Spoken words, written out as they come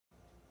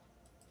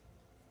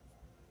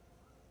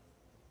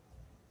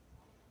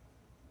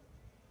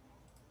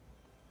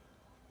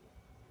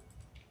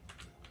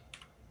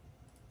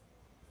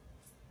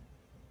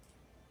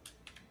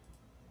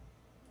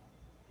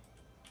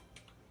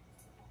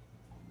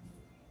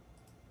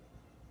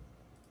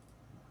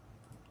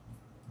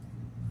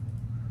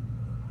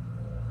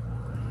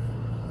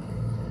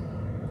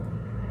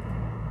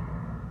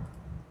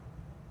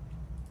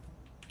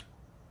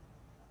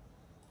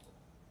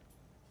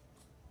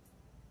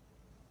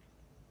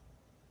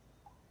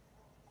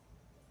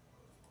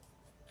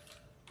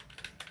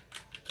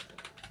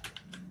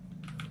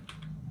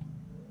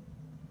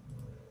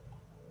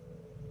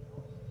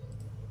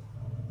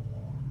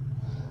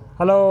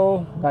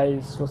Hello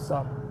guys, what's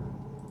up?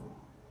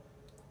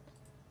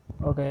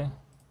 Okay.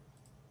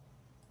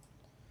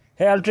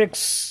 Hey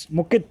Altrix,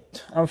 Mukit,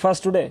 I'm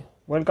first today.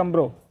 Welcome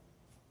bro.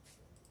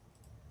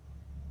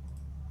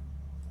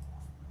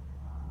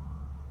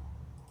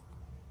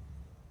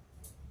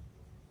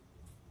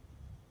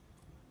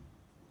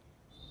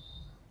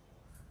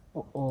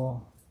 Oh.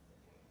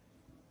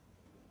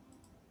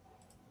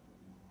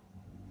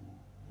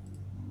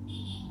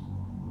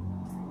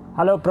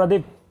 Hello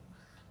Pradeep.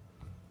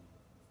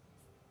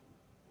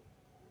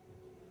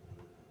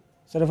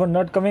 Sorry for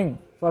not coming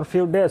for a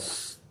few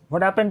days.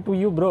 What happened to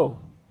you bro?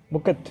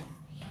 Mukit.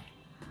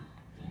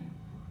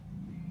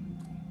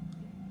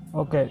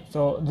 Okay,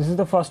 so this is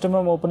the first time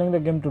I'm opening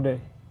the game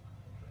today.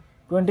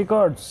 20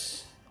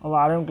 cards of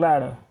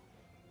Ironclad.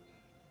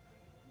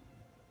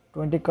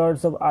 20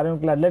 cards of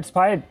Ironclad. Let's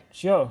fight.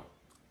 Sure.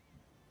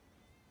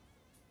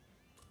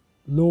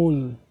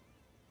 LOL.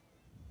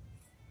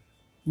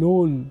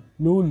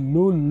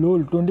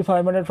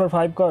 2500 for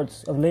 5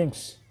 cards of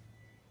links.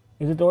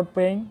 Is it worth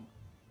paying?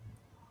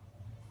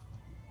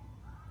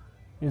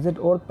 Is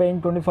it worth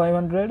paying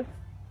 2500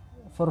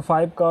 for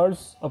 5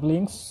 cards of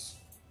links?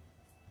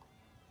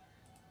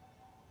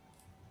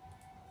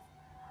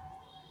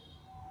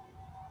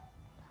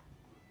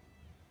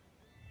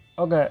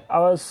 Okay, I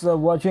was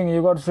watching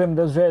you got stream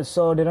this day,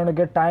 so didn't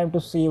get time to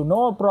see you.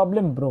 No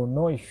problem, bro.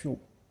 No issue.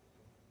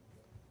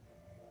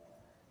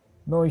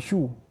 No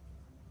issue.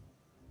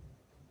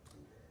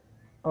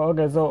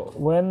 Okay, so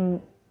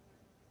when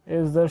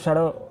is the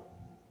shadow?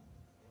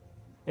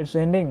 It's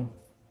ending.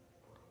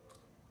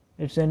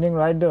 It's ending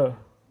right there.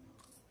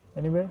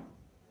 Anyway,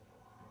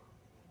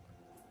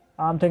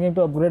 I'm thinking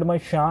to upgrade my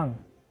Shang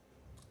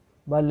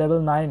by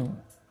level 9.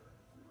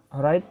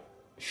 Alright?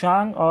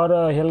 Shang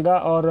or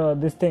Helga or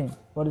this thing.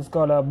 What is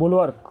called a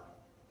Bulwark.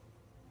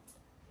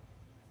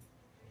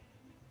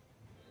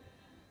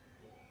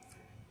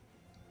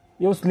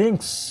 Use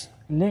links.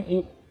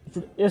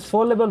 It's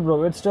 4 level,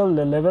 bro. It's still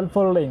the level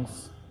 4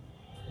 links.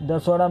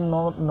 That's what I'm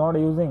not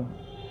using.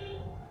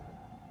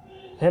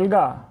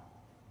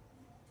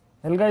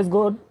 Helga is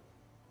good.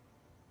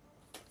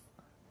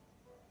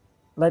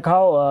 Like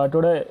how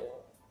today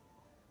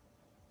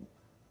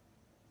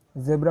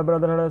Zebra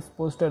Brother has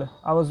posted.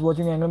 I was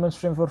watching Angry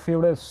stream for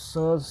few days.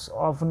 So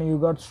often you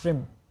got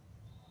stream.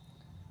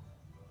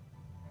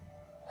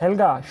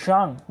 Helga,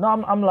 Shang. No,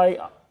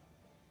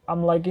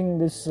 I'm liking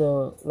this.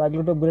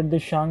 Likely to upgrade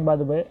this Shang. By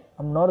the way,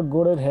 I'm not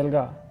good at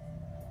Helga.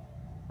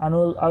 And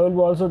I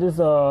will also this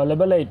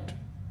level 8,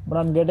 but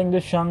I'm getting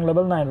this Shang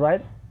level 9,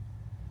 right?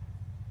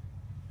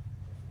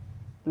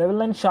 Level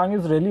 9 Shang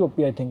is really OP,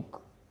 I think.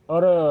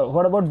 Or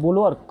what about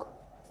Bulwark?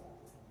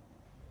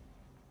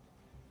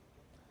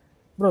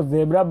 Bro,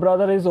 Zebra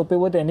Brother is OP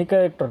with any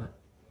character.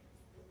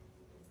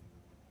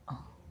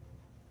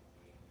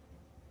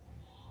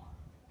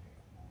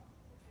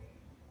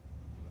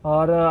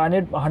 Or I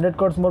need 100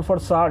 cards more for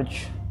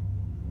Sarge.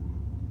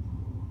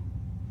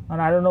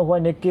 And I don't know why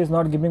Nicky is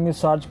not giving me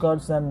Sarge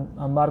cards and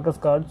Marcus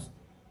cards.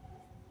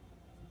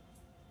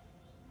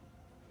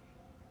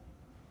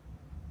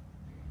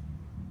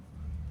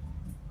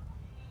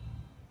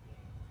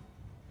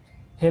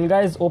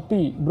 Helga is OP.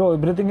 Bro,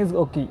 everything is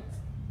okay.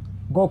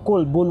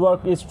 Gokul,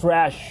 Bulwark is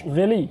trash.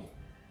 Really?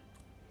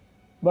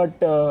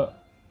 But,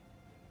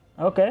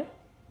 okay.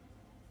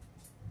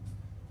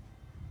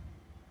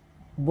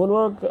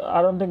 Bulwark,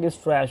 I don't think is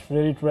trash.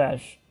 Really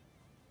trash.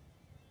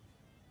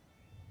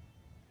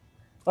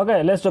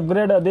 Okay, let's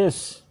upgrade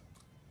this.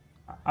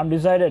 I'm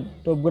decided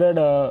to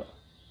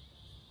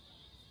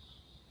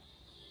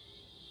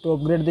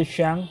upgrade this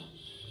Shang.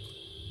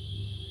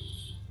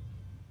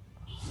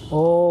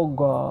 Oh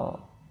god.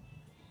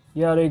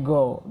 Here we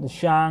go. The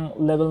Shang,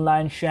 level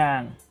 9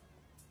 Shang.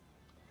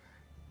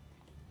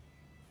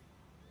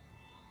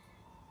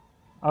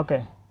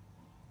 Okay.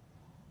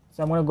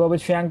 So I'm gonna go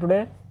with Shang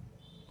today.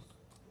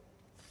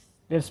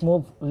 Let's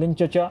move Link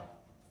Chacha.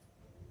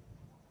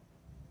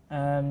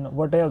 And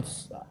what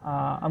else?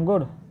 I'm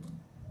good.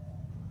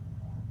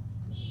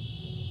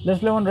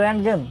 Let's play one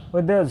ranked game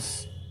with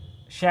this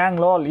Shang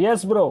lol.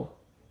 Yes, bro.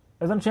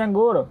 Isn't Shang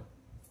good?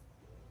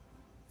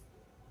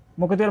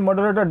 Mukit,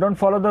 moderator, don't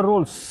follow the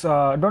rules.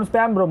 Don't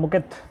spam, bro,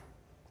 Mukit.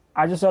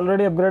 I just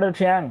already upgraded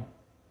Shang.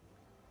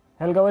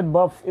 Helga with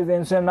buff is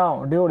insane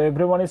now. Dude,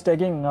 everyone is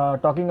talking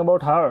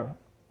about her.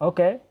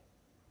 Okay.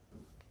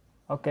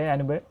 Okay,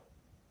 anyway.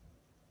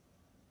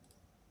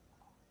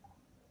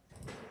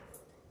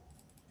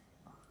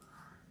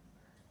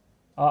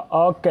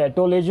 Okay,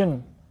 2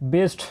 Legion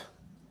Beast.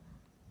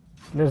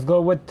 Let's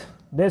go with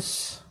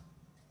this.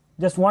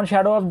 Just one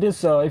shadow of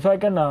this. If I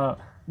can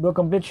do a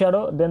complete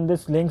shadow, then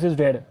this Lynx is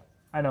dead.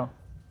 I know.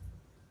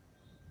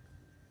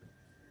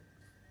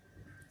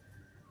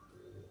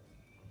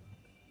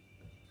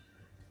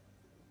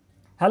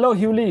 Hello,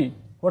 Hewley.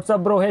 What's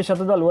up, bro? Hey,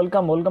 Shatadal.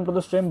 Welcome to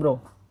the stream, bro.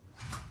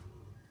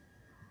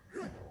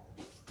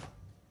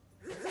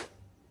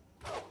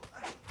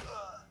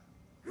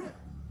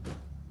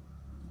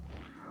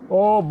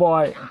 Oh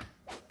boy.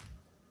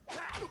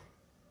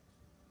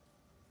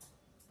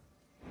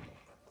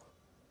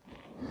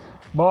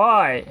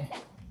 Boy.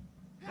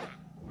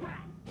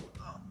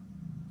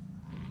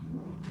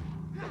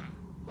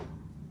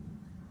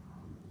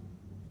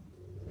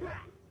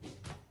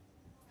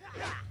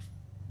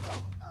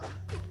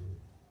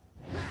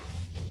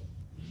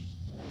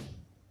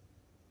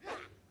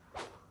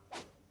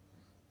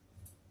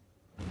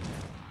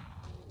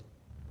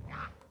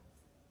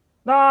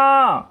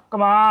 No,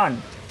 come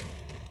on.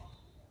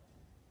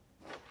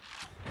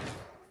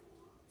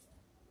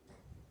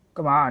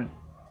 Come on.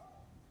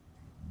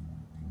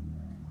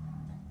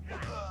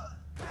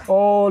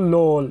 Oh,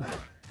 lol.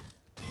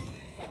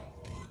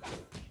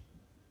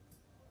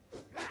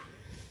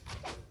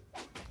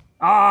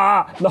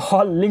 Ah,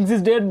 lol. Lynx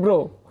is dead,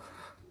 bro.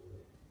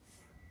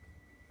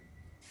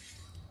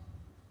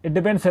 It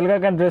depends. Helga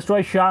can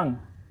destroy Shang.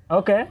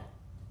 Okay.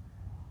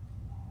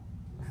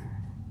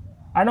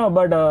 I know,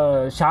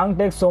 but Shang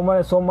takes so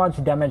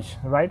much damage,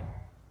 right?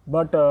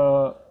 But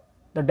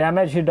the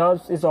damage he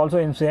does is also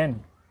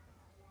insane.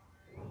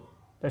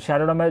 The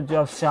shadow damage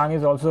of Shang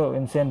is also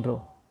insane,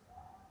 bro.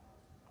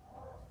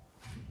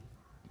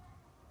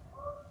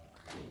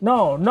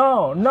 No,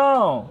 no,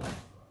 no!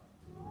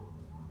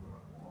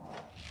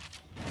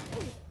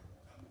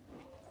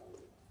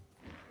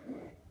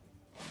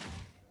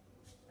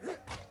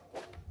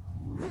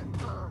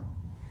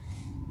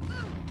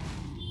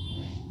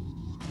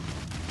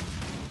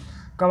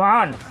 Come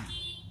on!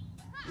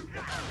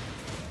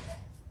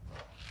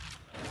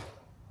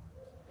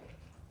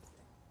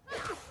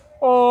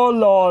 Oh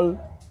lol,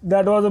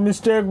 that was a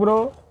mistake,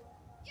 bro.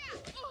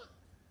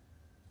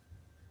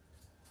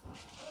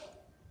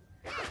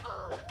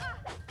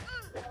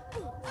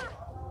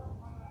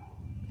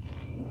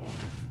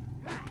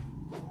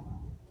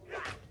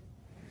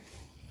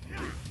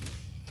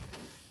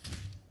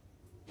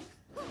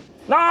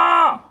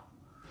 No!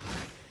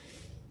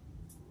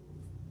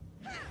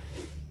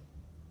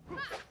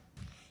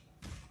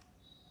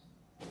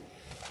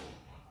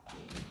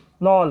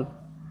 Lol.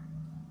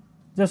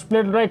 Just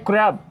played like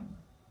crap.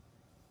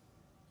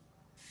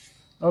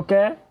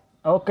 Okay,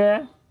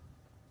 okay.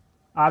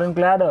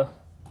 Ironclad.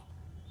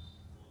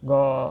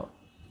 Go.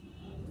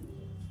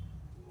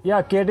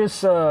 Yeah, Kate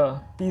is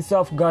a piece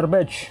of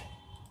garbage,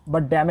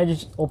 but damage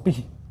is OP.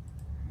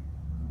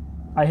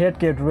 I hate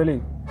Kate,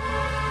 really.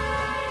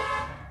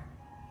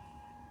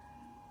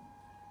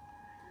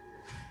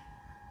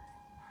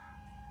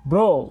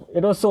 Bro,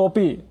 it was so OP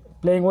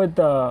playing with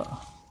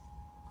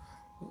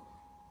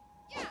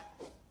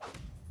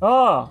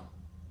Oh!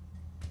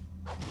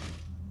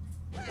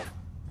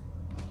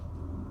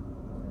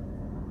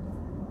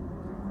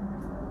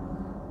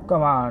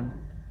 Come on.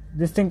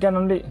 This thing can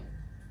only...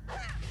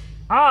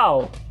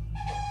 Ow!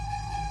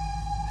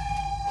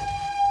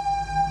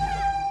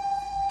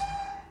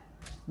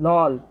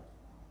 Lol.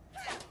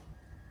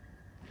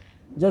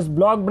 Just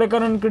block breaker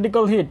and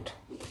critical hit.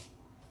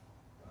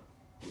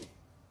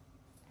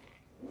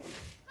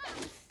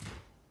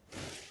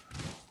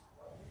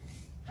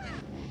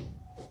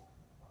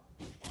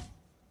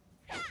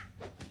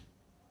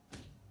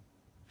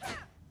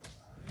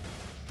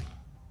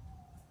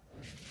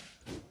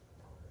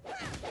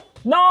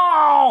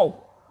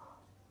 No!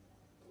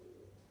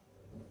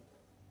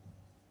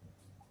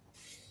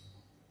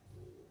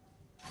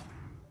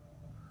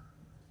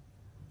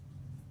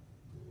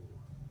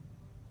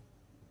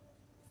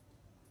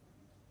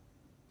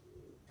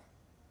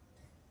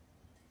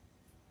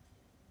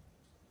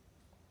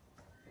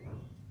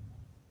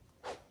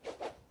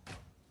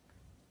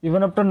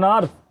 Even after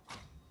nerf,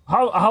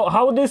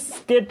 how this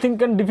skate thing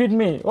can defeat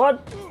me?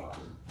 What?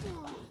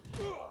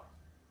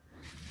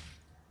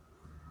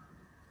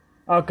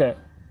 Okay,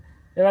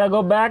 you gotta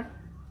go back.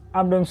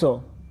 I'm doing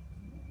so.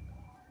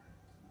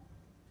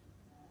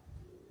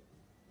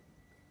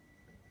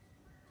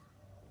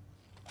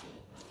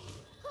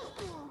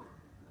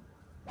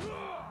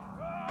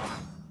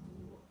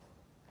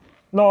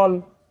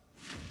 Lol.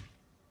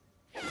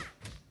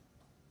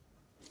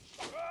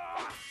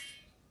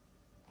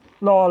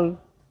 Lol.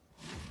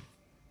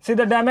 See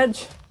the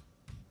damage?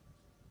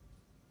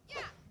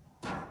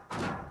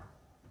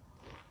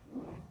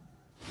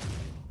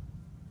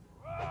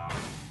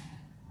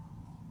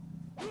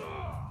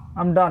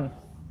 I'm done.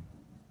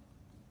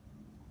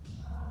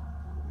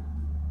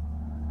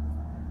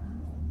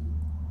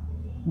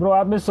 Bro,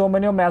 I've missed so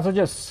many of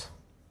messages.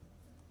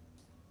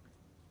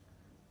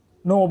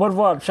 No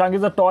overword. Shang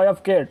is a toy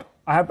of Kate.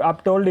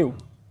 I've told you.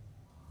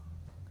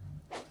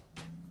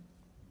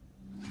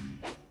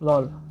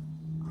 Lol.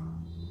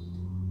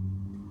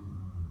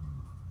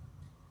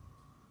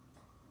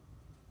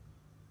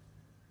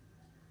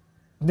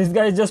 This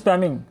guy is just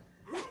spamming.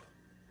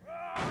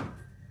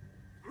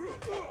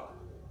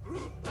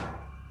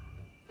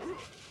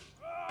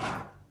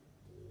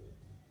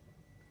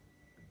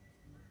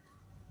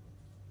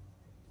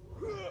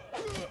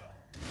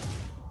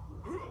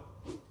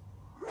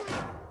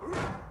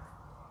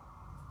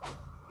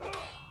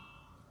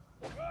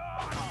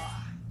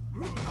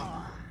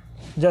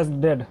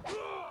 Just dead.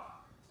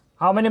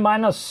 How many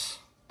minus?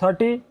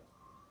 30?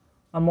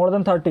 Or more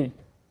than 30?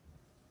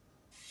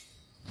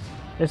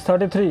 It's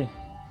 33.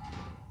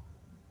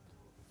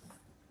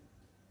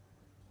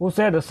 Who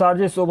said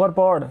Sarge is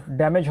overpowered?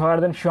 Damage higher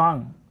than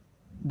Shang.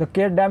 The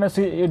Kate damage.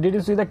 Did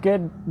you see the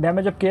Kate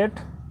damage of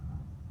Kate?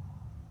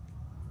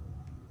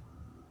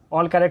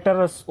 All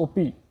characters OP.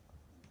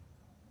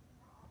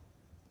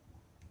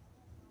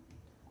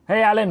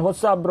 Hey Alan,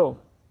 what's up, bro?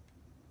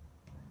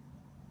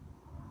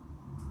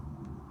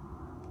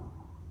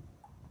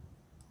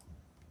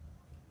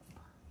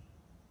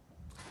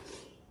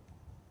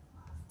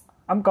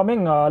 I'm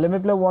coming. Let me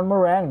play one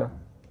more ranked.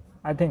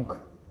 I think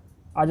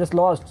I just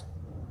lost.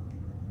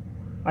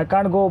 I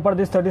can't go over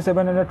this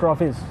 3700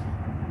 trophies.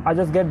 I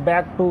just get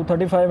back to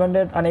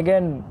 3500 and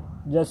again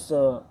just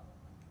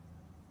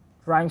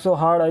trying so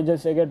hard. I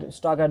just get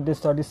stuck at this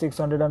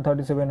 3600 and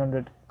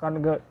 3700.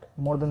 Can't get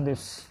more than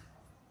this.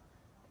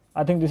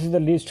 I think this is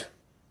the least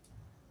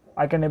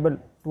I can able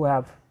to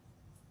have.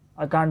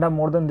 I can't have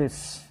more than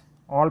this.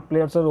 All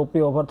players are OP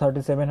over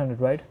 3700,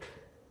 right?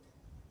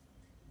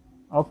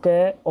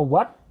 Okay. Oh,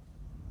 what?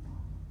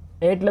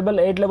 8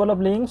 level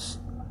of links?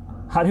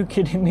 Are you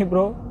kidding me,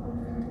 bro?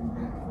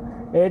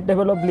 8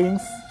 level of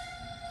links.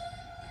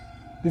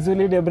 This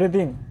will eat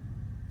everything.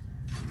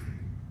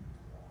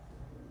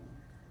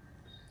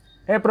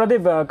 Hey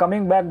Pradeep,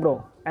 coming back,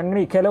 bro.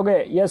 Angry, खेलोगे?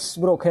 Yes,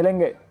 bro,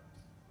 खेलेंगे.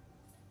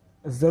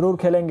 जरूर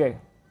खेलेंगे.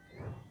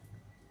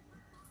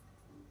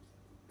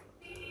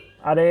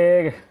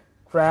 अरे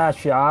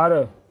crash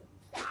यार.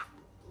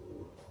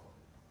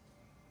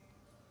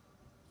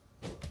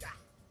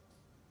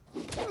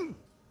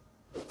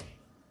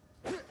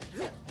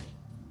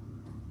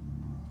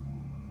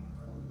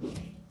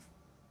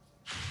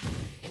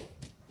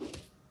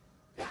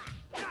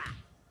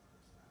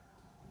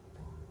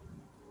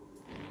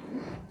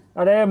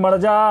 अरे मर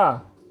जा.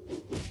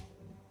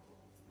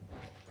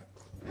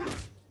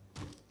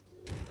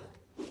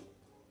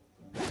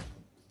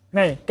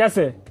 नहीं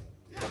कैसे?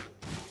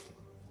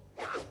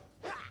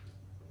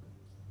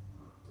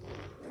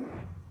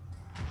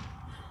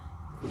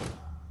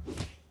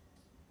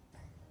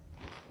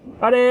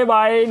 अरे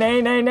भाई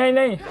नहीं नहीं नहीं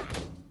नहीं.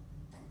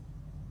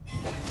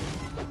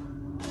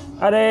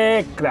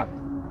 अरे क्रैप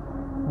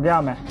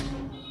गया मैं.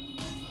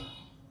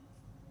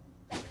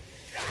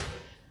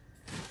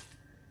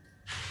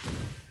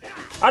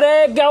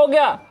 अरे क्या हो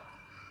गया?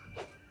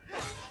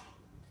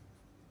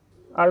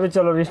 अरे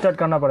चलो रिस्टार्ट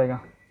करना पड़ेगा.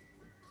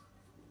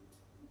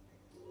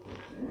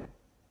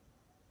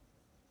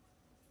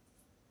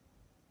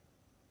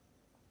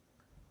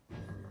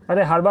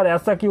 अरे हर बार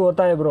ऐसा क्यों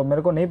होता है ब्रो?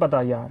 मेरे को नहीं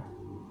पता यार.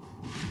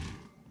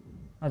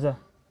 अच्छा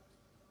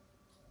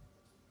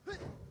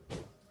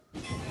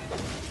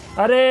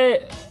अरे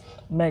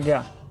मैं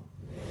गया.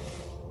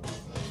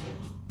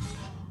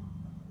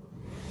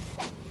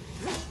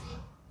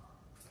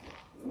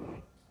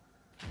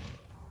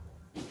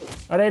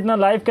 अरे इतना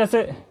लाइव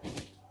कैसे?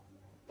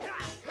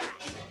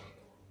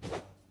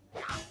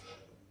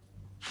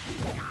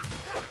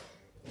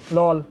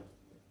 लॉल.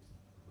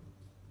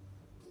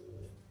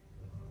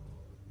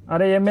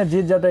 अरे ये मैं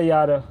जीत जाते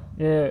यार.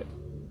 ये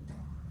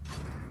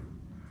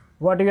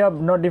what you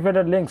have not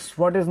defeated links?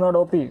 What is not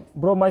OP,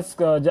 bro? My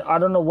I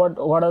don't know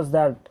what has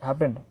that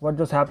happened. What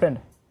just happened?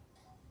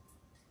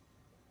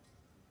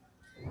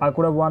 I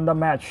could have won the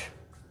match.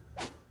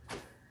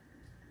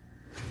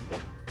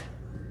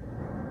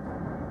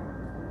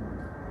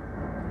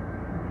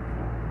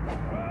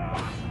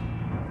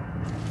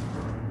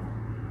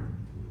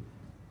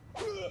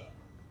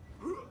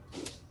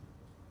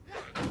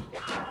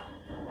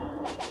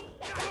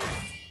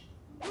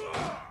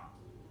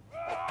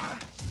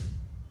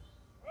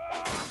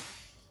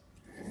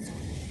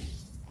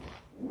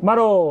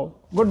 मारो.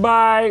 गुड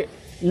बाय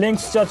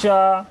लिंक्स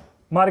चाचा.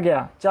 मर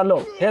गया. चलो.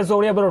 Hey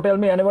Zoria bro, tell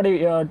me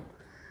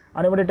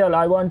anybody tell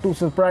I want to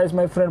surprise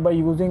my friend by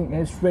using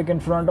his trick in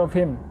front of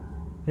him.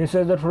 He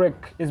says the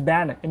trick is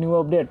banned in new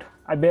update.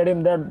 I bet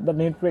him that the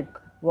new trick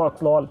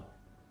works. Lol.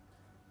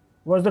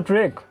 What's the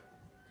trick?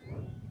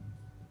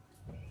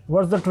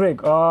 What's the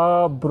trick?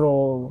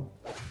 Bro.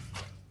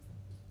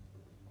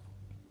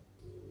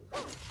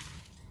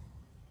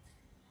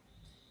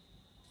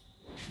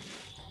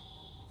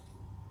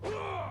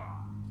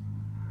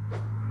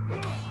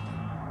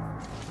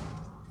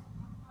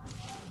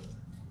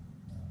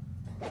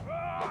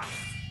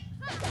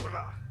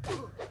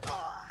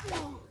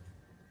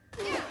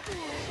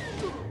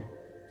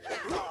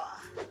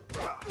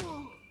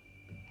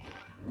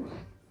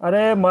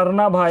 अरे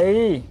मरना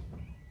भाई.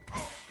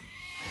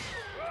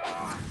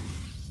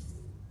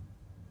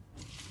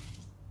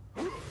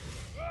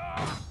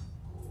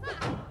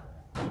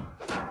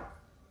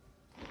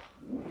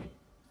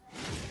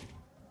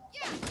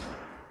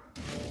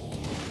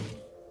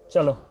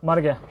 चलो मर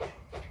गया.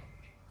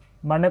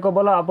 मरने को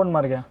बोला अपन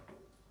मर गया.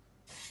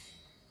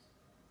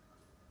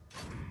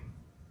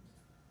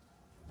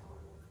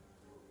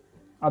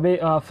 अभी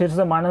फिर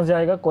से माइनस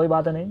जाएगा. कोई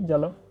बात नहीं.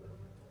 चलो.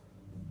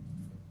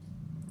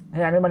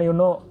 Hey anyone, you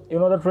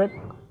know the trick?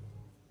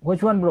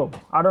 Which one, bro?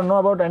 I don't know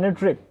about any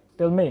trick.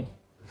 Tell me.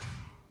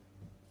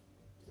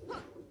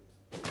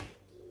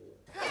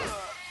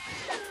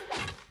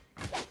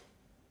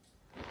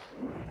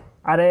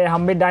 अरे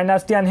हम भी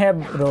डायनास्टियन है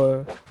ब्रो.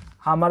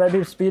 हमारा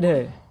भी स्पीड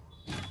है।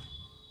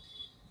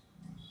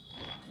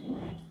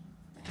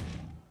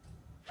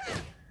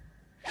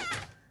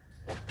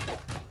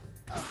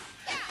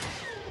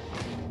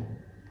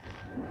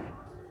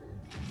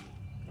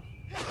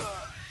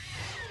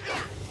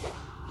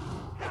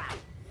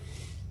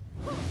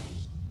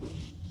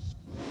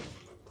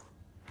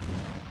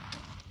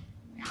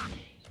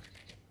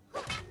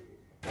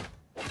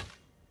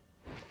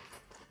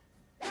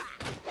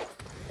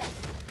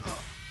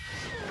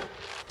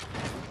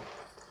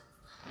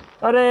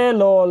 अरे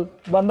लोल,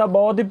 बंदा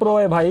बहुत ही प्रो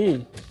है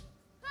भाई।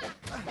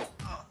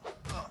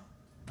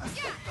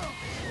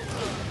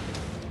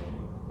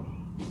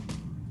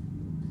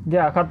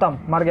 गया, खत्म,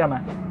 मर गया मैं।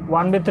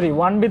 1v3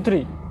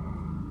 1v3।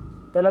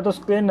 पहले तो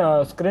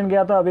स्क्रीन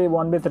गया था, अभी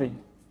 1v3।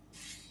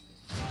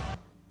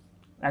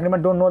 एक्चुअली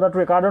मैं don't know the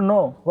trick, I don't know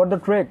what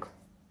the trick.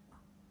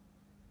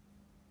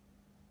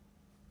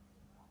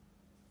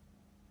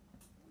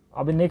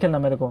 अभी नहीं खेलना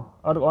मेरे को,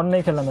 और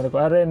नहीं खेलना मेरे को।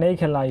 अरे नहीं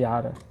खेलना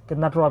यार,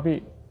 कितना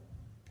ट्रॉफी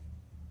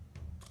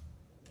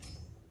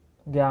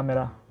गया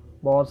मेरा,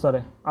 बहुत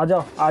सारे। आ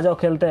जाओ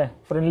खेलते हैं,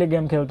 फ्रेंडली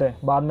गेम खेलते हैं,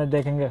 बाद में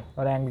देखेंगे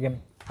rank game.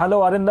 Hello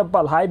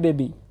Arinder, hi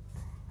baby.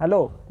 Hello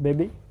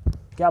baby,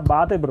 क्या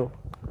बात है ब्रो,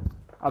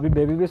 अभी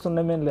बेबी भी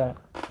सुनने में मिल रहा है।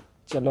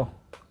 चलो,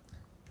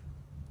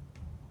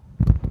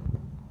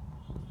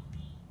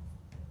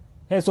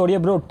 हे सोडिया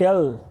bro,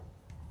 tell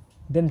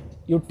then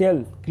you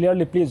tell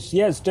clearly please.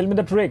 Yes, tell me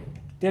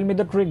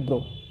the trick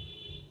bro.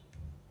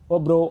 O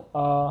bro,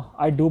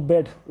 I do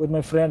bat with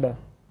my friend.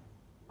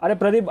 अरे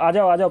प्रदीप आ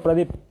जाओ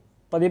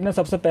प्रदीप ने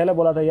सबसे पहले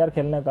बोला था यार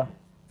खेलने का।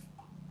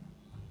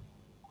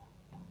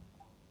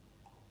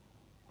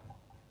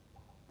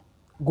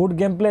 गुड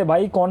गेम प्ले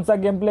भाई, कौन सा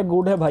गेम प्ले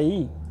गुड है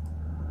भाई?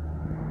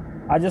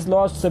 I just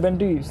lost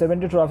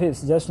 70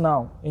 trophies just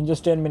now in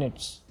just 10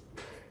 minutes.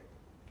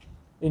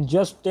 In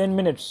just 10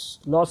 minutes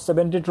lost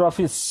 70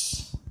 trophies.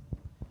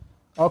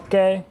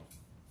 Okay,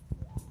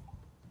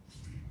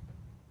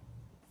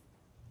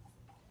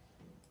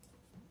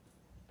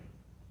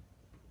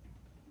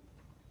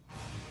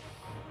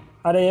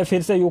 अरे ये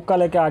फिर से युक्का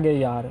लेके आ गए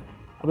यार।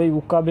 अबे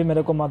युक्का भी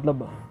मेरे को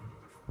मतलब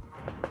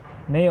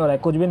नहीं हो रहा है,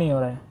 कुछ भी नहीं हो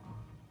रहा है।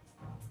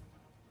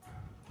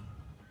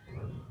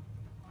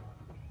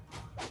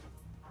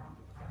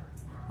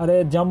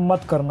 अरे जंप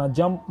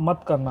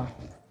मत करना।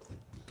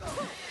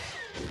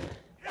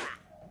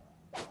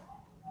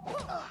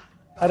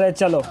 अरे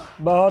चलो,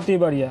 बहुत ही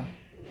बढ़िया।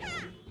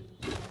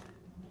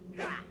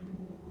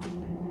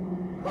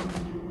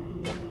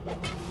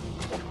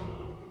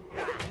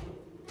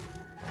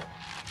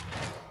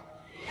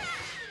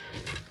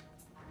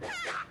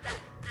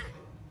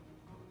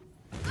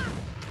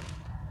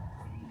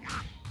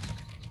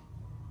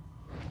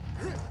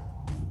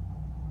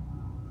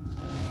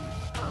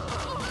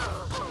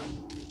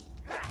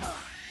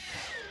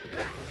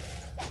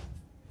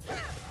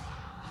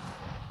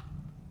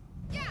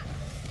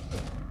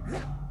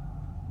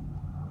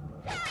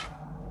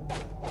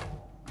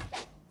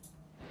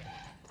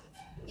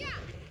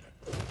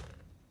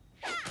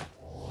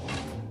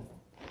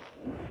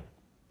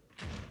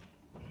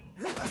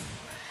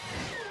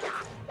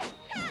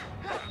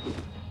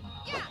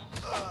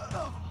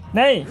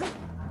 नहीं,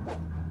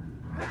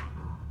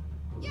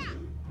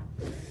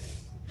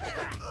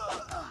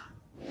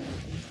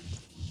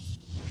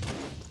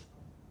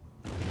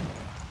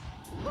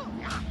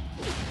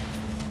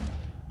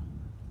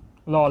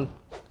 lol.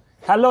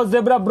 Hello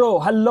Zebra bro,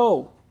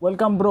 hello,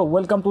 welcome bro,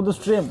 welcome to the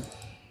stream.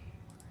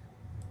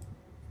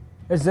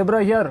 It's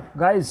Zebra here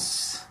guys.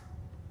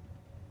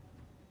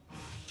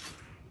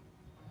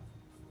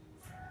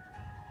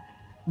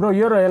 Bro,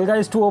 your Helga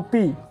is too OP.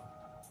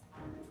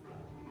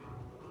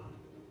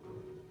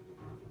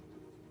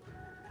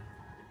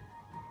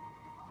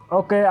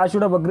 Okay, I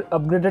should have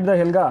upgraded the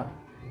Helga,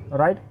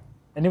 right?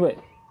 Anyway,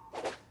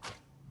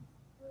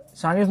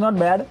 Shang is not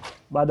bad,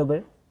 by the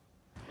way.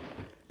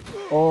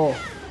 Oh,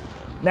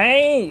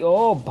 nahi!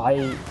 Oh,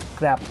 bhai,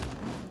 crap.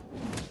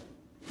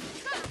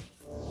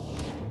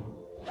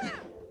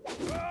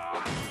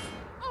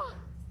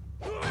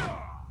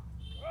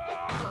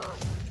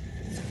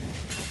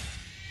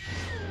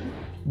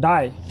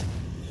 Die.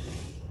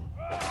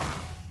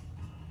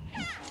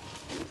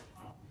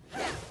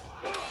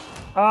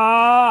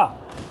 Ah!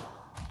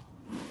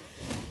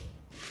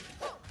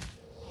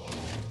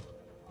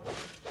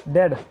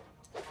 Dead.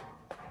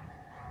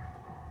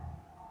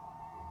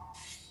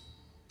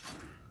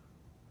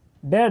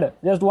 Dead.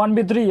 Just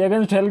 1v3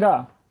 against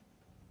Helga.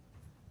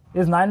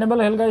 Is 9-level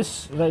Helga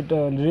is right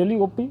really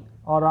OP,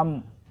 or I'm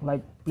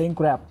like playing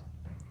crap?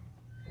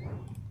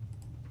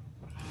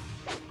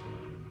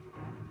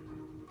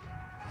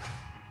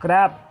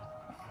 Crap.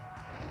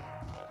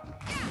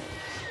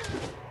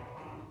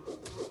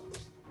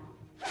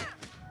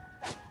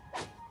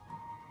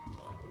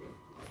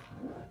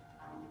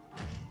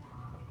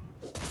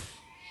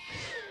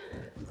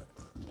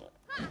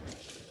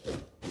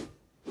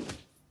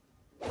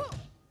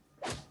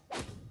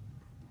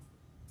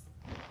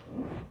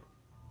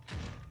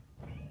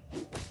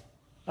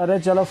 अरे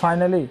चलो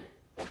finally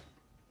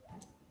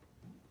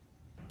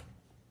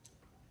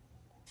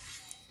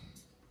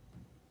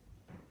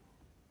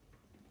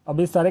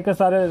अभी सारे के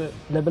सारे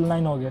level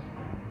 9 हो गए।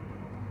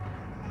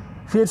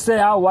 फिर से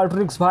आओ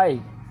वाल्ट्रिक्स भाई,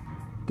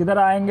 किधर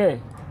आएंगे?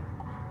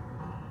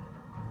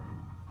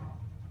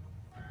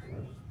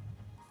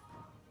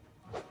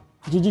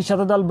 जी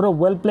शतदल ब्रो,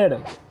 वेल प्लेड।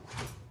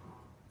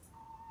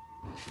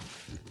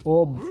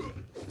 ओ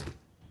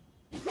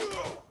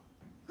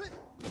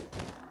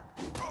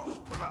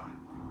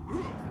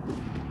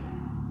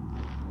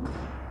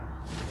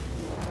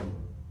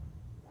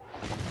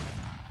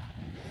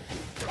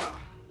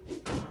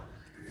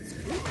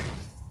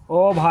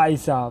ओ भाई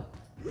साहब,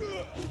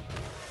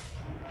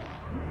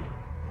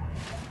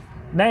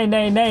 नहीं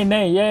नहीं नहीं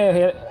नहीं,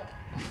 ये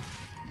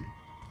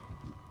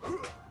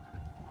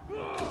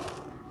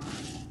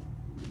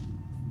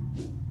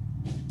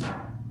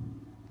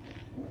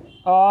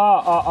आ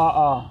आ आ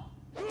आ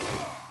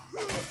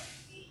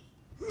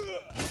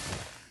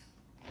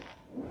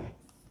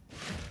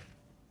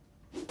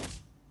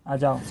आ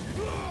जाओ।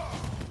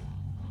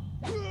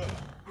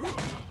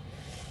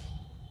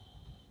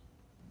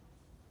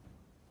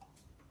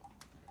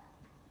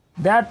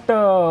 that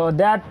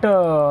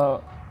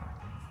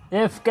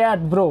F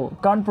cat bro,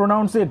 can't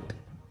pronounce it.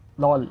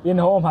 Lol. In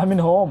home, I'm in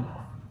home.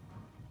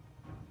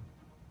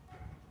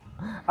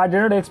 I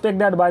did not expect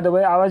that, by the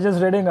way. I was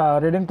just reading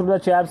through the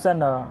chats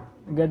and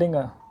getting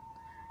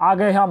आ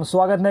गए हम,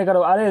 स्वागत नहीं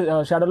करो।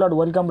 अरे Shadow Lord,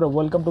 welcome bro,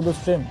 welcome to the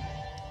stream.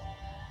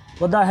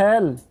 What the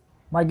hell?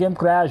 My game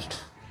crashed.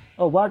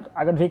 Oh what?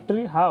 I got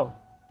victory? How?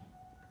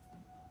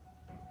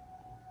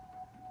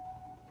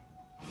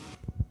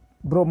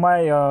 Bro, my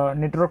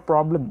network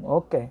problem.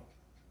 Okay.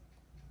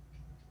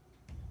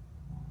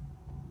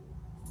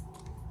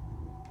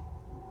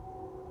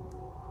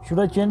 Should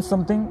I change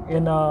something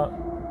in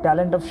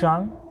talent of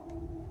Shang?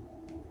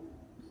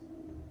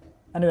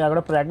 Anyway, I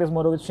gotta practice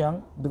more with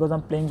Shang because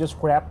I'm playing just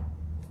crap.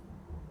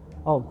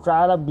 Oh,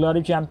 trial of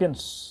glory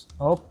champions.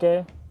 Okay.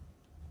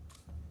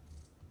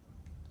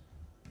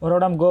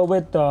 Or I'm go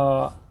with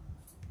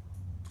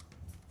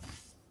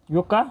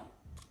Yuka.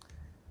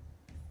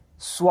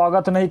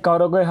 स्वागत नहीं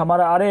करोगे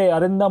हमारा? अरे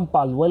अरिंदम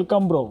पाल,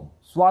 welcome bro,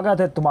 स्वागत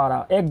है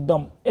तुम्हारा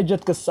एकदम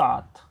इज्जत के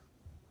साथ।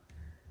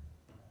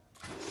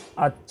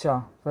 अच्छा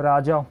फिर आ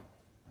जाओ।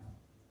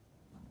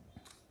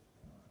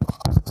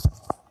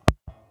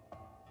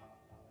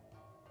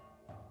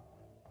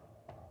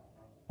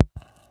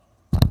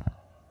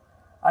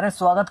 अरे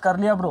स्वागत कर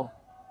लिया ब्रो,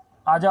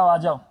 आ जाओ आ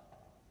जाओ।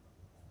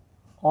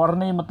 और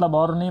नहीं मतलब,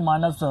 और नहीं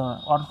माइनस,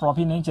 और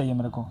ट्रॉफी नहीं चाहिए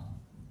मेरे को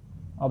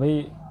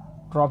अभी।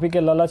 ट्रॉफी के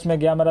लालच में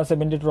गया मेरा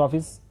 70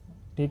 ट्रॉफीज।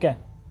 ठीक है,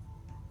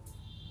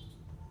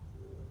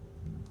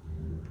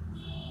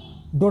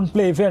 don't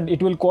play event,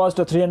 it will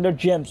cost 300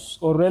 James.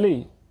 और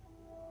रियली?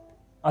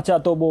 अच्छा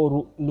तो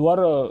वो लोअर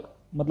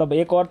मतलब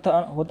एक और था,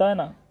 होता है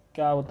ना,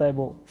 क्या होता है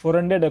वो,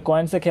 400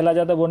 कॉइन से खेला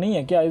जाता है, वो नहीं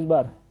है क्या इस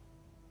बार?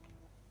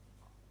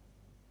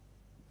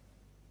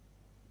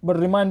 But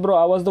remind bro,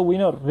 I was the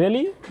winner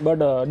really,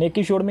 but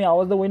नेकी showed me I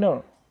was the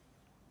winner.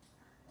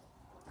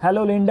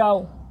 Hello Linda,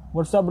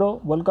 what's up bro,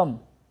 welcome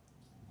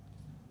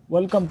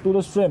welcome to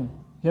the stream.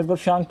 Here got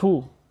Shang too.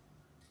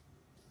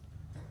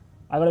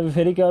 I gotta be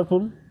very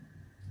careful.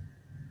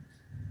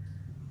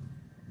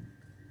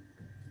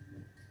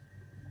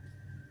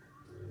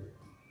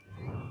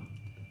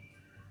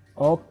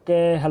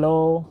 Okay, hello.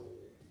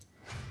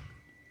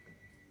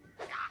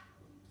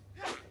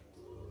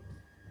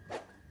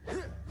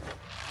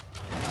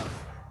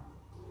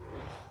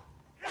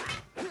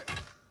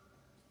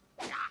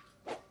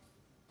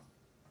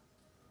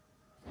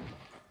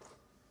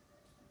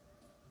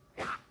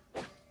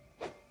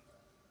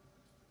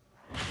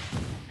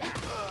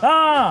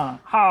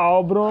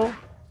 How bro?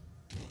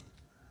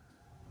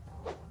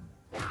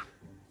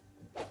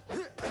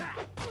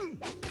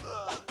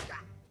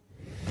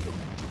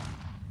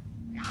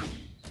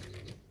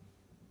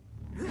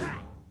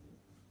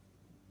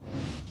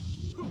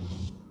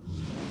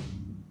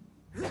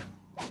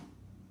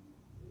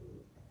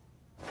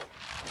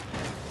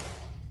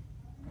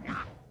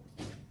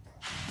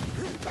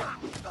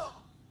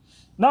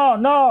 No,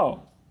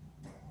 no.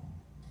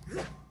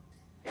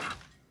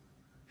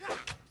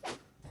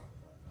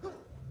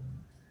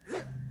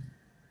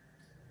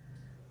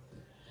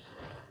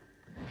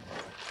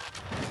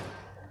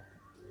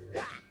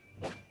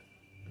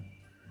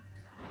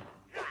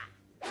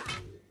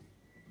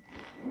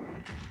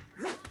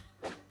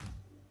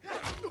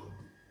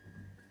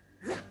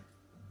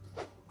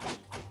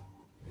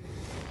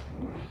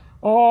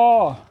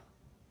 Oh.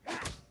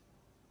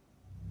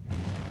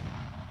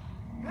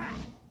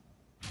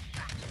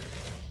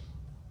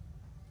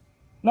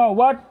 No,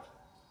 what?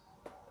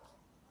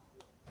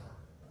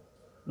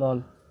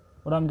 Lol.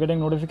 But I'm getting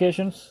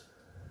notifications.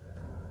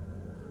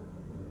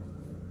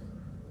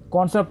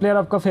 कौन सा player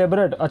आपका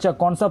favourite? अच्छा,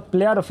 कौन सा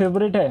player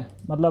favourite है,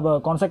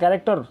 मतलब कौन सा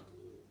कैरेक्टर?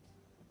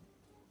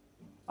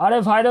 अरे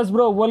virus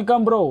bro,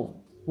 welcome bro,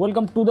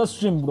 welcome to the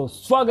stream bro,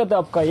 स्वागत है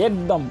आपका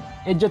एकदम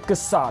इज्जत के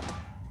साथ।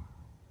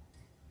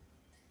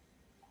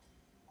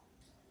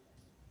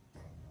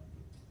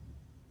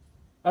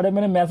 अरे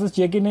मैंने मैसेज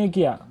चेक ही नहीं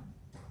किया।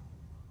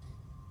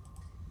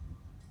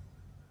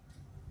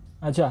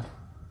 अच्छा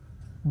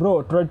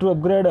Bro, try to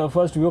upgrade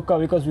first Yuka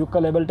because Yuka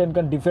level 10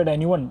 can defeat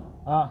anyone.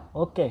 Ah,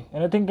 okay.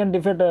 Anything can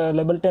defeat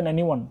level 10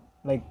 anyone.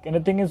 Like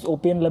anything is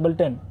OP in level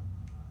 10.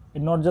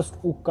 It's not just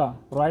Yuka,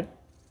 right?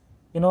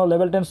 You know,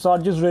 level 10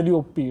 Sarge is really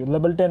OP.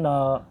 Level 10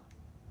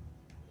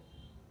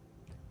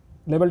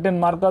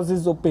 Marcus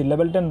is OP.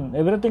 Level 10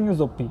 everything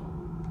is OP.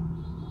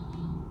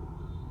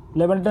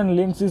 Level 10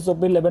 links is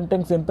OP, level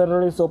 10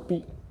 emperor is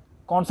OP.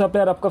 कौन सा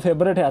player आपका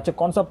favourite है? अच्छा,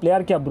 कौन सा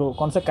player क्या bro,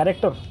 कौन सा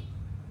कैरेक्टर?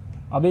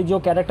 अभी जो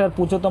कैरेक्टर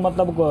पूछो तो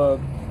मतलब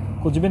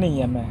कुछ भी नहीं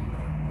है,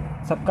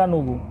 मैं सबका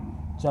नूब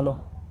हूँ. चलो,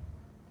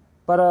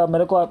 पर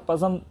मेरे को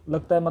पसंद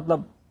लगता है,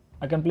 मतलब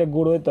I can play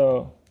good with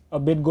a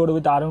bit good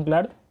with iron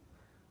clad.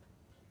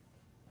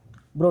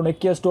 Bro,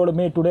 Nicky has told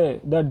me today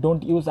that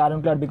don't use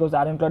Ironclad because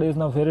Ironclad is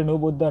now very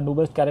noob with the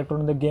noobest character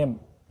in the game.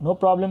 No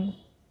problem.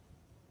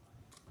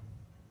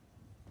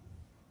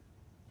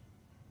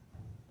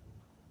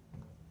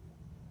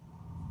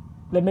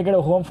 Let me get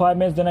a home 5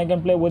 minutes, then I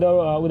can play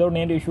without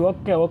any issue.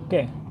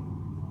 Okay.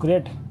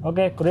 Great.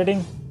 Okay,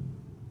 creating.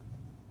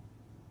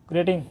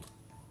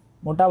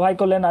 मोटा भाई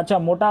को लेना. अच्छा,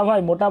 मोटा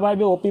भाई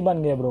भी OP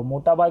बन गए ब्रो.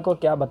 मोटा भाई को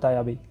क्या बताया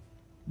अभी,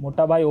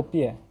 मोटा भाई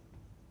ओपी है.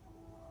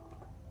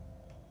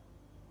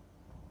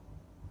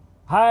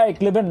 Hi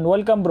Cliben,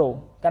 welcome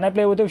bro. Can I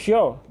play with you?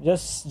 Sure.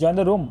 Just join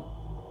the room.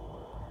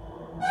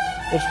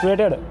 It's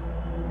created.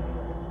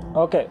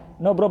 Okay.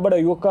 No bro, but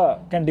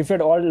Yuka can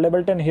defeat all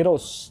level 10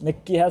 heroes.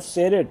 Nicky has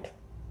said it.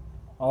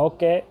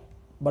 Okay.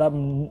 But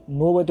I'm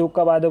new with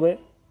Yuka, by the way.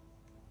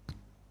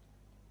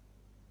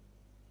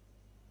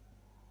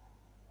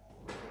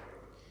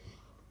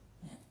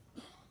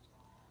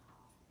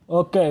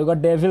 Okay, you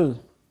got Devil.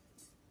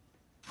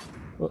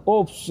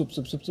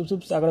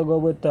 Oops. I gotta go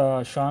with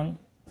Shang.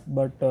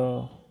 But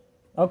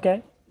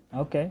okay.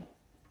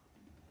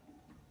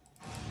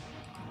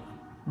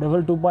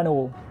 Devil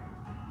 2.0.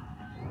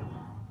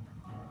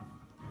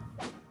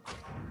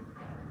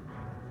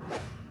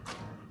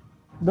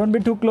 Don't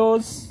be too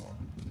close.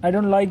 I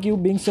don't like you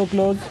being so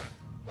close.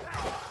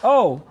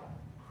 Oh.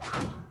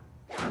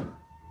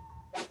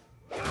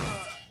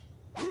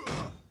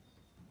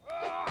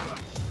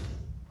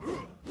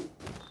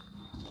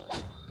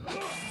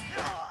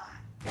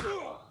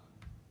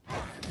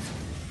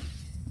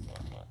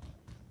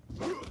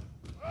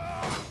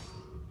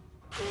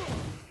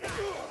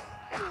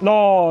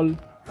 LOL.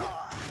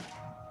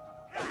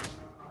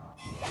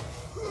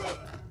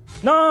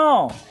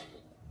 No.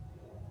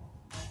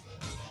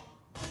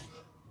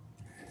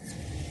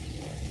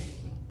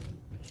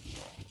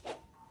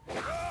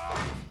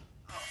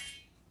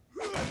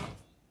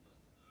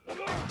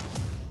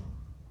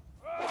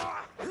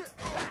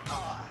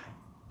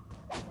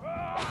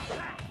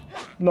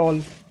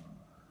 LOL.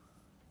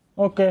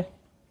 Okay.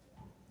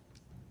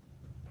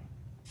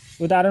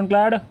 With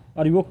Ironclad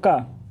or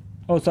Yuka?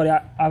 Oh, sorry,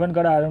 I haven't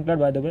got Ironclad,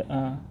 by the way.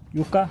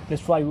 Yuka,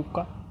 let's try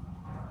Yuka.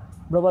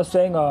 Bro was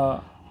saying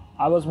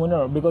I was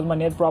winner because my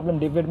net problem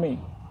defeated me.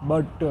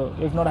 But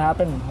if not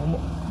happened,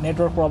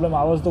 network problem,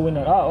 I was the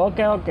winner. Oh,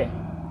 okay.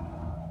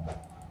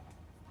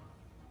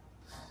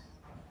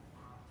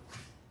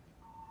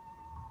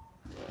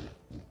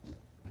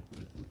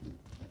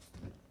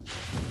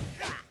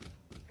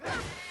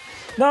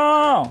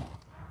 No!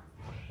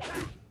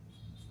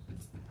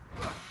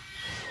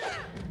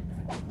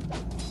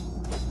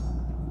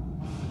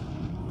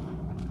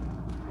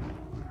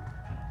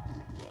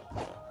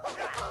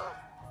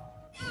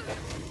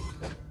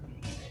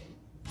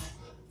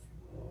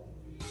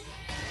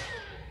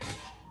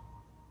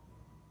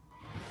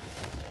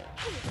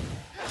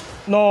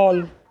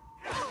 LOL.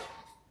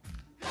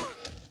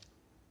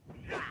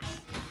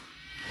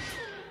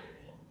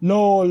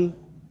 LOL.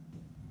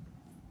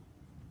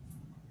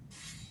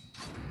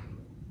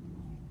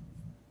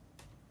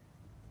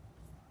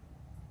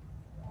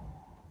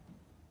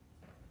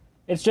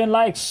 It's 10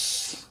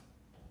 likes.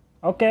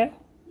 Okay.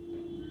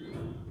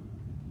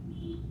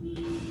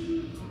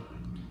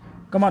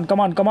 Come on.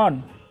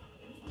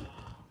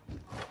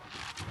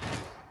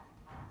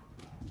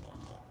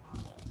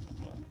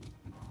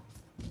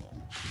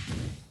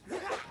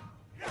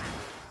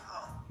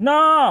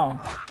 No!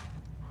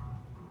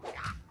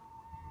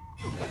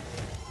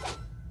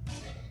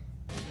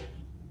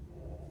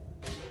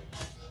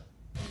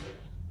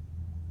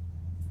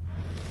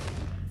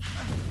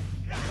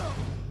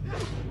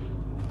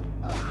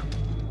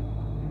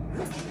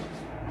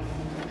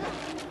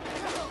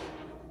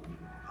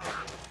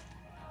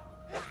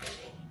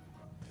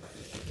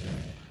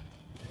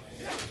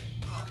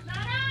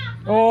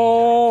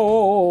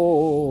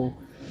 Oh!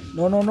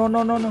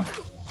 No.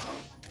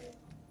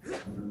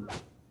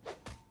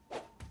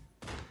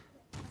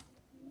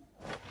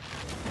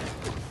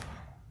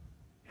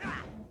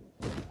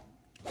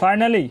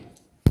 Finally.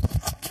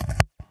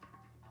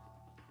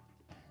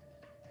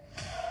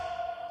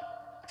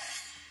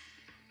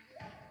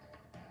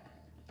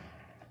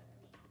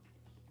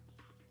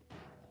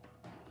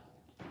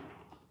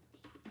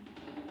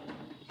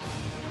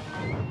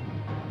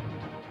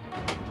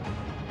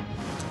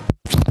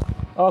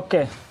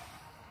 Okay.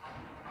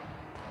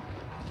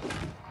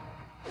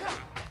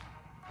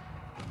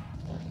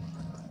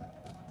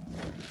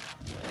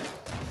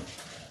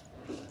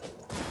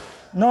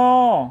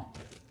 No.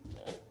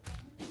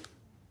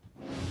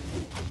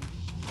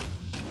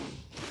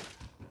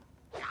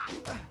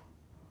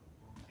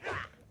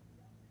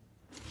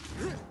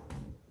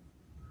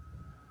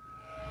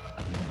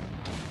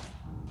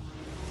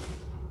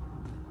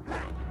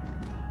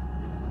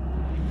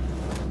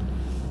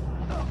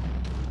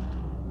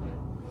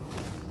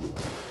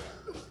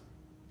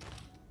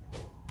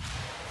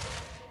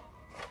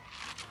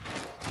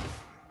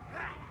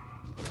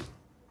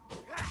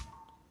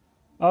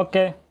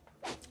 Okay.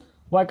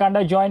 Why can't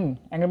I join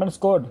Angry Birds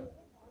Code?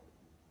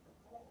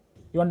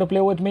 You want to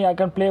play with me? I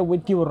can play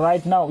with you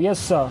right now. Yes,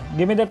 sir.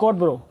 Give me the code,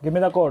 bro. Give me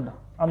the code.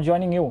 I'm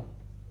joining you.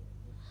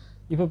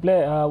 If you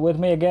play with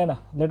me again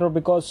later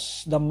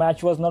because the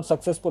match was not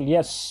successful.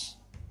 Yes.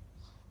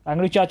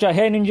 Angry Chacha.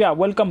 Hey, Ninja.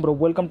 Welcome, bro.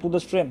 Welcome to the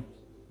stream.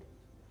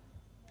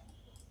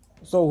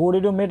 So, who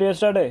did you meet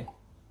yesterday?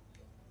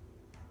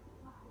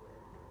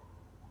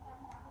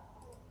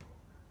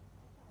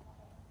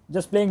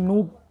 Just playing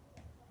noob.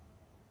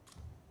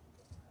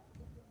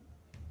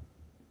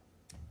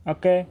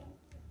 Okay.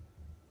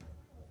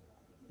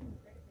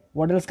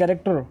 What else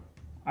character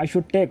I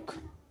should take?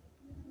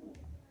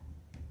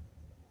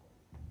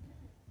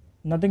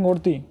 Nothing,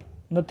 Orti.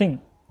 Nothing.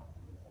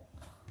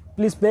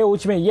 Please play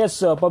with me.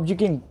 Yes, PUBG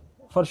King.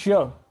 For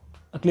sure.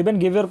 Cliben,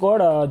 give your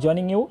code.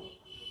 Joining you.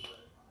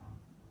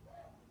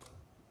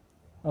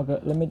 Okay,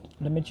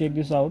 let me check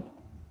this out.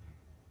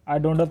 I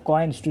don't have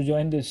coins to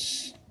join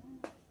this.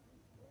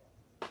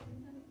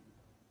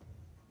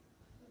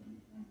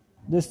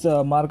 This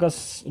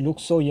Marcus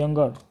looks so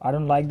younger. I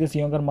don't like this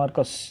younger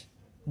Marcus.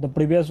 The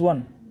previous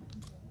one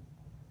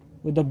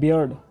with the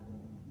beard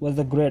was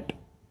the great.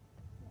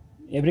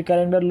 Every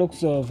calendar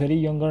looks very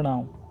younger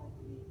now.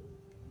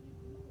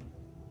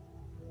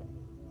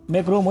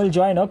 Make room, will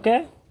join,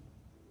 okay?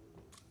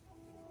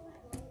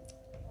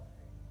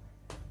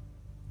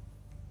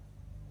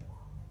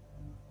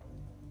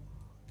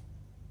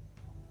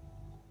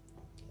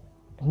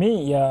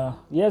 Me,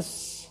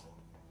 yes.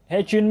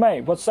 Hey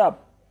Chinmay, what's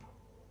up?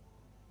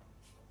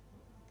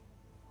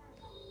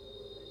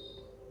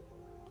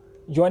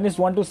 Join is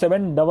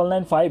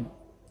 127995.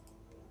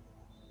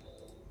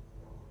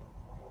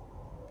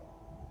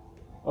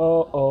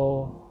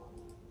 Oh.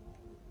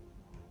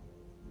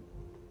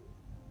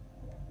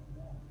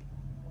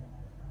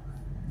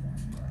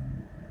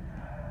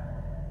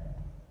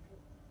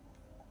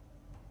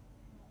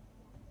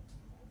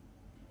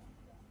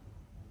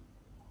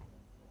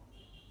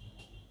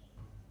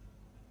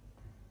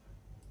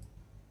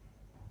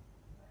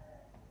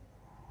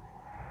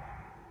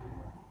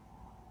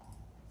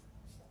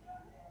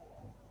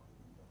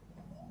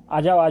 आ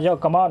जाओ,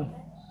 come on.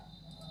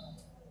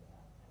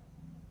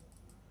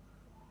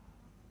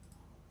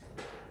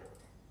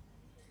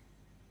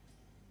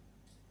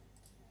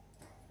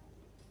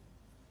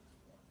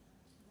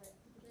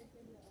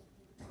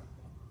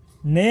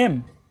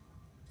 Name.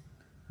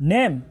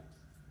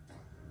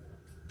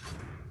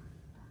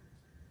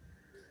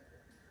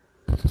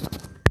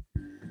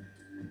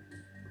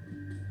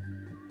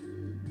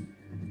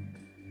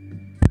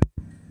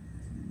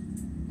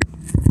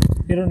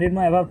 You don't read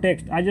my above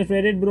text. I just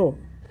read it, bro.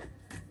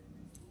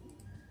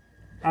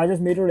 I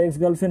just met your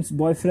ex-girlfriend's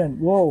boyfriend.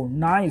 Whoa,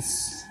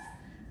 nice.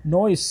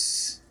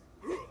 Noise.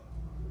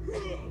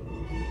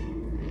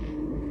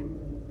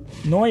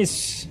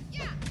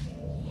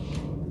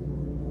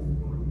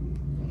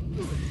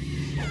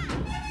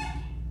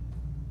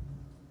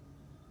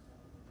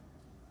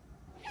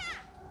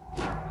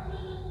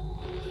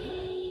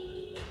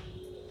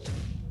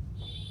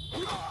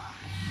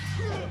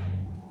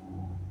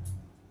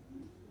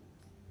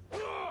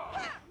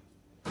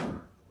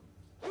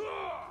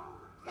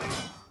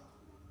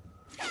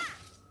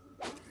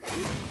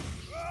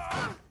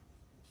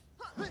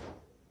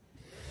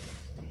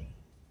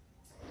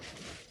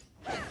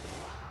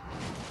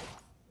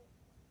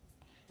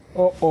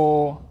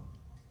 Uh-oh.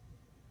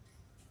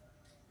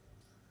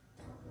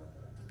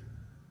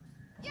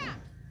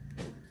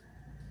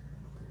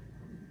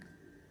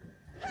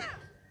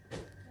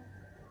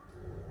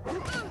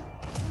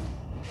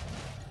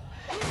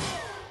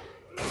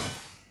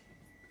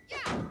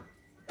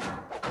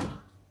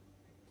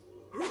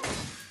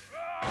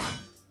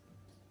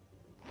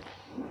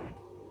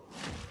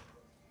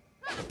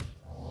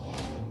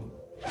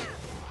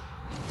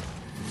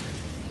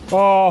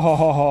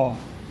 Oh.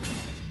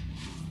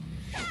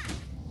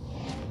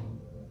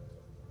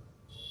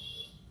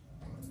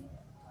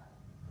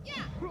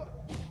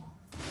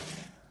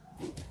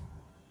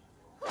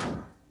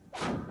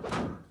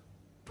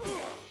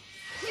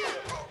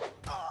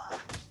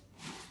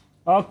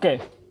 Okay.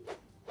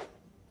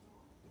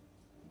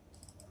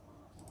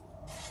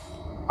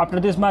 After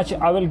this match,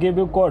 I will give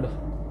you code.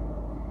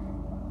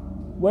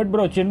 Wait,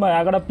 bro, Chinmay,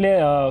 I gotta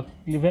play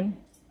Livin.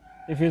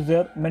 If he's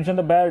there, mention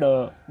the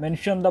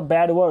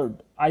bad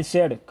word. I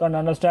said, can't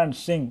understand,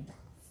 sing.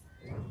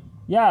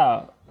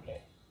 Yeah.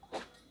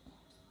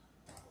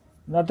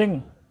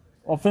 Nothing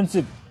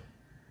offensive.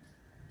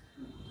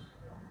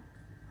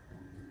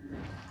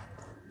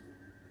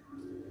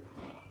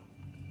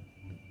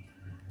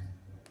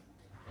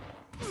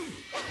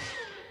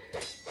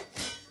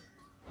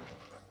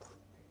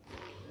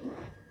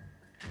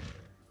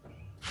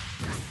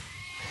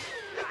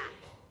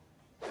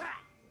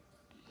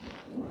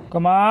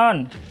 Come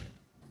on.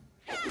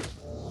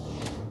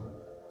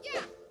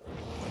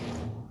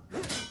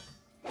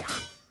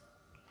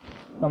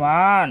 Come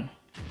on.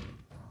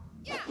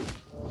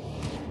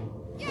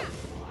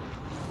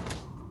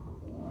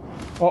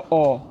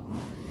 Uh-oh.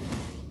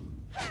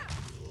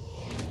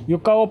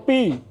 Yuka OP.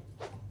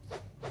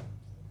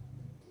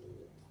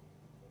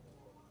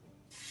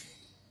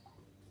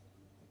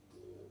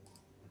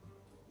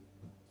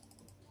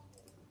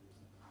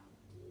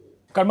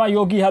 Karma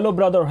Yogi, hello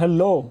brother,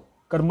 hello.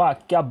 Karma,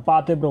 kya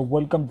baat hai bro,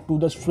 welcome to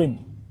the stream.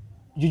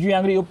 GG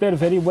Angry, you played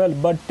very well,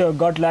 but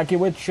got lucky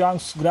with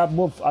Shank's grab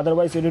move,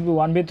 otherwise it would be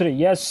 1v3,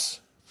 yes.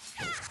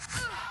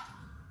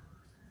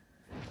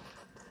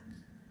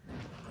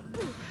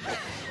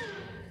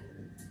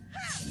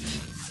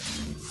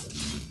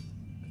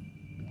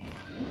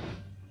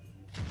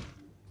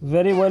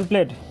 Very well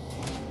played.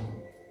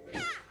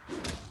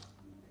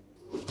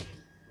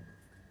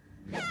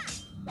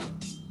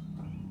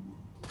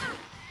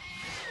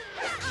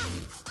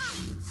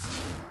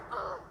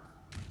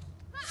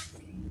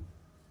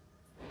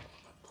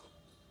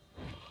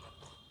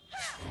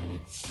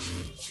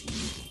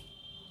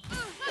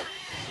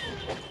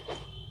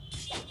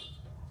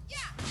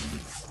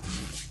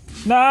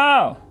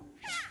 No!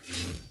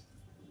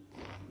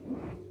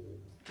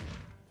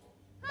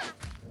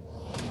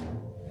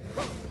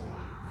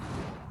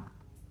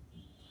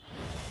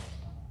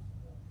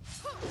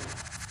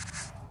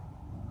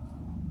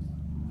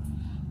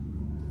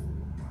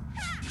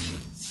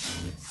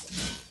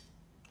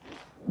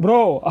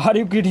 Bro, are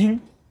you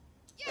kidding?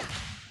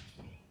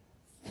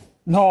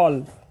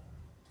 Lol.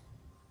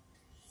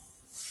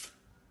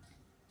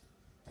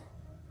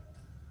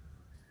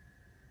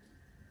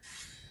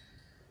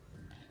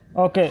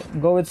 Okay,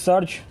 go with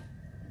Surge.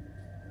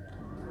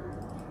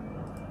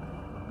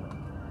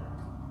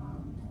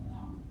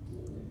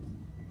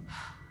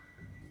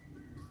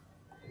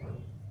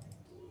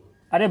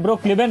 Arey bro,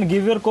 Cliven,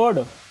 give your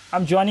code.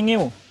 I'm joining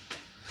you.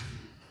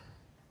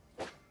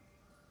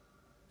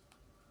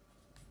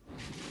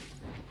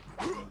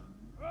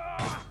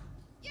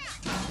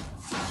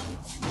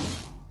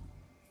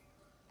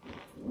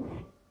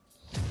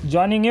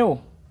 Joining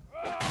you.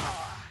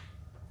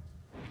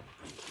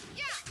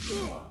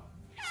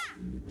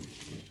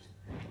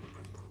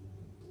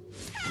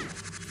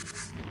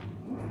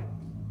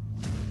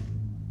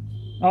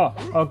 Oh,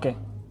 okay.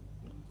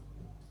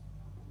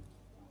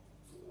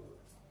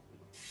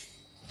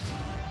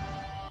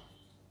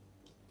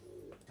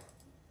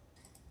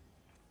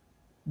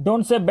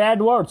 Don't say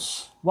bad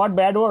words. What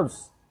bad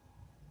words?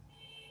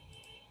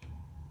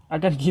 I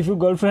can give you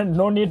girlfriend.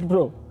 No need,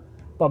 bro.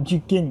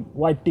 PUBG King,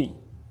 YT.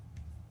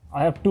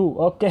 I have two.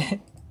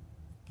 Okay.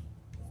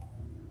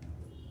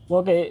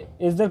 Okay,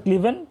 is there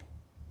Cleven?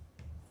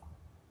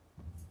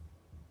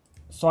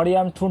 Sorry,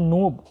 I'm too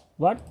noob.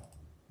 What?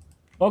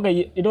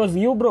 Okay, it was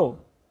you, bro.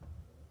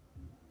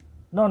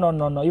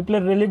 No. You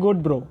played really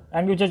good, bro.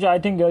 And Chacha, I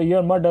think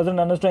your mud doesn't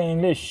understand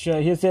English.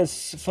 He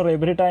says for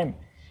every time,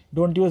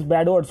 don't use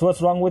bad words.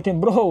 What's wrong with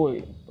him?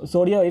 Bro,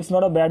 Soria, it's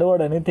not a bad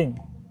word, anything.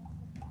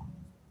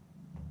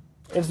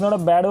 It's not a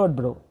bad word,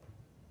 bro.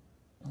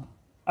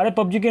 Arey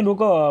PUBG King,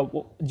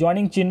 ruko.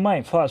 Joining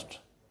Chinmay first.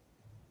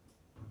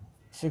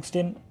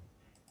 16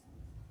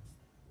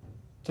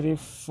 3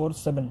 4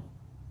 7.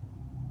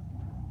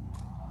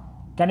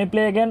 Can you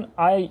play again?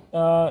 I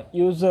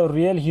use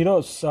real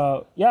heroes.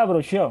 Yeah,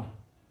 bro, sure.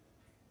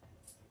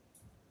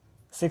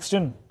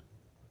 16.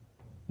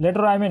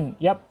 Later, I mean,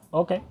 yep,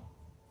 okay.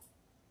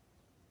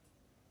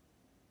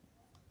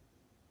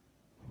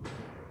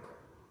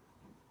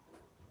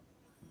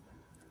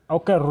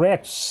 Okay,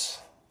 Rex.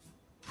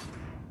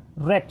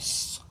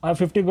 I have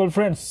 50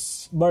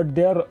 girlfriends, but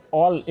they're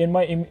all in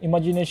my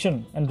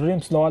imagination and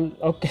dreams, lol.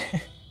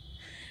 Okay.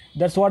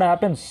 That's what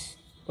happens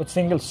with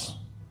singles.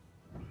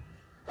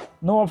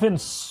 No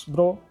offense,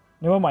 bro.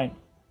 Never mind.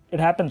 It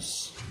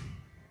happens.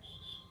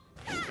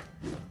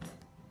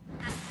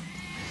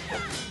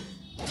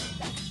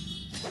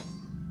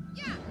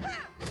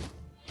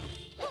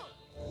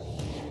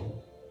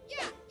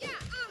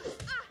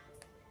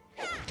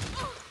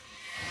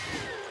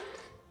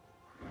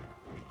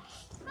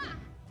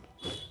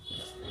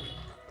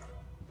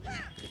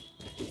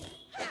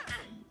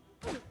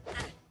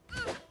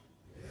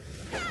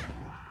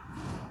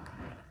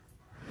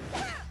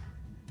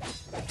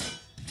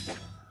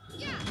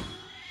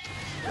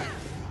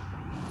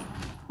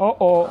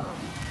 Uh-oh.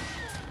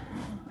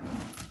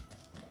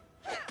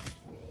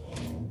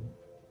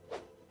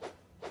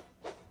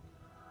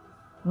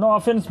 No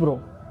offense, bro.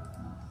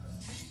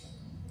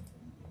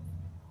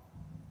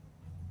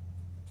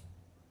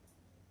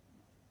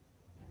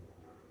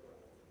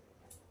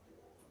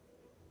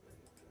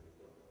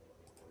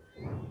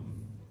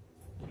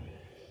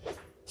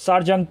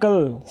 Sarge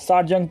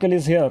Uncle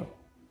is here.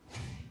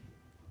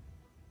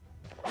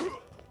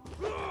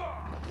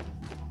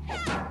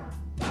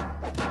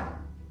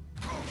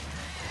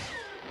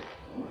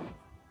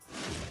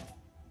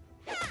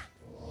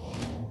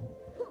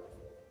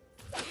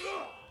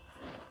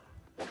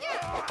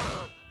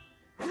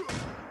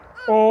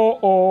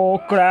 Oh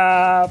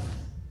crap.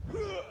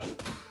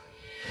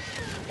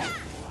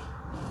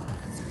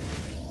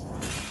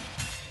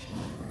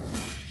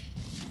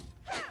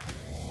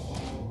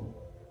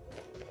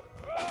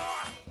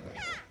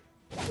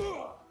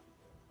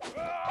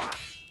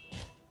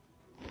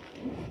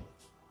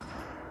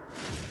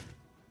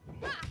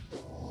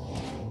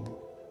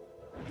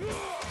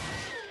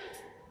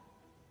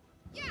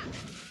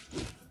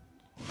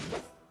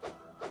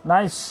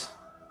 Nice.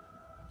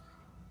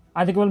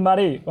 I think we'll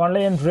marry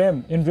only in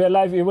dream. In real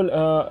life, you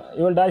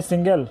will die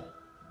single.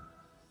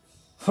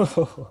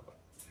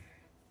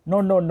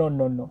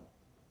 No.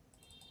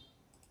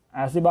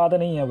 ऐसी बात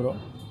नहीं है bro.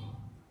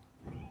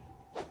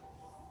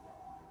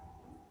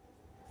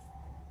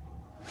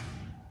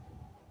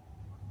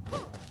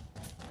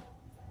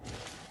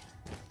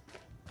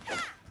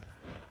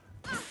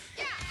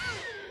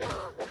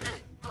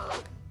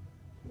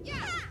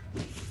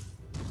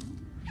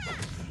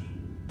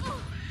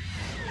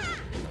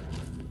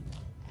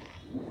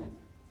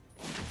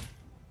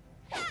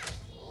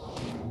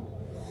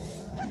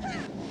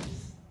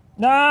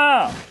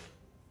 No!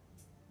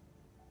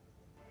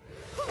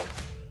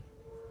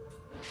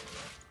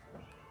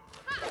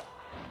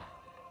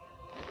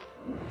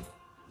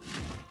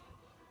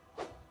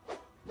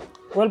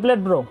 Well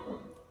played, bro.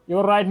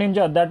 You're right,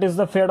 Ninja. That is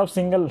the fate of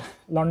single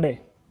Londe.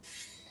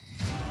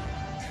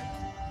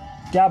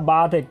 क्या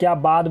बात है, क्या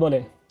बात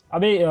बोले.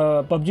 अभी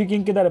PUBG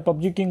King किधर है?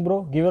 PUBG King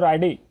bro, give your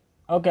ID.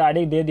 Okay,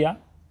 ID दे दिया.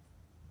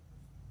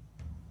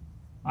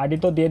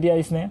 ID तो दे दिया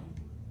इसने.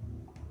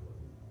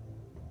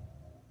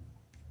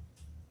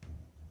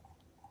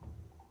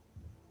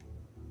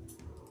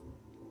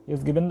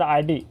 He's given the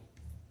ID.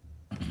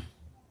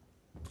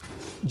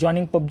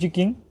 Joining PUBG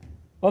King.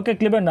 Okay,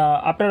 Cleban,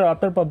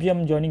 after PUBG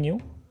I'm joining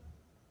you.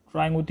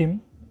 Trying with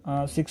him.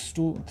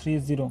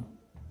 6230.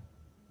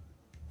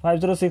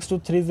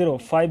 506230.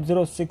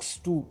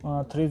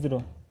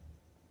 506230.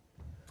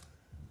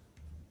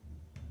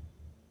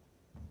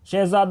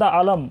 Shehzada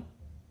Alam.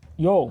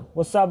 Yo,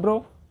 what's up,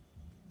 bro?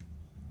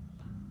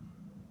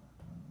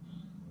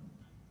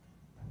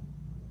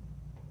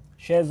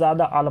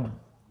 Shehzada Alam.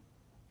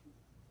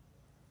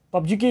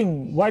 PUBG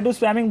King, why do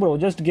spamming, bro?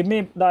 Just give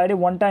me the ID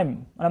one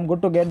time and I'm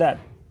good to get that.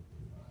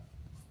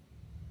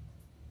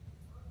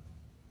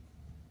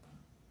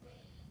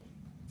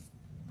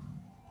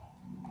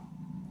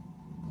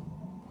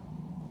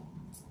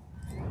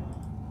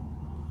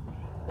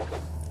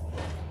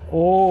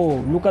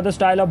 Oh, look at the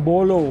style of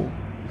Bolo.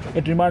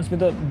 It reminds me of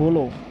the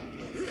Bolo.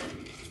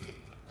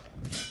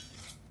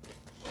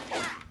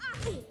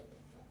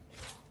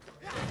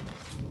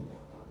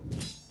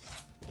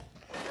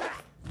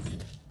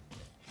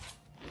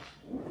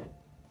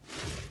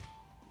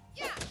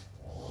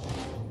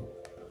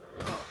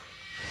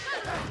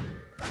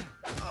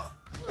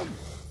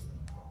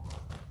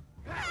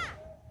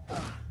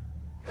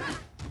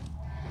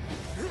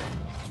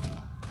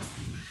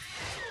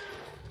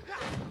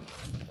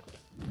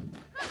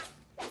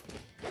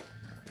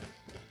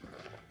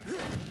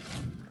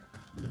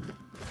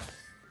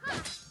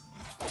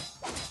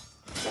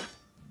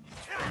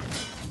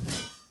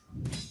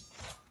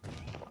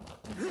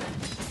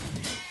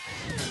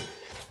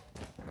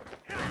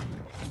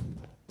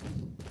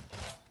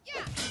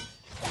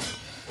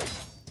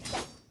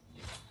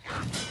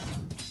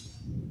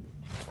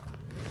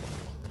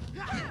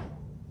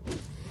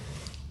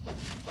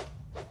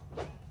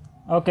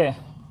 Okay.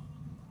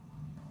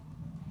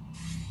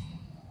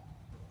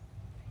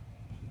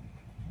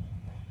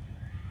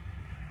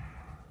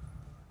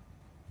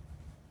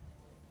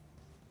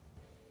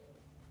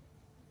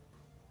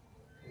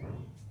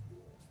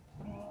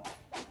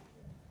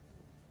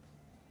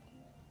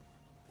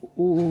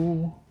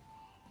 Ooh.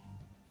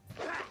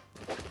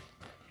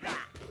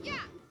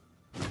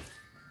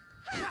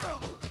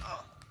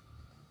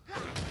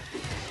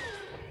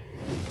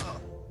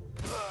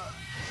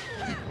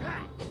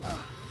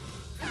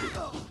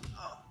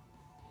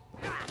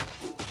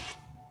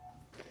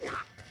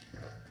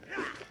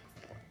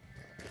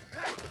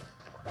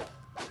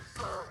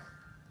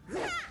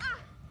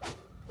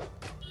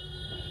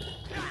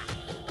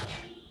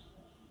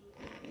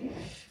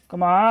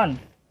 Come on.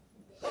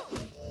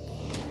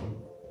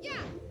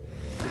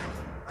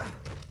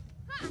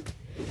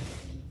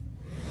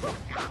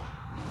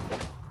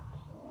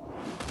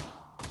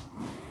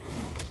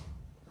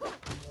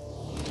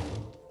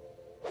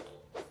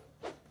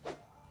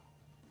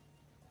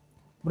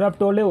 Bro, I've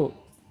told you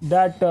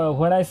that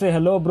when I say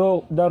hello,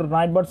 bro, the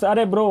night birds.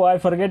 Arey, bro, I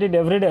forget it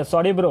every day.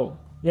 Sorry, bro.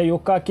 ये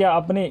yucca क्या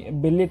अपनी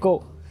बिल्ली को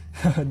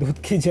दूध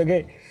की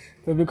जगह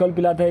फेविकॉल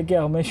पिलाता है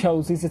क्या? हमेशा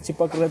उसी से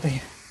चिपक रहते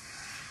हैं.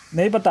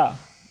 नहीं पता,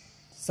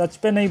 सच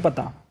पे नहीं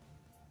पता.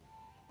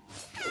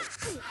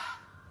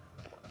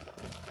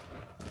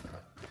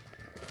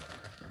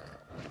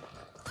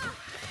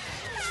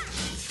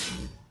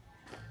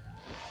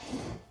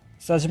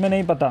 सच में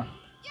नहीं पता.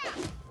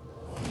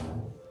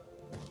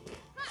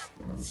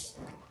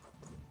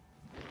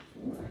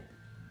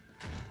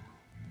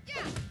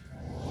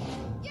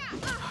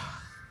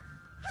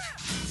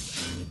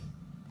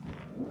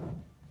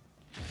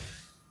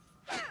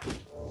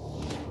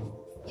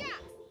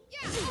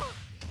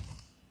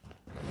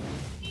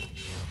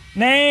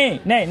 नहीं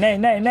नहीं नहीं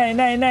नहीं नहीं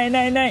नहीं नहीं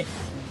नहीं नहीं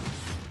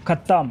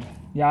खत्म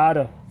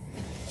यार.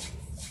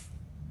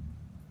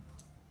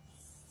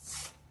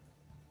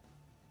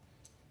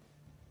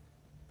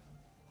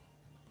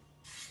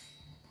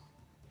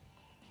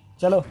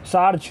 चलो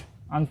sarge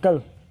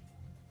uncle.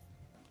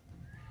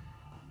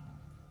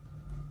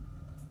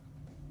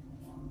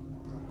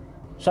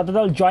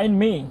 Shatadal, join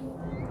me.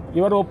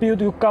 You are OP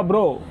with Yukka,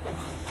 bro.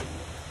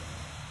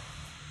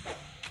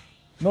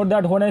 Note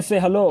that when I say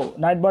hello,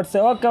 Nightbot say,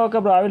 okay, okay,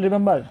 bro, I will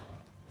remember.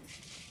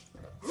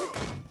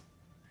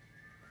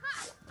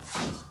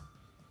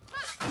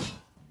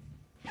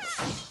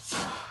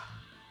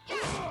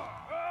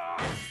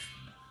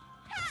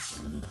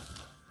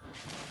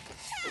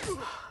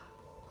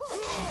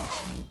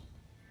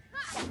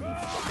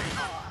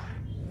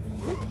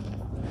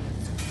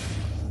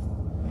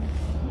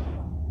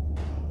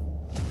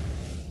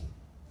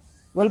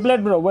 Well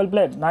played, bro. Well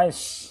played.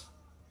 Nice.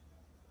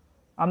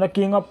 I'm the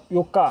king of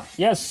Yukka.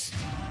 Yes.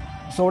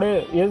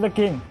 Sode is the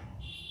king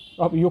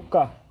of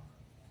Yukka.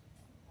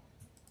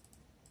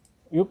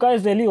 Yukka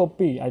is really OP,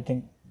 I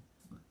think.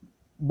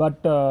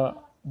 But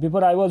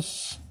before I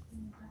was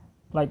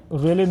like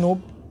really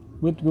noob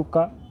with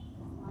Yukka,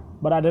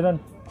 but I didn't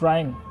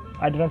try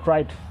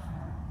it.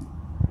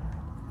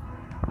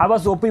 I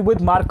was OP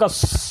with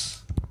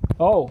Marcus.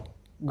 Oh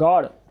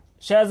God.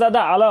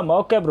 Shahzada Alam.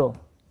 Okay, bro.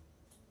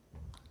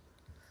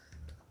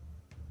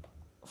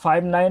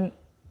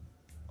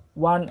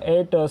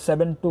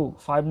 591872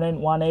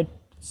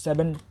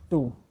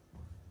 591872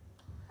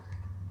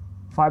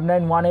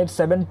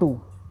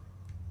 591872.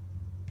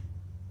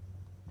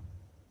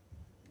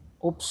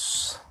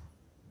 Oops.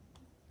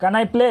 Can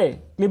I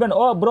play? Cleveland.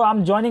 Oh, bro,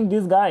 I'm joining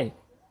this guy.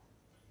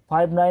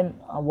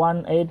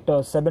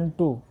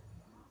 591872.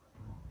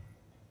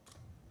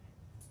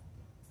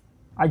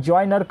 I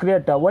join her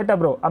creator. Wait,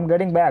 bro. I'm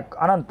getting back.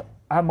 Anant,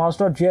 I have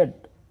mastered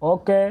Jet.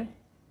 Okay.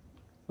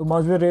 You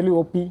must be really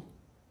OP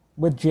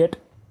with Jet.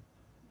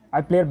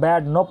 I played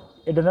bad. Nope.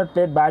 It did not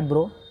play bad,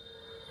 bro.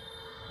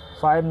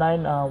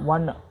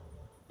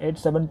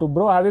 591872.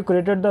 Bro, have you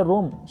created the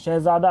room?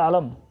 Shahzada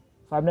Alam.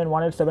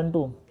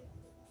 591872.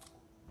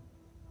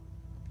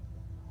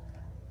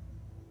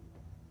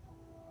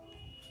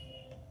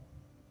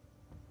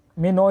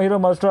 Me no hero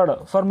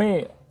mustard. For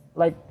me,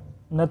 like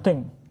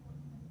nothing.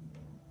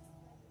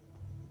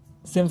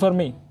 Same for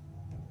me.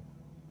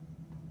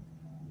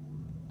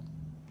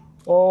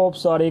 Oh,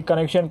 sorry,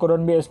 connection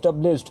couldn't be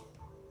established.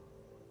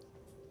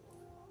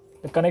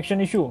 The connection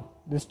issue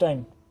this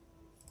time.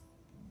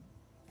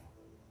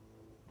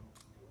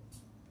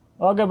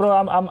 Okay, bro,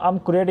 I'm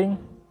creating.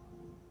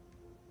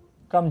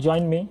 Come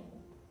join me.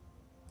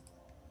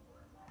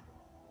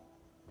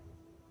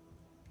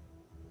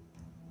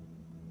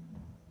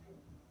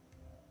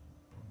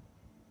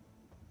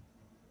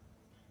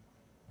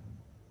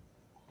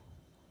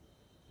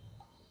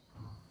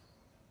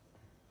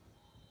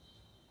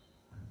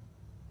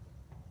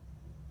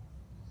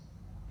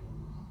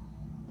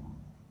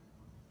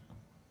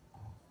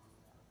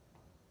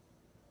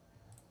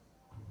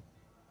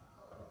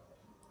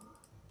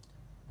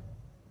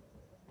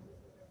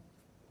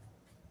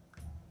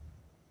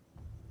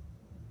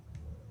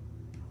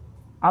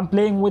 I'm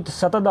playing with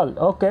Satadal.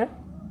 Okay.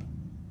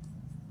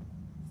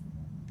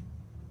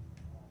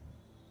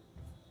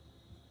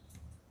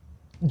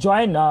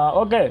 Join.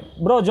 Okay.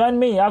 Bro, join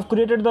me. I've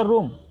created the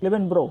room.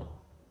 Clement, bro.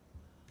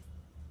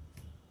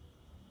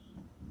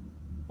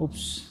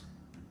 Oops.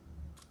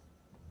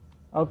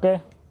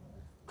 Okay.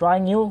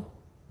 Trying you.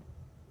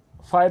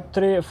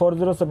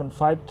 53407.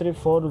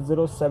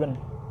 53407.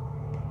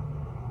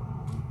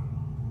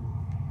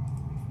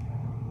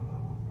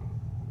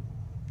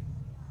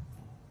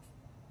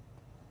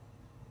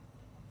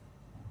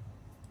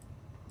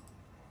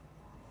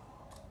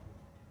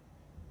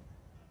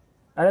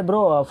 Hey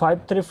bro,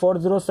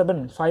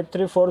 53407.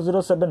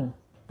 53407.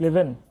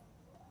 Cleveland.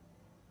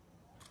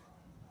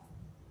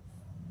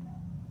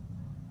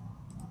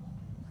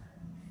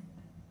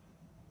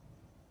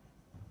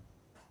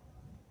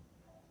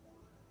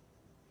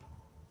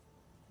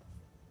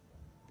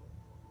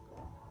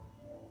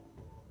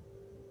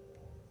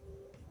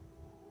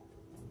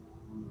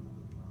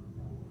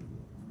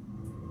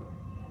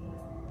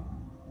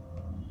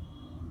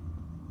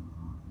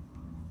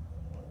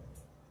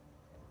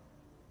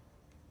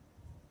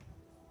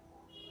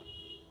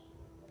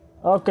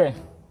 Okay.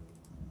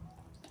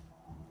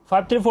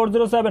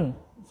 53407.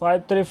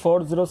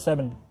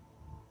 53407.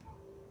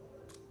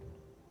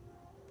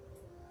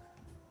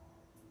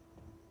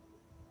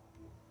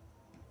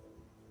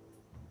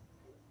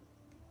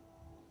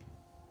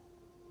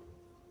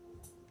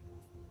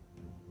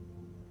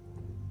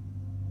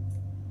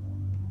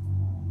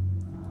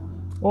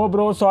 Oh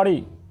bro,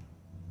 sorry.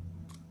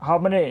 How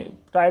many?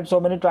 Tried so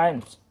many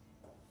times.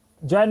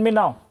 Join me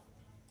now.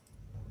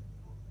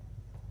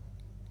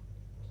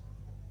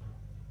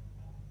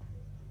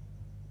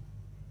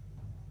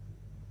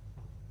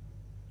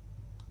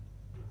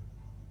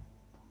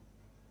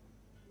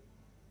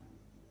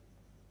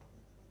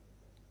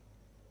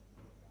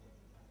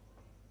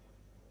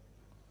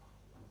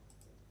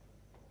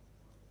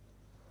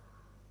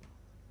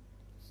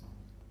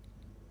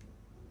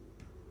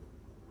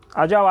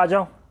 आ जाओ आ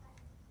जाओ।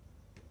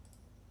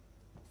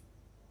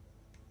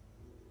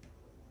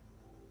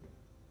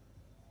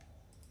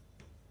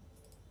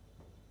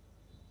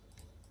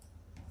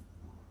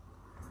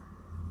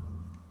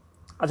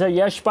 अच्छा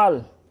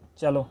यशपाल,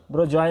 चलो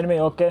bro join me.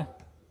 Okay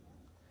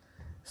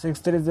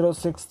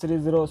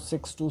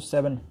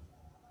 630630627।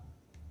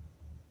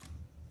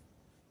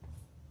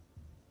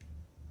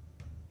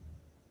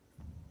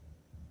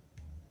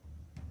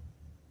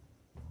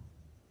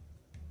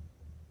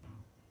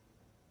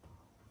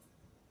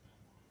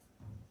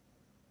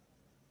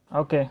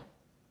 Okay,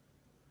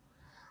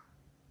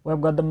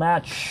 we've got the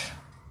match.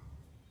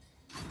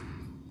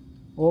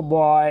 Oh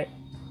boy,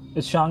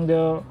 is Shang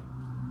there?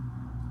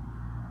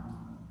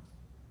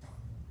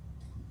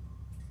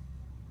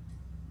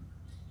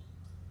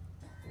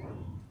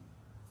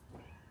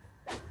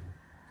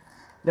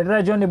 Let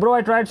us join. Bro,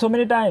 I tried so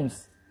many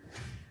times.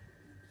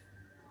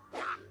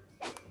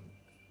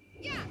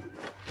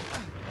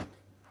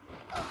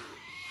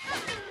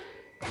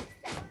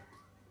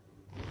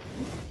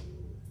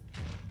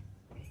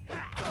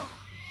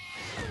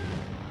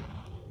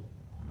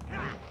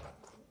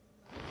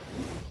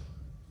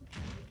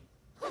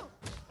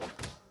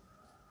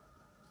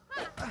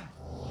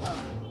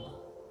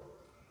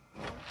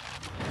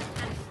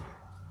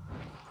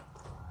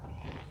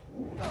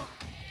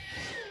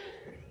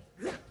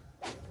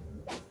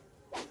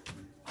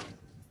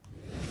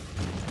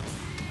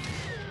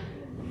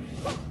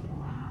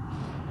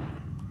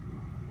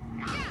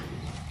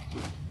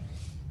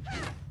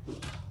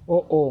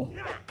 Oh.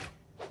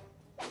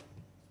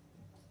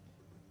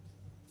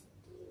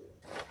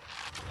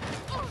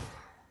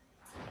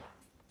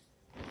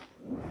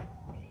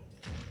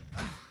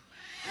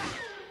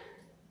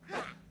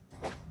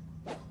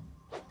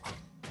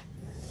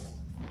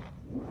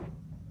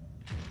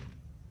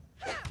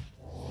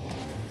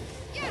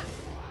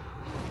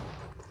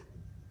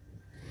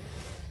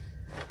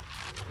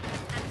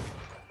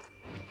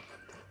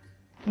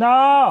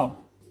 No.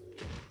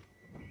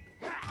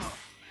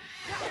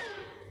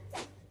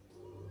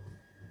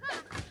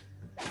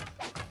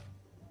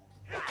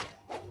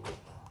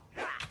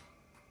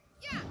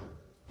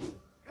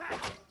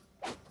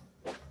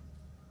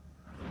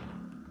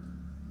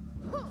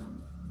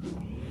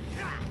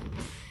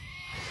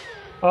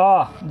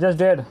 Oh, just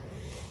dead.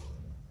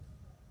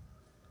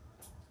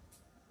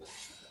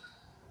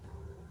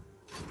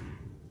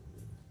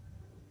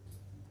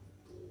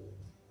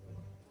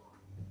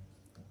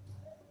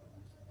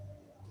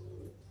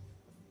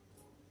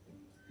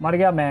 मर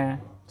गया मैं।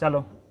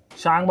 चलो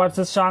शांग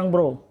versus शांग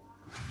bro.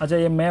 अच्छा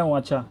ये मैं हूँ।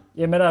 अच्छा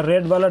ये मेरा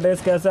रेड वाला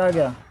ड्रेस कैसे आ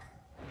गया?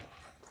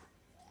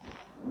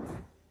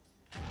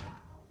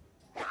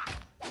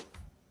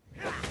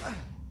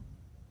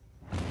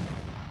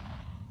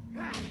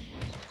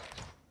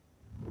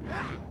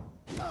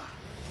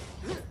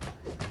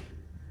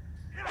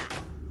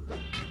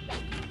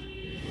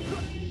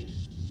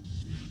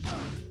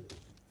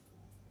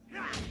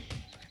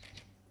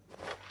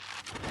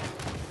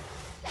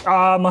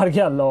 मर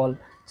गया लॉल।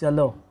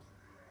 चलो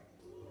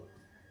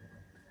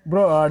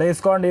bro,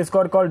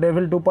 Discord called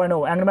Devil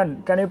 2.0.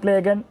 Angman, can you play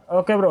again?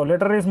 Okay bro,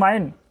 letter is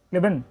mine.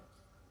 Cliven.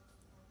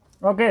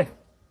 Okay,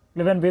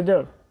 Cliven, be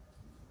there.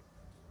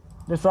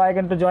 Just try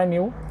again to join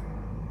you.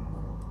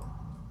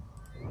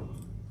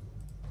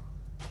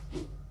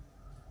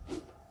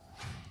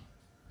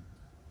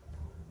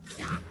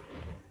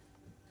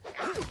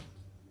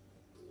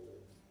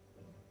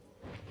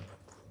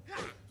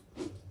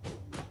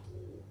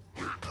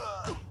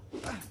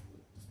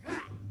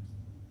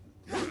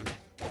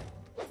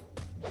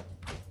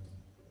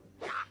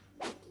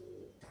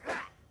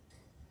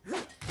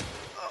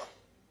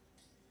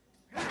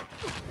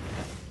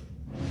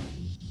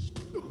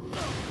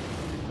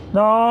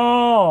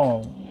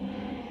 No.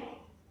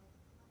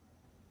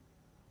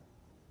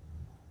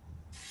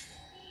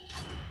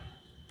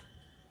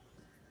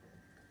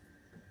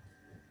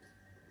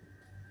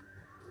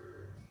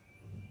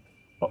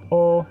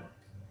 Uh-oh.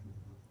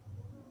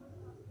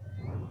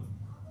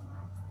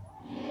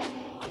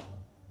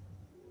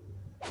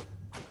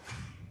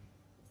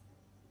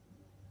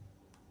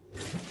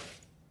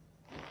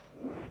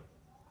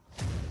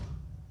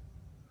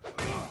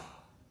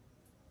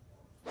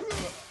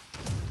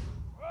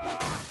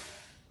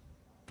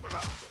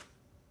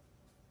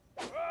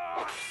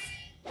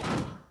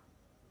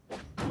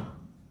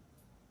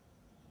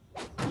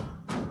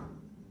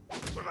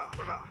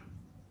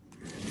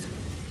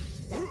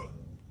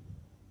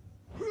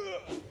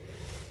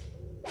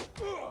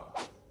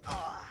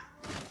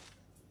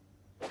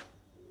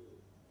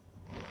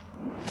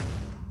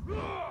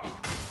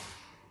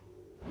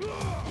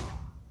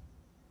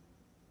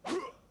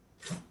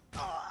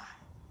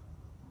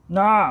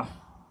 Nah.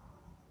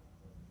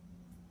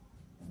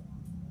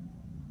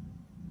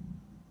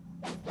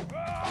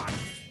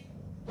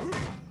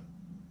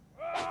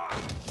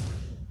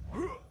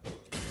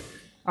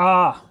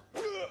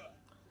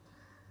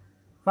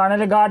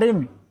 Finally got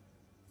him.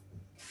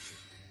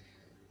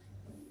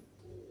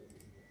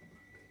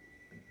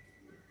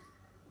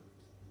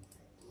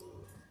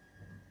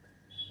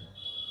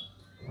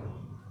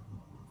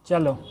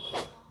 चलो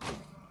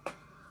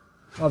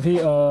अभी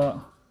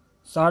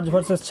charge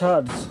versus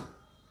charge.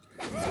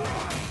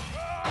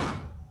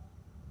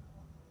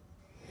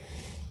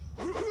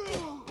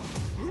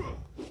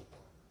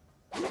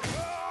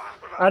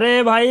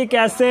 अरे भाई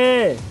कैसे?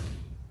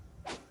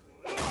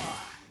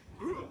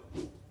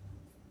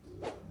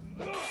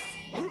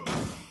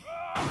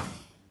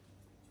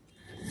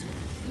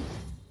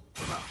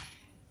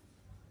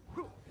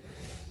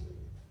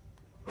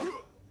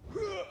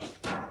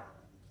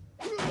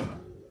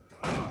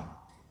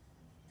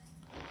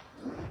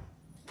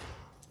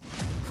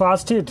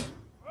 Fast hit.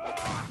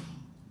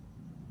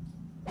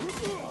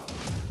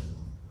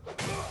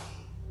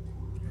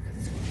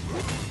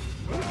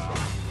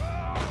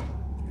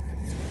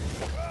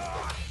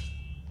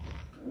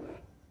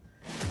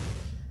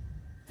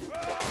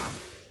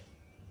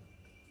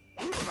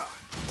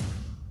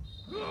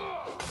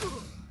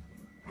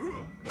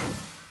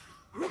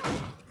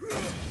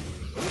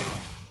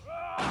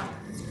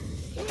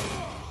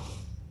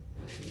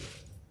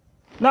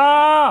 ना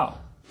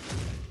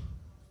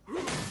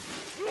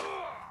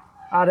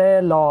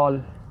अरे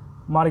lol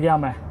मर गया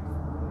मैं।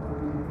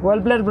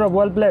 Well played bro,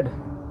 well played.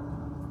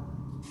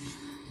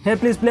 Hey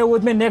please play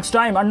with me next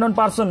time. Unknown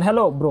person,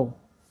 hello bro.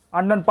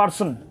 Unknown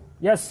person,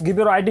 yes, give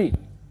your ID,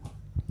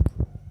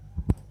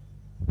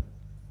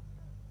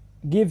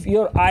 give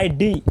your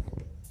ID.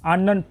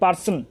 Unknown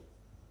person.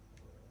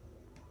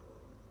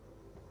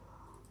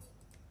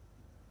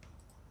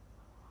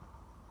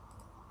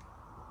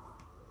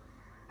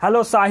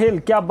 Hello साहिल,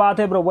 क्या बात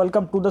है bro?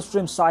 Welcome to the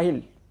stream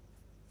Sahil.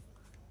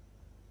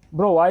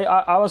 Bro,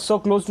 I was so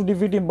close to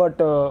defeat him,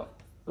 but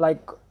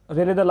like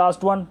really the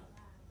last one.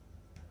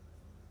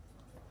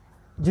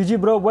 GG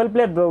bro, well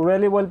played bro,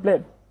 really well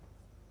played.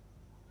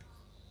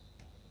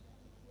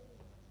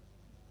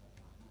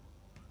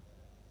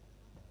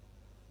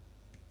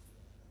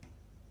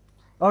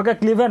 Okay,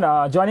 Cleveland,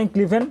 joining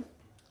Cleveland,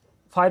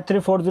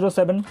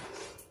 53407.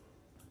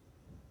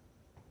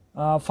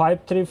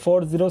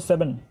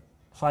 53407.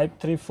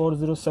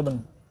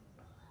 53407.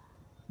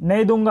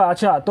 नहीं दूंगा।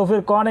 अच्छा तो फिर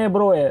कौन है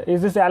bro? है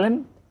is this Elon?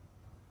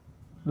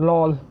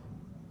 Lol.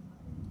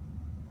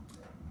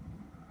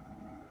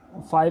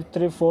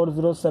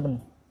 53407।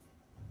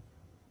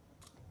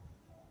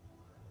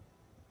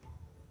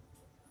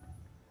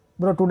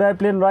 bro, today I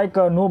played like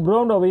no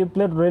bro, no, you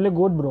played really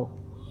good bro,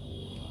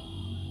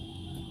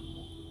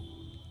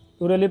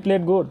 you really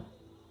played good.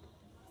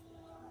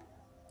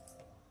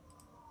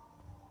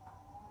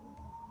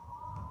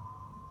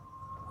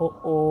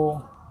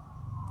 Oh,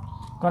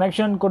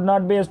 connection could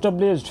not be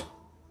established.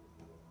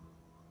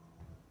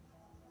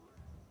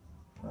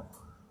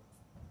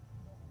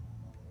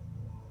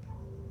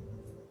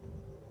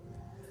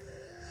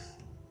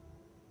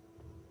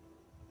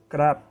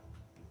 Crap.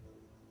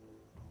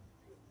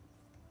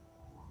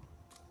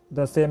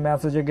 The same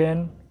message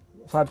again.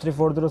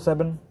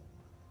 53407.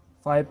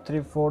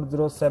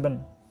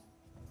 53407.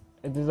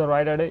 Is this the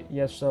right ID?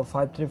 Yes sir.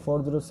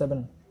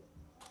 53407.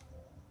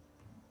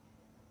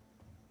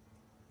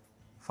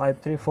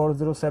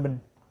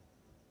 53407.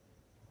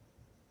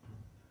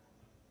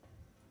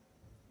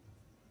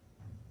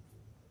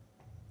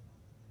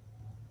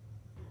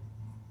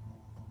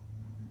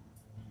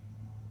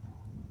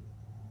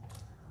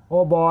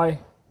 Oh boy.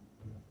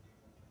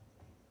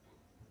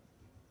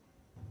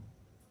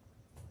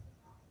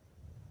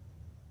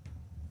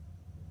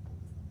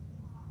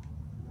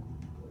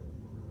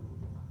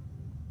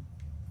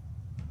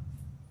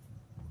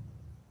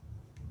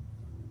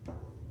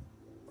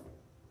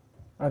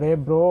 अरे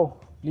bro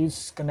please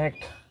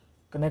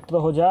connect तो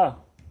हो जा।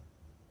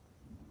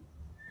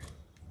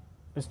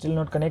 Still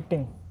not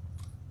connecting.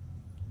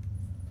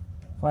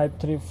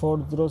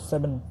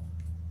 53407।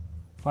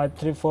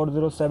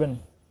 53407।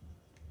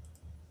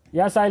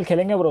 या साहिल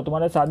खेलेंगे bro,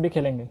 तुम्हारे साथ भी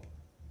खेलेंगे,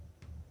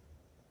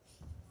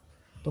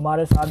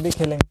 तुम्हारे साथ भी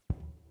खेलेंगे।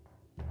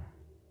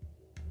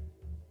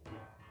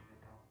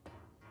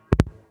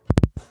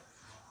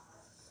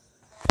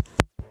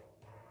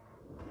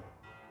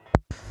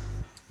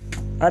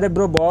 अरे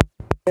ब्रो बहुत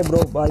bro,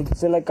 I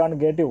still I can't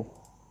get you.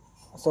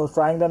 So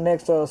trying the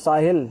next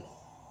Sahil.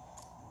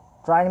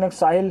 Trying next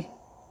Sahil.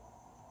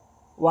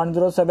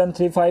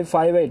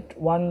 1073558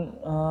 10.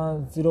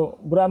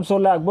 Bro, I'm so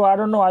lag. Bro, I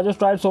don't know. I just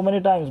tried so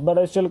many times, but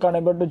I still can't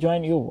able to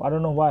join you. I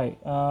don't know why.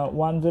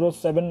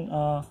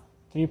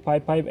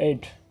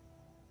 1073558.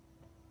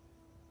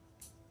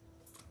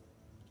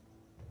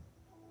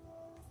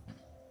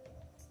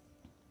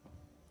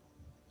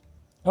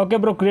 Okay,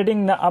 bro. I'm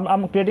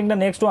creating the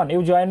next one.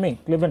 You join me,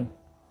 Cleveland.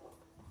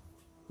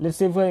 Let's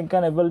see if we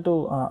can able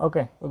to.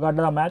 Okay, we got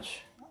the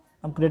match.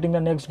 I'm creating the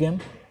next game.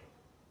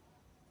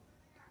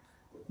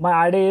 My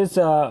ID is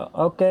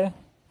okay.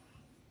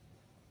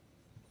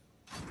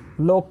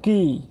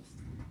 Loki.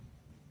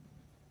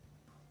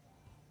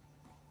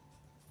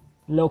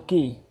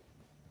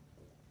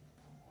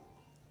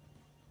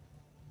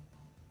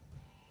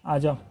 आ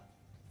जाओ।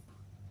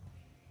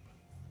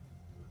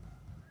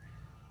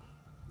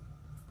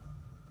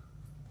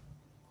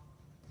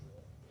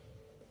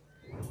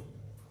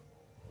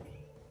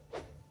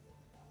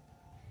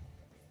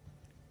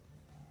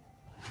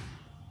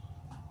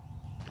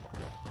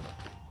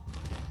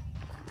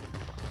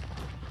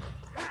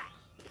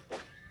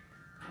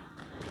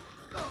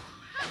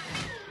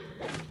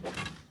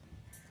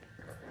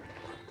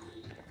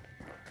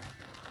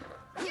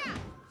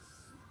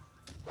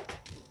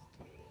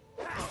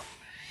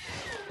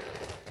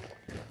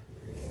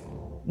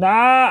 ना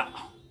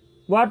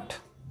what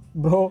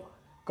bro,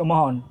 come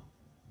on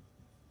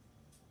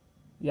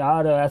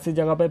यार, ऐसी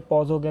जगह पे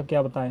pause हो गया,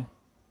 क्या बताएं।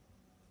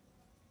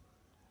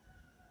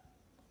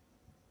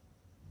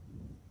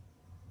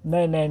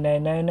 नहीं नहीं नहीं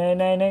नहीं नहीं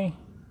नहीं नहीं,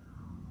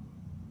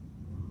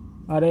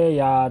 अरे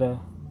यार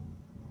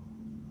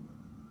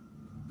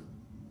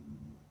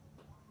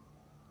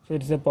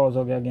फिर से पॉज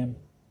हो गया गेम।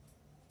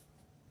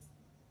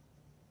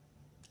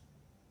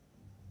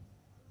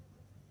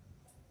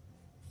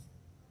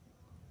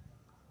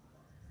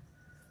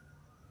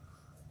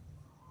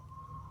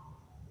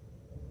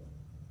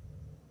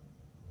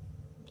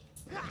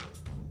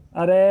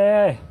 अरे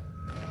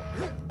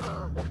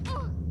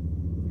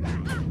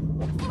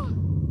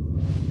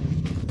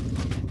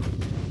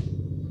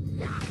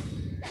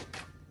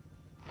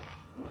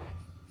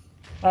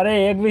अरे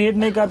एक भी हिट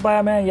नहीं कर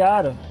पाया मैं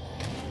यार,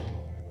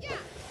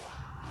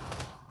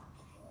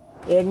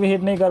 एक भी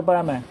हिट नहीं कर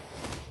पाया मैं।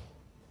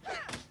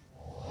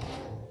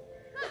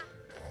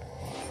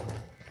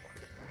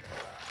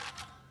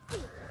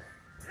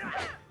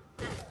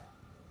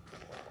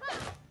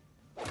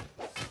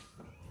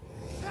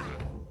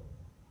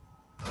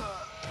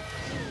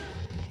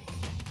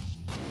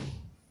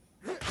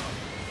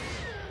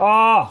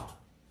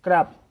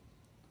 क्रैप,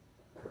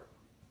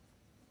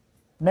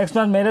 नेक्स्ट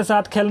टाइम मेरे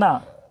साथ खेलना।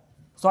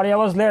 Sorry I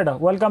was lead,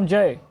 welcome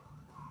जय,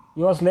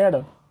 यू वॉज लेड।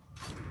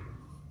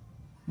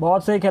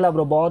 बहुत सही खेला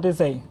ब्रो, बहुत ही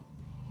सही।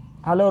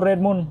 Hello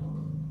red moon.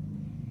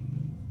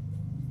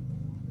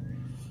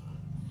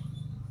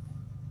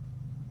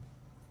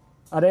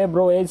 अरे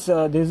bro it's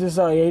this is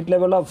 8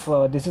 level of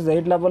this is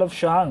 8 level of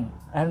Shang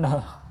and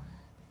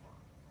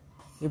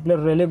you play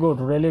really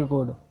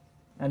good.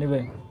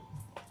 Anyway,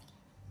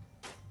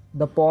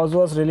 the pause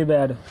was really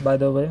bad by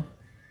the way.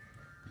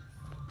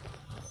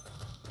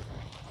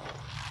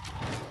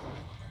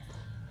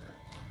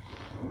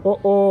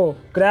 Oh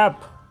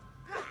crap.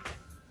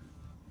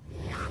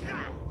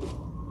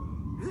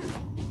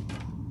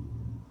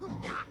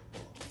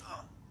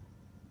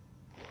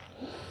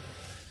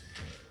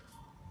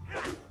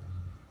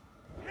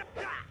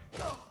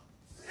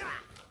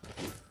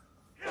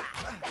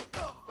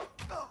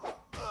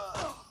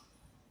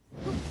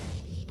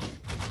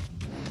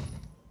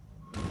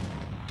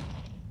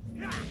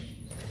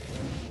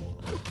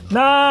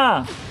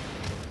 Nah.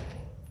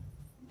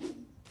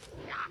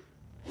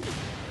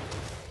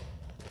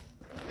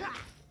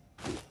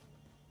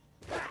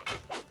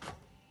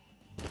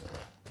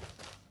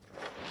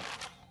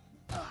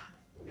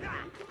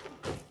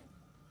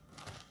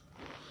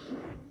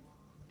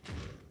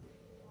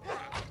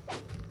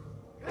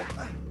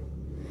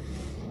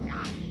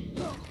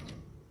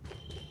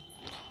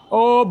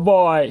 Oh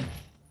boy.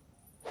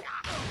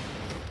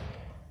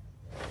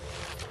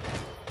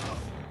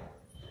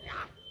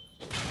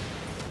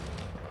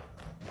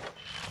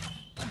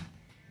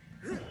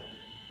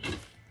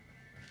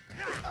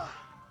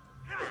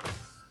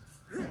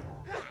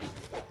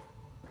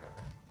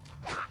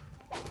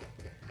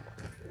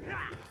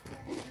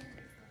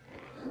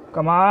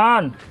 Come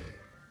on.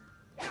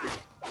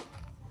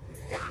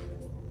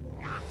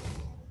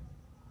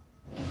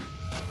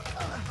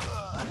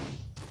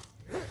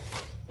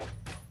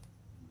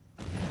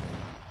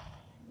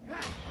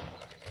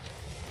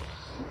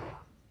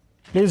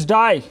 Please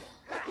die.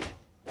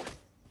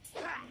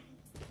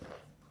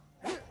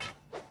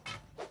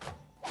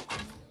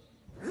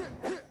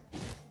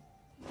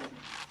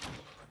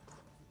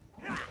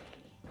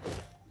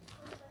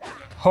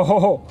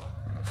 हो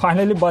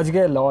finally बच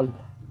गए lol.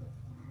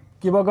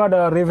 Keep a good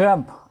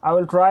revamp. I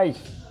will try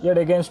yet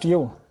against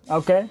you.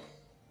 Okay?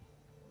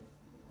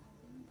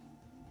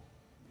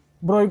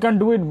 Bro, you can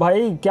do it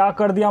भाई, क्या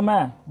कर दिया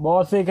मैं,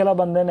 बहुत सही खेला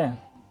बंदे ने।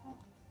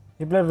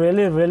 He played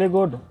really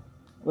good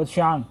with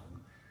Shang.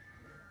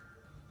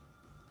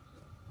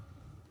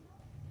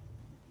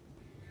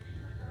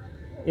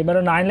 ये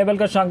मेरा 9 लेवल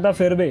का शंक था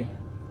फिर भी।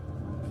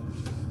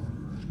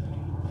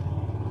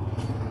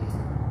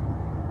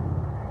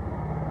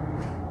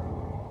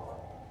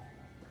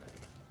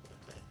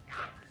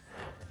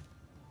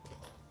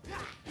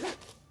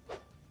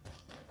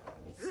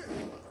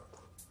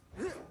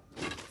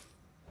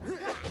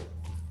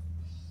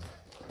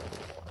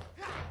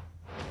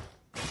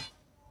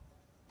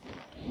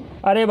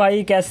 अरे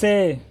भाई कैसे,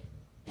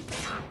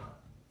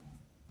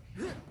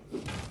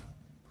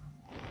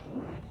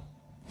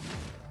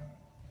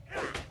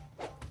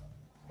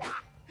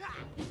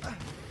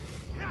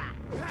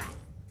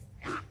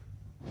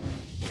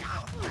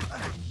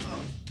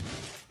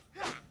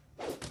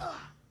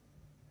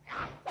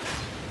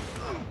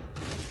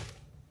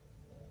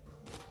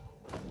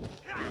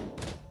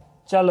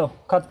 चलो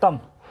खत्म।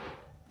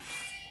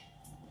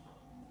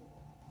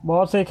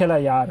 बहुत सही खेला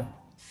यार।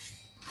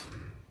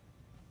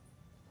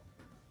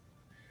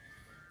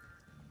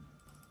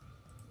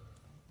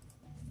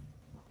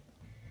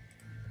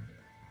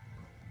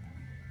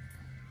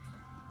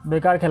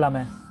 बेकार खेला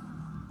मैं।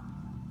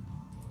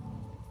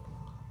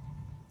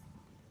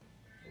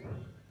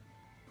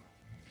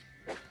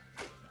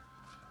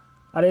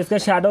 अरे इसका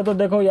शैडो तो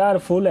देखो यार,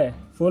 फुल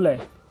है।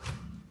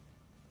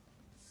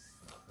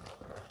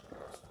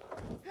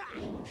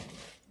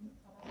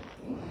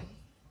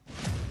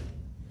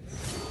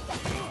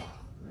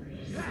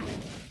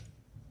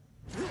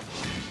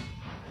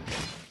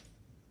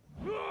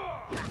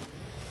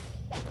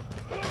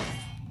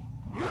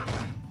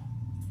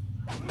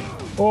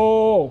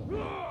 Oh.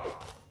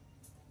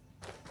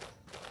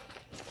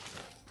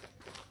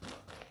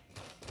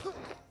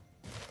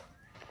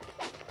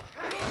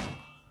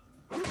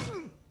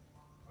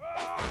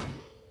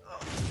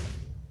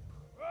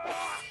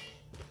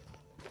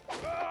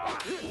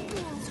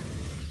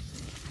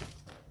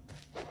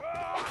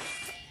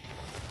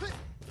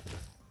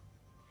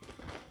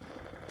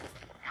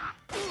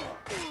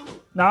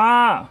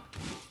 Nah.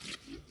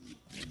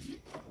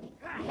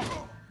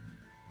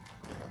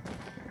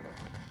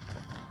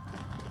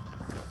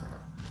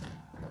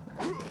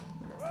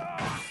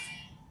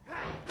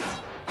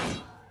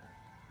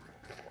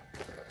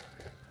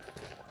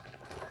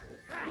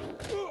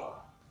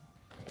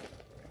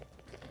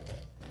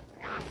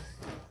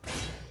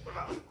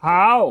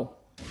 How?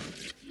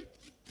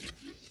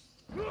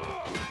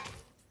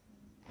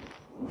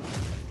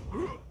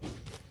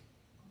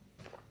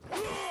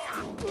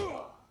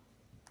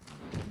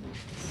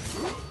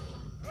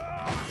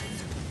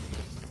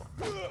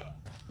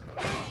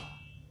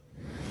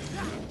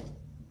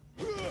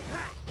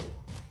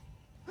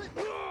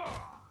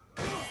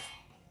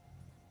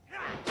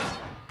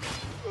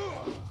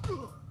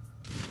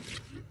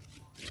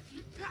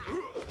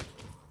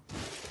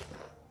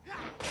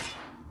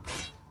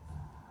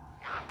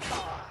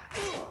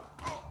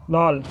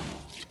 Lol.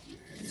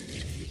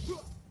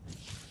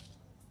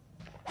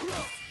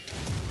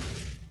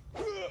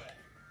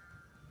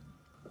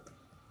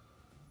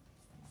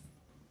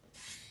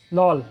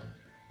 Lol.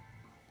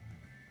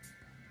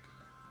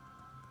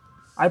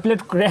 I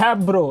played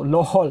crab, bro.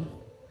 Lol.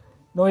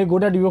 No, he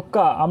good at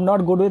Yucca. I'm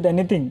not good with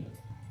anything.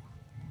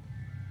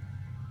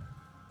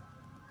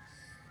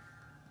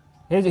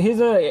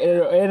 He's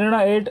a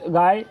Arena 8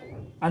 guy,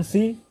 and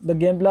see the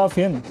gameplay of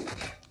him.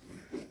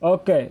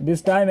 Okay,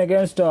 this time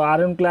against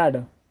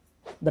Ironclad,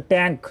 the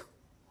tank.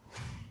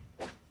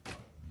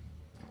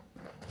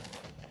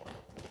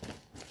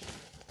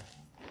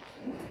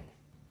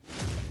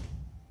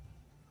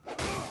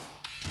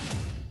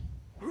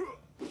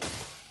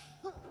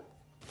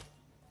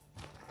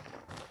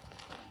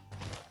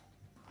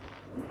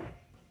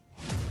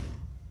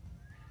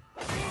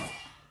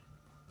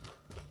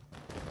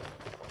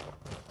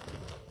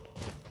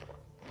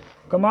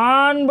 Come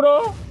on,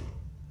 bro.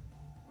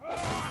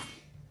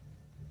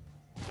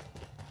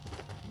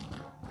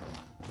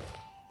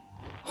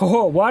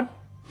 Oh, what?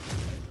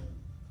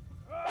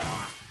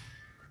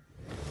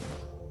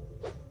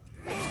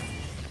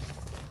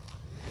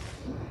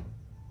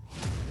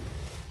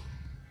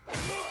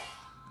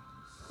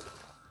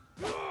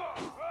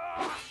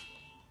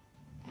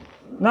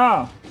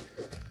 No.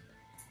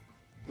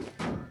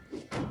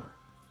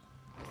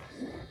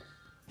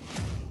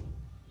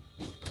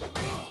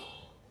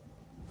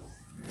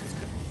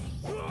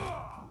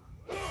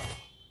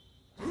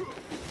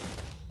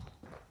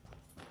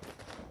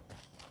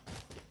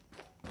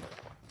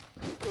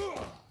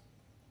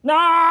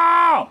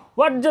 No!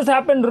 What just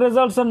happened?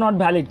 Results are not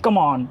valid. Come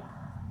on.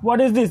 What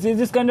is this? Is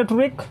this kind of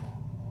trick?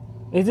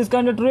 Is this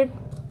kind of trick?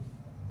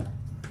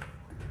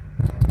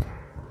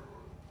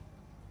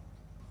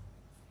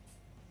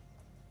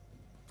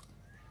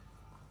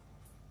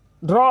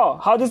 Draw.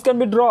 How this can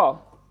be draw?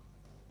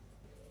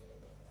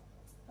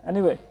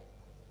 Anyway.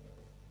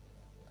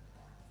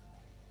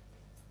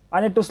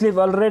 I need to sleep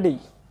already.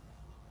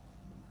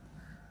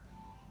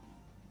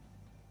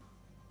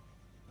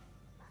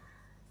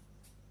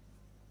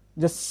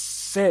 Just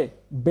say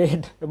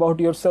bad about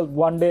yourself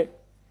one day.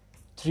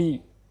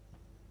 3.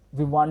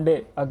 Be one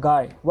day a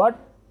guy. What?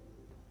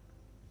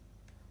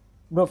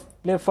 Bro,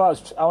 play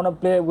first. I wanna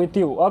play with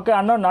you. Okay,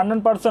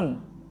 unknown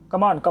person.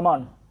 Come on, come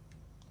on.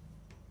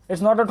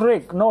 It's not a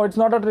trick. No, it's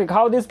not a trick.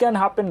 How this can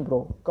happen,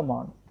 bro? Come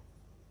on.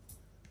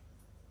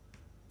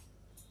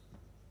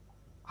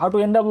 How to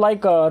end up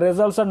like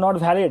results are not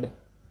valid?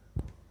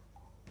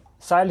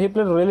 Sile, he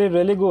played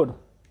really good.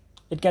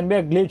 It can be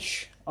a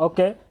glitch.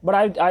 Okay,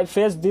 but I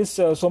faced this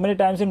so many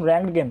times in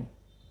ranked game.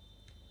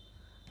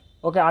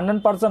 Okay, unknown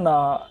person.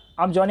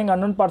 I'm joining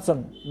unknown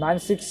person.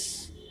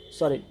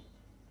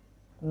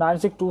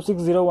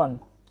 962601.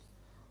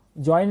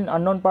 Join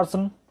unknown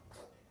person.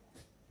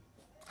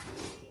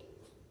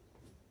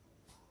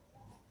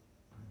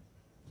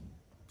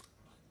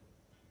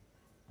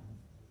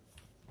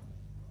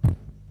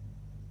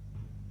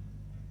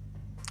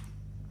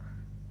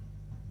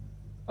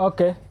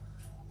 Okay.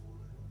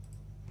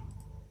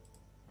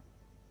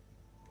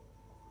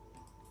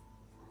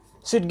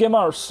 Sit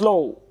gamer,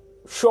 slow,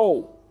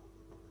 show.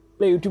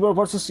 Play YouTuber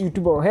versus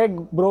YouTuber. Hey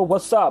bro,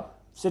 what's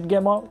up? Sit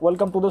gamer,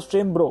 welcome to the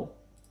stream, bro.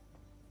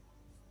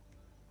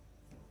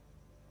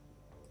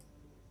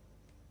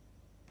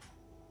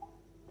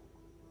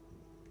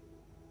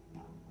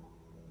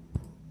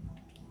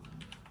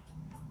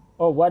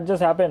 Oh, what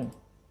just happened?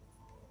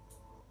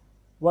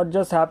 What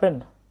just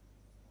happened?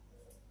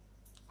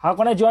 How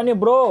can I join you,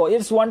 bro?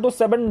 It's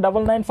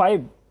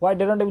 127995. Why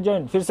didn't you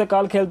join? फिर से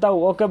कल खेलता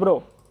हूँ. Okay,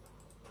 bro.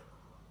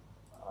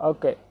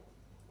 Okay.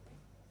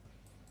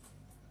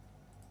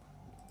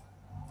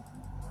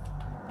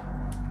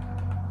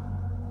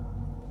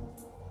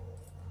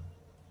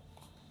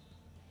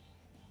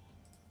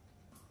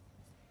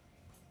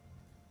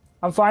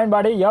 I'm fine,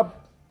 buddy. Yup.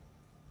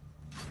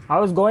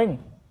 How is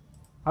going?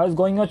 How is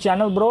going your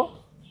channel, bro?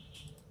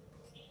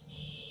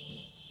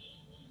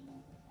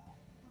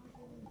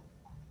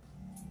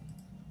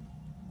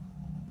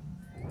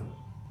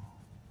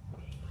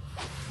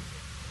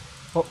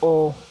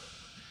 Uh-oh.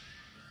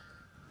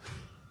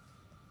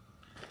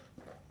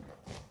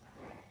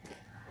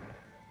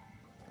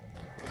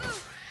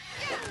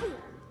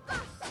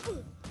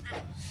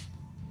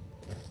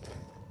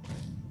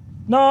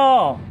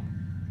 No!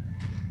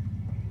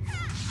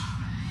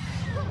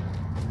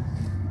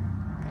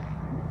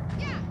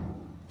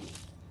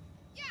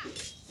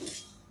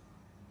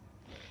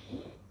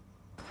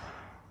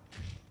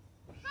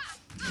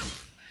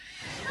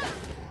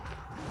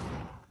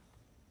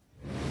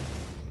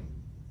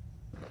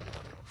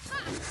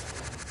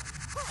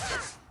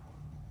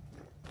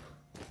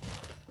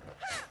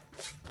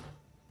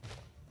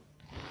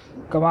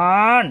 Come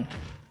on!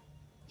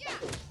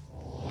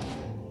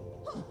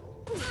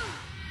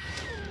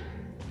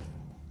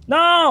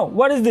 No!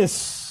 What is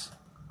this?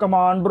 Come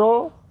on,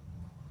 bro.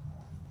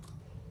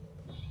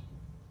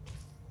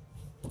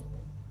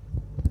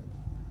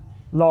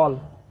 Lol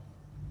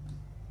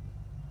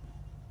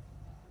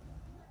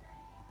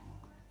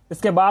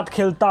इसके बाद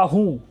खेलता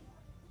हूँ.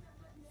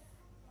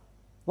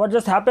 What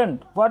just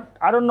happened? What?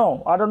 I don't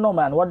know,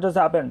 man. What just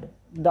happened?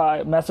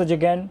 The message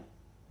again.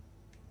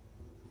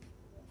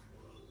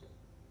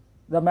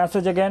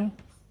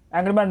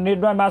 Angry man,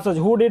 need my message.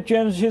 Who did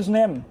change his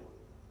name?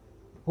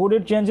 Who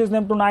did change his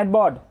name to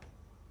Nightboard?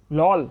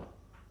 Lol.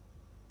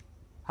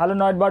 Hello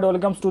Nightboard,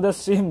 welcome to the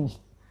stream.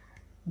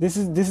 This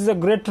is a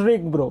great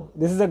trick, bro.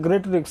 This is a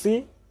great trick.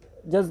 See,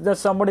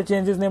 just somebody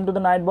changed his name to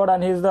the Nightboard,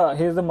 and he's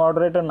the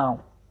moderator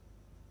now.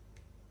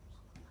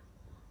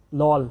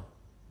 Lol.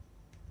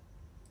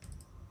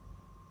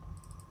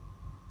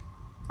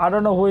 I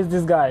don't know who is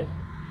this guy.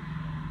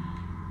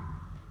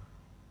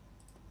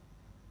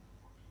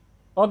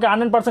 Okay,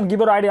 unknown person, give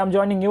your ID. I'm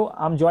joining you.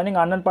 I'm joining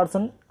unknown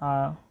person.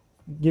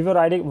 Give your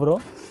ID, bro.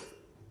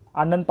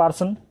 Unknown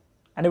person.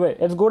 Anyway,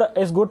 it's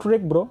good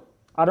trick, bro.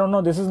 I don't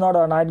know. This is not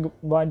a night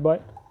boy.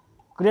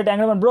 Create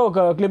angry man, bro.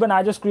 Clipin,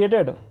 I just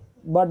created.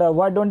 But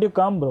why don't you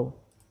come, bro?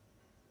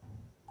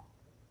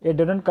 It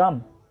didn't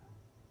come.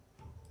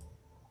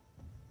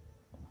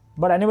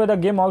 But anyway, the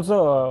game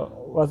also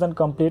wasn't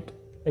complete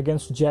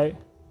against Jay.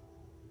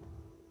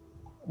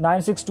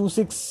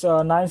 9626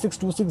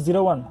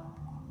 962601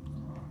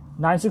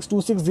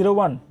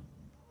 962601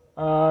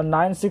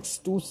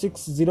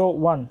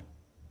 962601.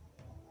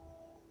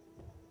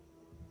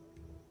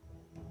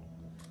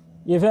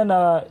 Even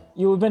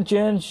you even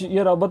change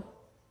your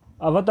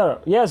avatar.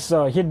 Yes,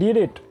 he did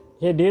it.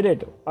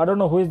 I don't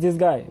know who is this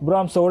guy, bro.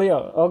 I'm Soria.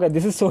 Okay,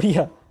 this is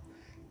Soria.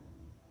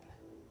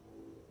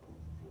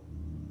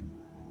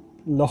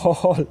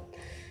 Lol.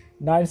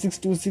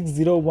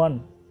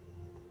 962601.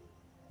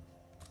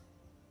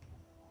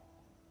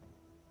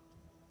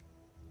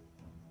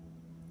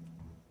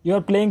 You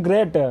are playing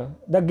great.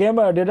 The game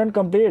didn't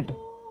complete.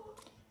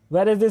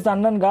 Where is this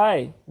unknown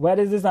guy?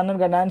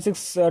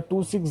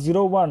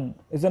 962601.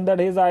 Isn't that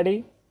his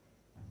ID?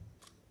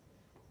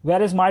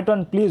 Where is my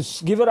turn?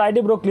 Please give your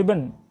ID, bro.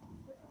 Clibin.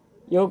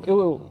 You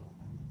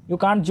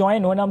can't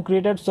join when I'm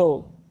created,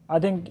 so I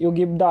think you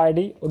give the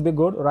ID would be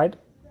good, right?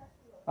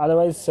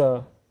 Otherwise,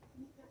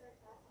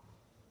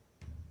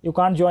 you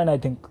can't join, I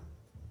think.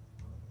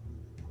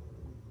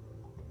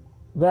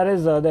 Where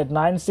is that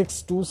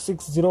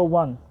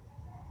 962601?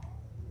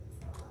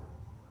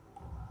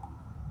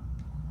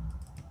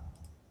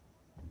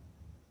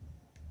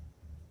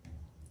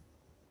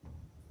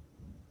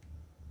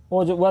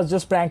 Oh, was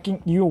just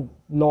pranking you,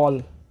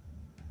 lol.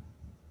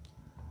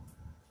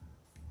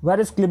 Where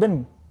is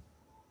Clibin?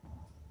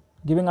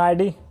 Giving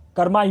ID.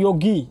 Karma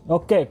Yogi.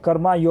 Okay,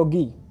 Karma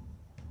Yogi.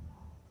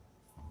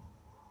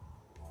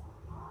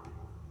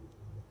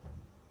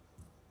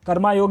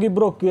 Karma Yogi,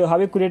 bro.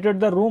 Have you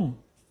created the room?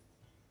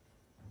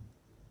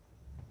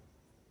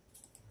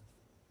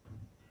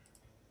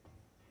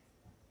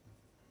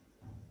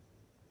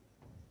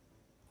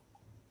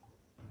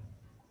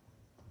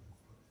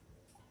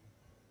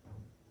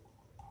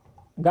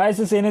 Guys,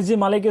 this Energy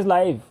Malik is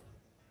live.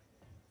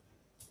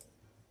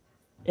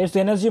 It's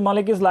Energy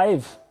Malik is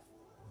live.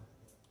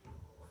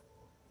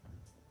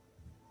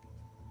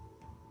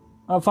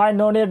 Fine,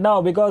 no need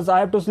now because I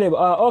have to sleep.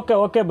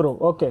 Okay, bro.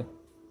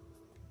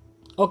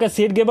 Okay,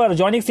 Seed Gamer.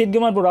 Joining Seed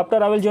Gamer, bro.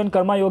 After I will join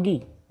Karma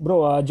Yogi.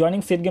 Bro,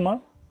 joining Seed Gamer.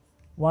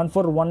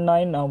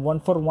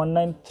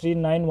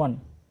 1419391.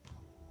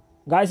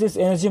 Guys, it's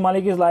Energy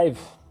Malik is live.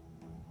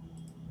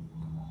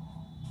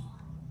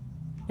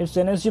 It's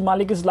Energy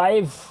Malik is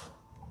live.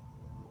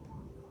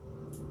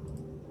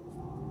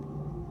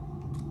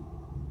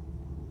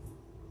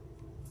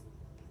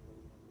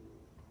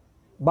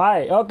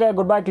 Bye. Okay,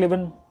 goodbye,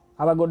 Cleveland.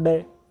 Have a good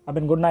day. I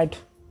mean, good night.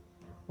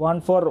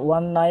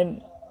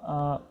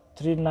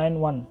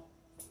 1419391.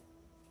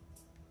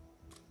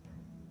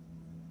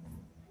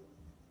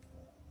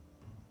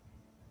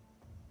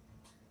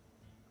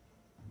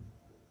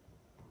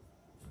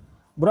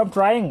 Bro, I'm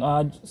trying.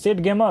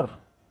 Seed Gamer.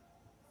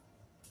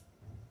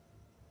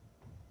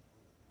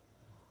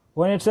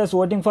 When it says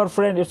waiting for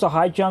friend, it's a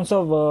high chance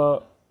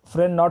of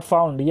friend not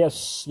found.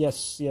 Yes.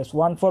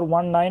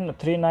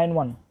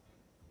 1419391.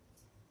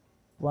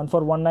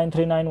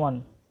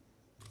 1419391.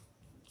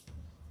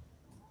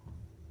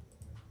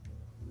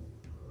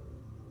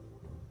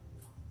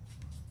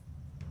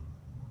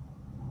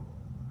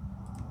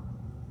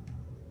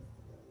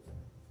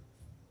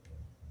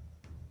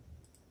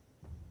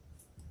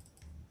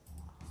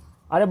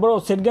 अरे bro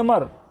seat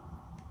gamer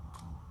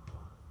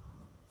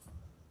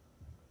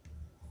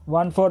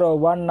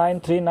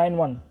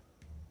 1419391.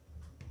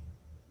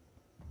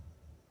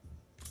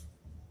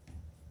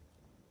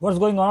 What's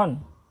going on?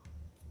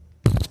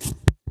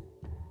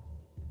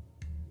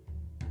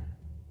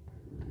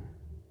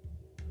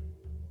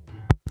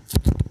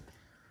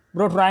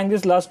 Bro, trying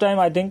this last time,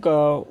 I think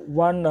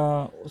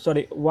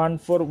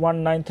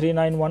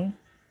 1419391.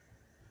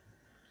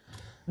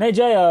 नहीं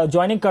जय,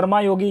 joining Karma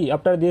Yogi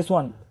after this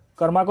one.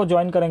 Karma को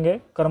join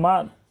करेंगे.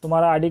 कर्मा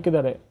तुम्हारा ID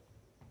किधर है?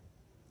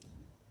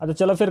 अच्छा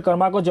चलो फिर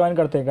कर्मा को ज्वाइन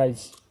करते हैं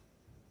गाइज.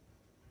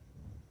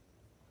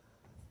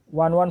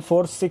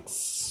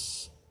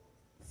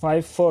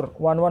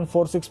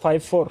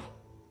 114654.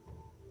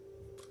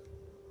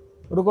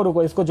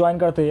 रुको इसको ज्वाइन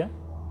करते हैं.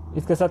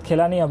 इसके साथ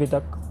खेला नहीं अभी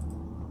तक.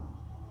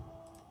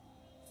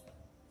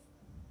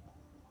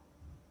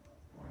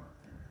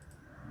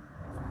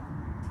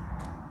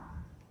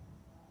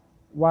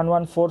 वन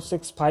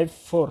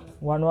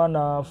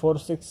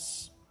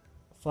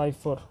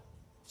 114654.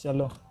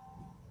 चलो.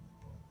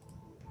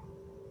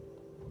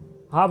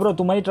 हाँ ब्रो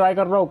तुम्हें ही ट्राई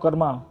कर रहा हूँ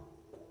कर्मा.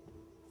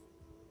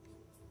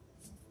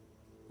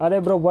 अरे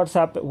ब्रो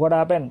व्हाट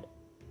हैपेंड?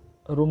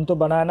 रूम तो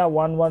बनाया ना.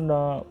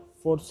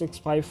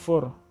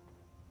 114654.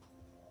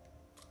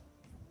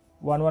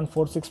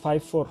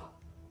 114654.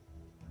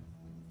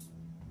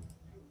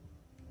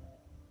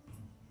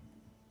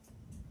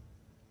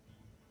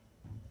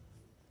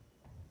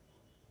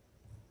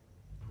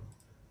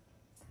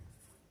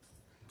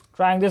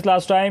 Trying this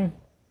last time.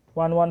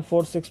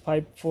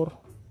 114654.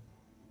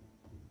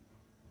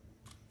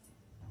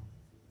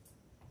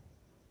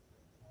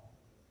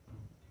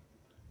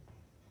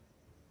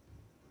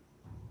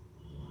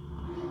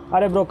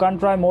 Arey bro, can't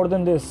try more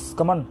than this.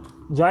 Come on,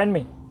 join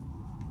me.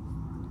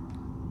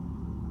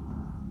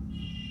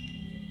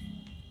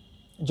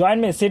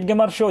 Join me, Sid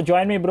Gamer Show.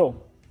 Join me, bro.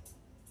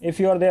 If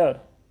you are there.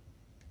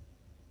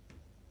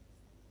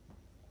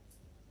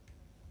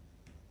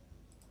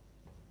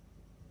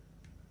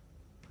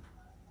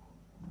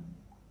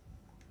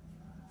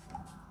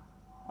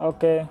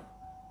 Okay.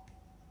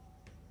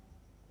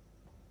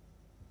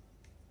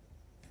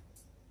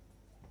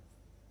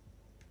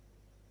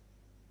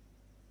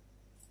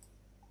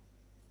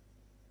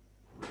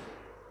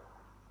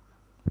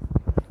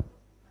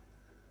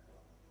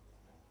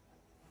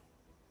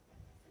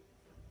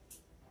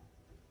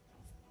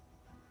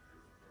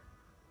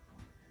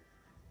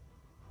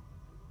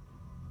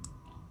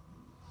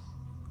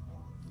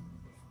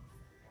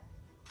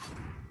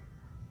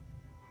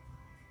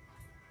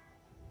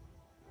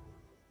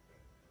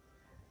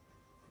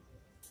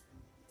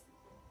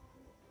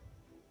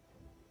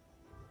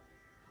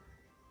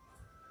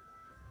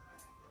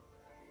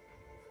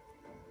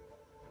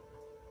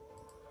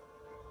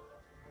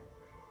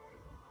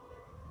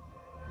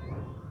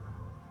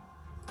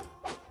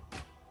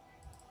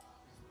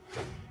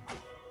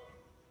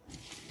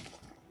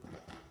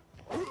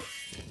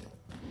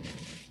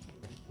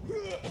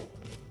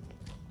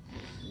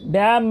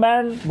 Damn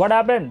man, what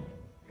happened?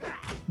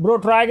 Bro,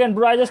 try again.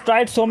 Bro, I just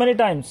tried so many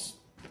times.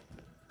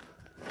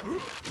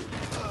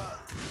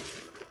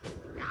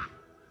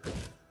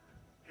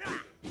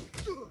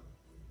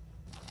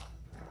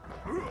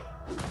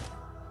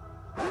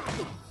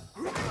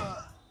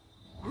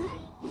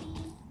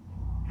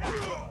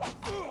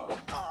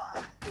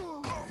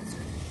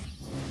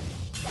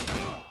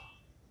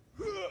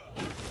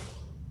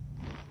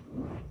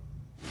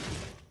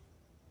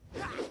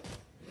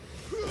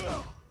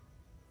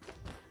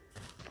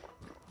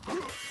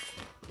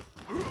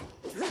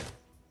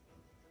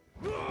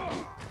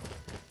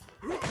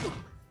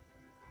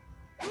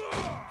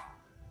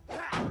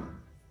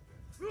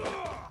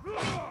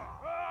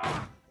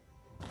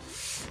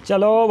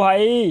 चलो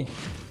भाई.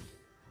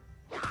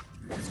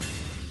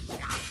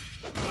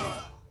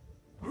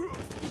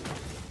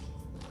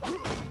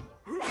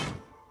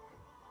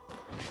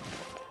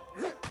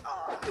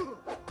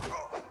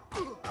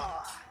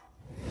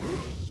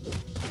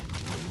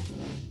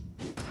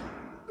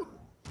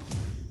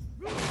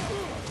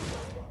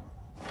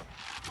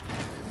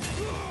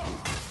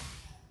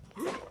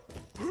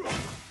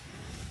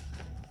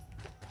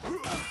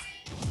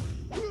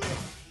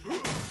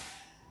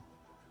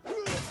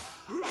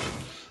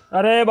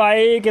 अरे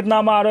भाई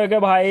कितना मारोगे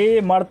भाई,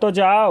 मर तो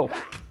जाओ.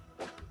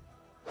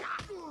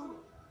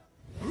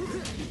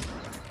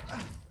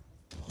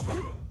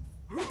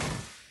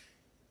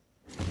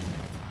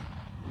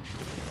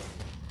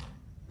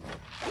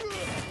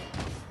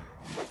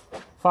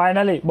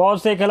 फाइनली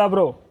बहुत सही खेला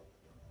bro.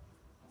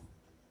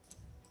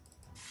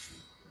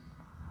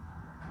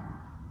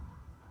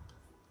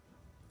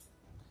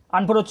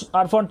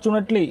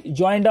 Unfortunately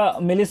joined a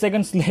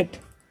milliseconds late.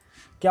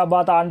 क्या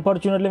बात है?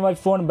 Unfortunately my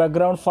phone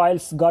background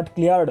files got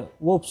cleared.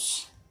 Whoops.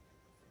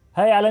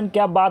 Hey Alan,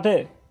 क्या बात है?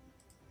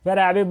 Where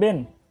have you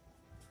been?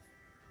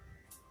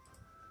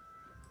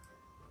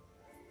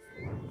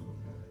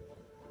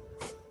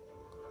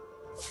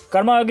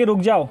 Karma होगी, रुक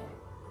जाओ.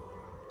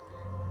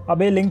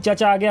 अबे लिंक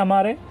चाचा आ गए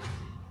हमारे.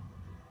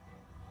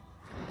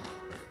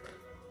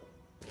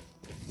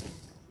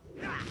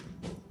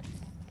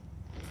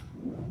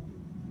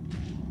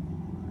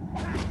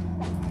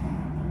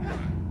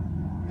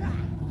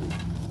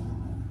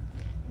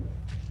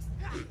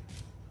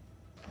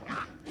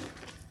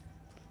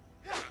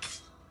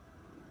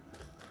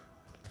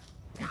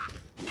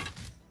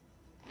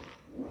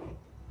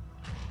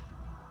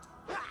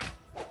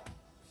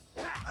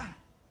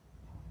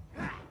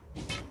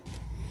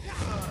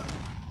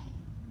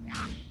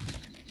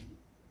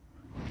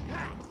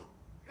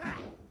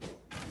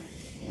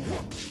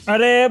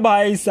 अरे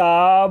भाई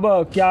साहब,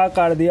 क्या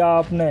कर दिया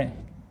आपने?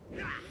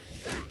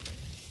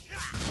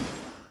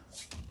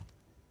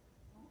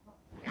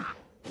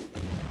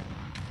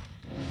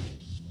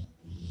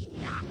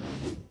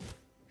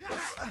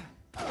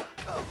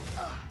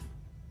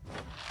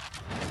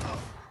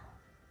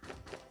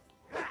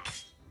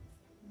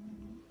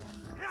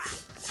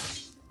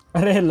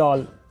 अरे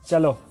लॉल.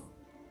 चलो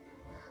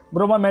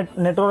bro, my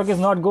network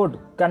is not good.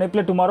 Can you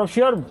play tomorrow?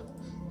 Sure,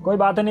 कोई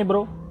बात नहीं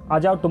ब्रो, आ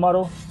जाओ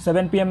टुमारो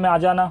 7 PM में आ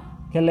जाना,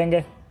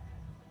 खेलेंगे.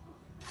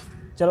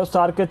 चलो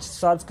सार के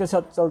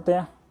साथ चलते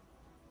हैं.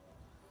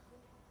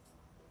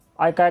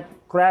 आई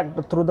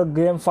cracked through the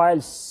game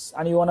files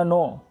and you want to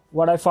know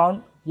what I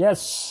found?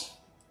 Yes,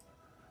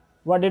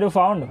 what did you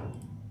found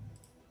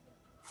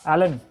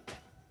Elon?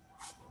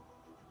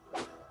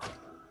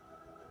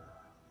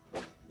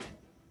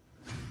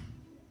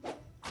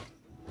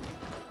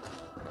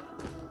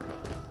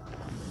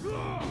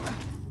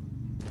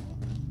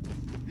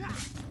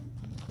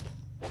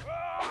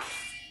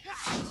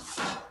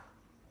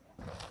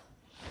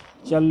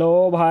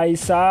 चलो भाई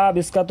साहब,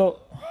 इसका तो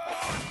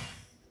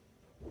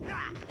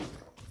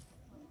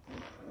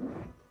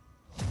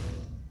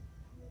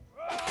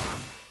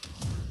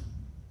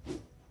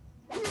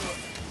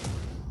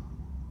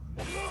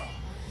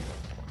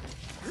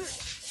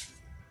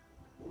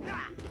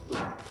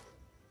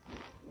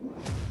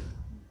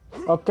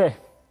ओके.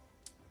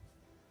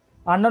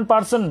 अननोन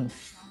पर्सन,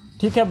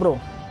 ठीक है ब्रो.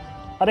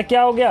 अरे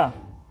क्या हो गया?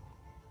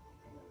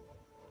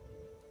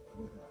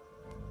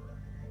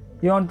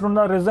 You want to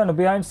know the reason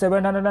behind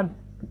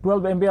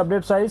 712 MB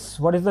update size?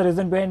 What is the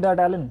reason behind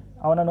that, Alan?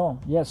 I wanna know.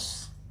 Yes,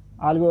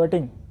 I'll be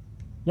waiting.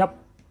 Yep.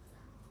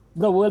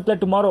 Bro, we will play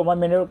tomorrow. My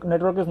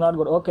network is not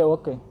good. Okay,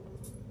 okay.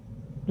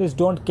 Please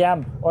don't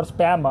camp or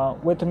spam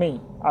with me.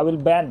 I will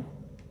ban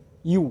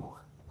you.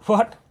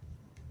 What?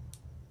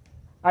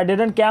 I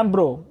didn't camp,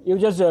 bro. You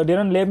just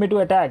didn't leave me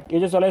to attack. You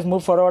just always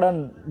move forward and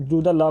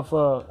do the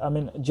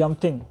jump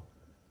thing.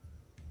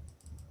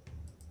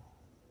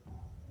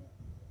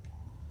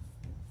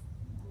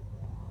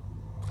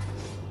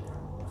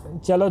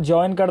 चलो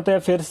join करते हैं,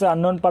 फिर से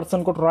unknown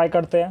person को try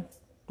करते हैं.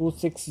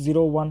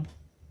 2601.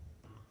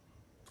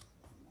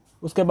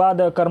 उसके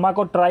बाद कर्मा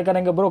को ट्राई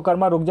करेंगे. ब्रो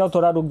कर्मा रुक जाओ,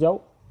 थोड़ा रुक जाओ.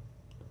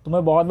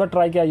 तुम्हें बहुत बार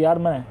ट्राई किया यार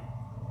मैं.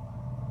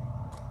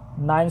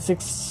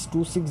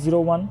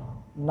 962601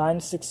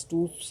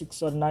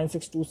 9626 और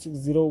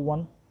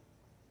 962601.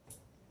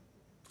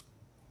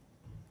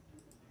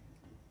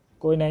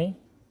 कोई नहीं.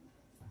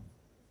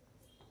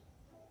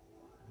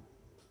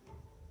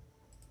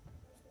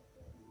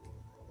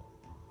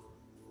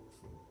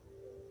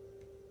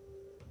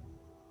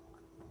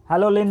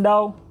 हेलो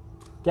लिंडाओ,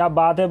 क्या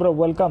बात है bro?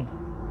 Welcome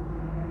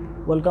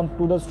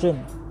to the stream.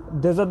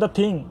 This is the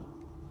thing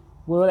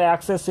we will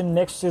access in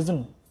next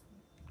season.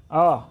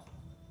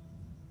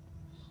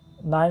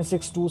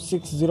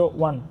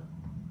 962601.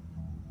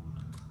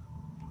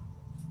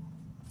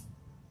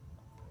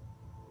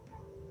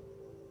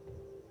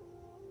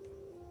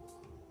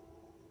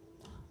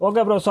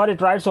 Okay bro, sorry,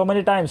 tried so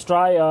many times.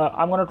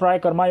 I'm gonna try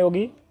Karma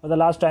Yogi for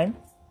the last time.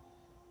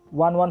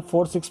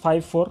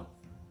 114654.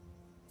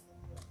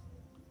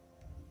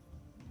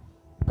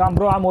 काम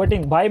bro, I am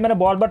waiting. भाई मैंने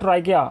बहुत बार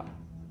try किया,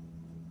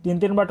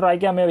 3 बार try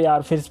किया मैं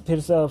यार,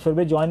 फिर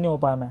भी ज्वाइन नहीं हो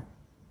पाया मैं.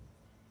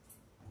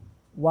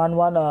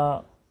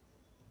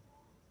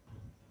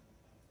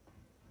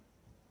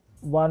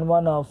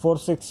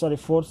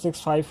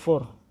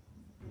 4654.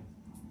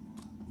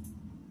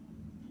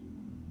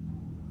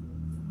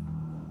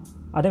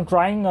 I think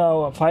trying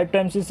 5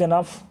 times is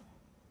enough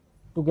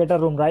to get a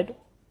room, right?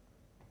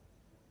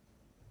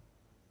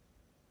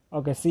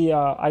 Okay, see,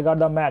 I got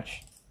the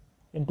match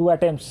in 2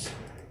 attempts.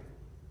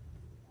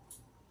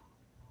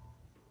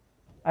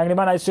 Angry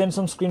man, I sent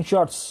some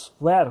screenshots.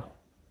 Where?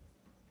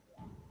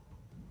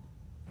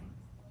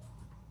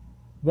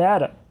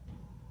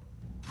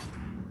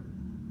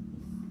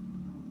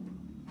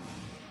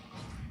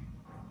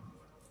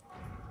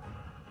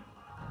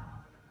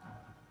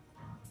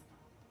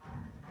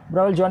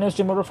 Bro, I will join your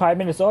stream over 5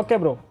 minutes. Okay,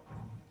 bro.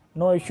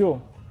 No issue.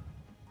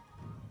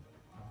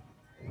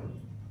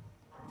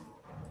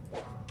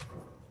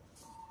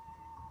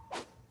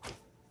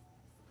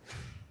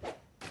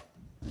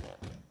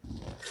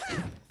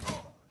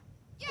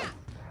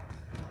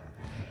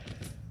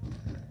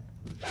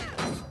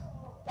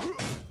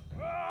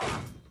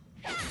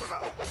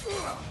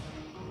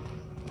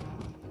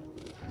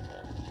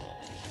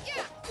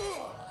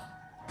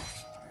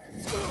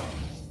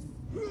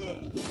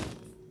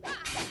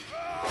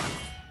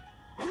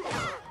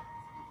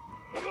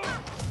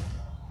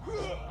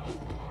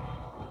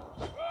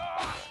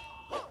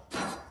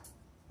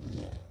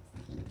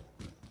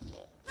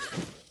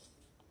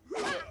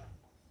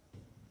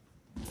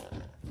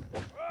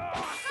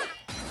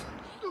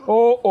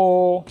 Oh.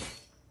 Oh.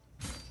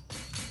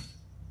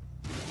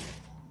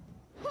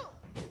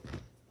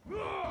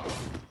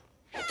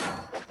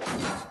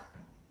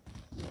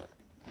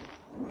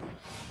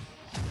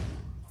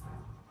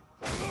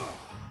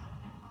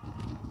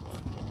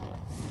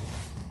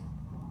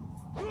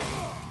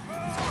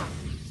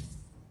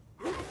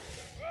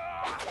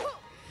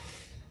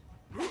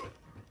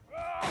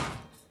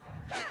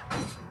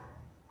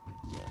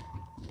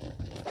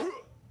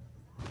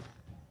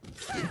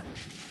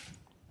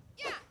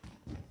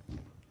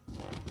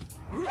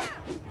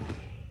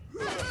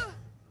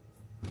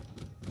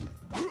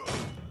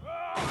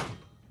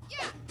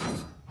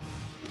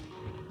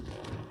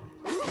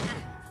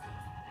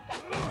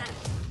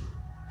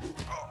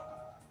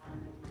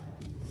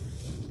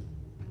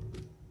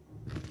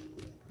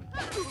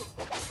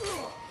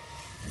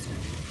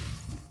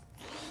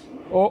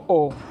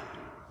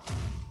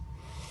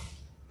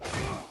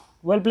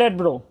 Well played,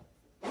 bro.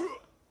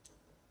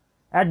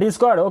 At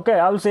Discord, okay,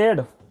 I'll say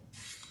it.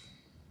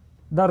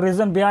 The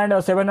reason behind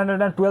a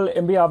 712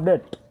 MB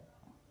update.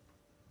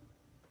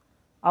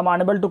 I'm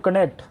unable to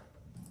connect.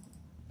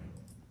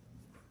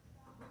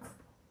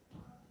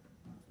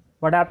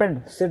 What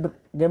happened? Sid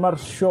Gamer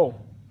Show.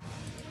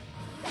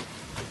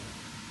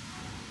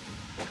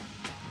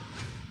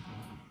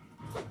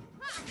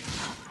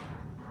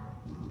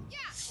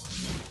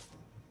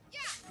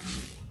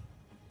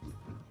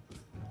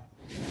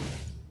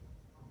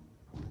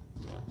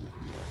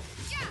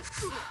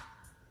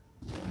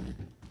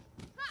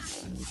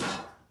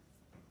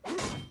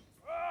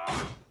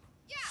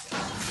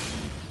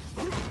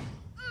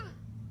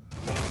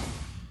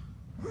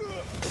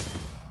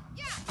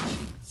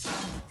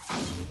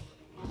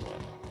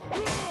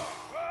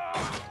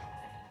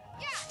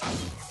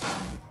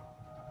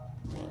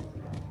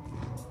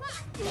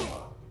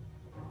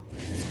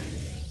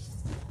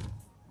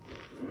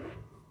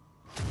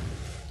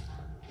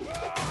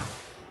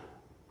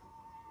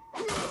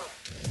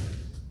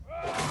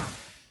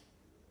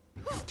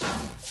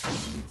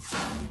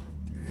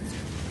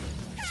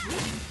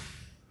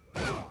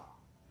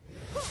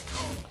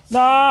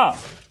 ना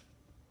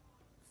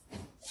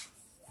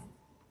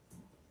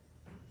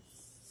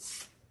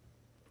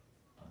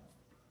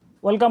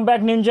welcome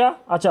back Ninja.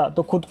 अच्छा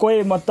तो खुद को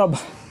ही मतलब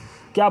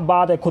क्या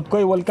बात है, खुद को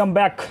ही वेलकम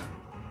बैक।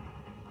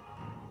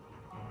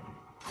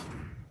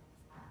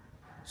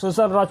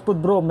 सुसर राजपूत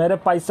ब्रो, मेरे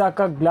पैसा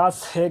का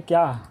ग्लास है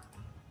क्या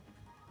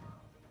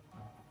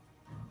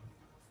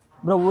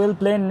bro? Will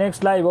play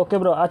next live. Okay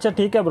bro, अच्छा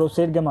ठीक है ब्रो।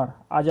 सेट गेमर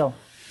आ जाओ।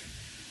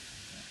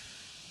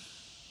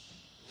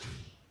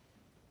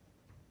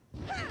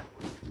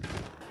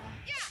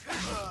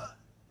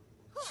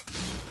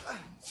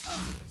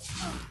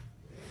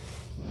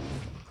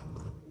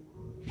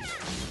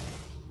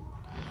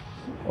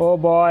 Oh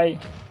boy.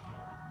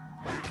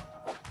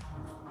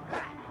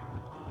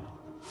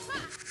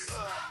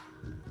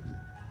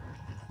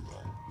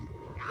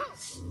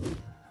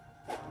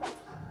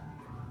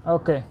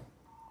 Okay.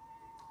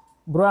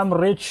 Bro, I'm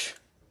rich.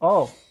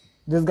 Oh,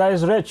 this guy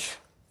is rich.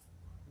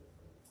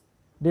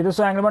 Did you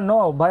saw Angry Bird? No,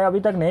 भाई अभी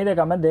तक नहीं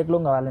देखा, मैं देख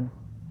लूँगा वालन.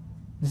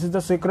 This is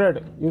the secret.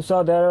 You saw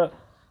their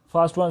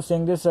first one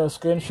seeing this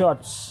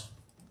screenshots.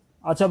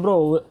 अच्छा bro,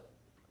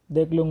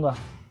 देख लूँगा.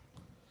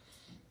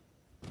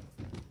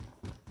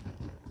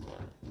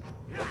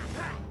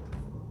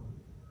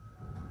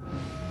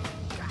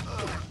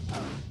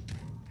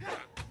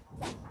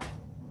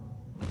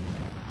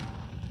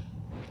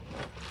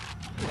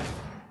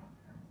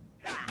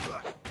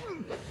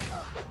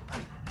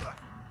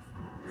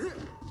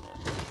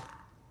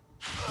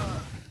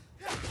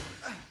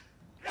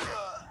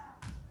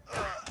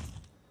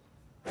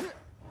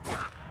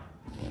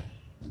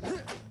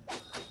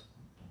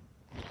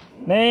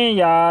 नहीं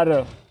यार,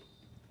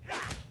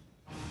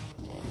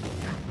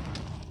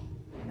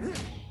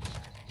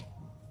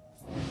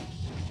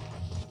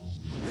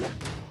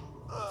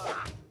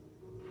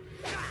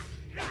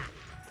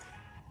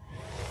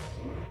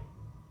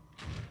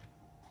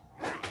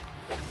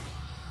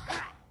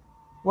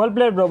 वेल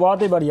प्लेड ब्रो,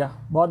 बहुत ही बढ़िया,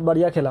 बहुत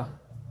बढ़िया खेला।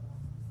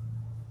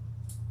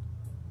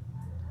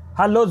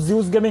 Hello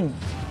juice gaming,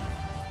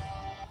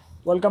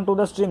 welcome to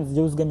the stream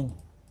juice gaming.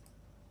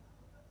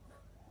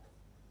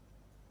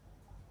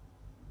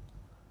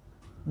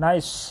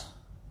 Nice.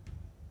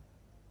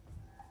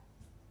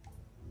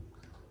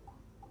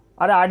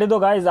 अरे आईडी दो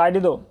गाइस, आईडी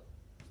दो।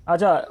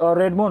 अच्छा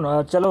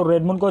रेडमून, चलो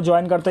रेडमून को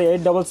ज्वाइन करते हैं।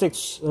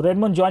 866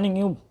 रेडमून ज्वाइनिंग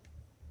यू।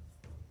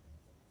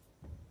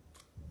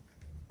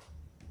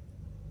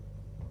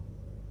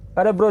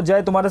 अरे ब्रो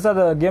जय, तुम्हारे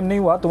साथ गेम नहीं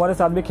हुआ, तुम्हारे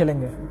साथ भी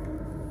खेलेंगे।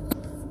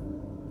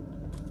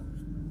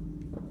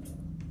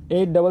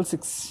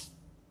 866।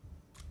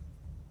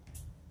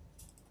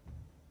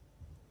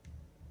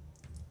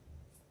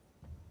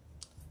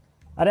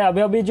 अरे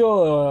अभी अभी जो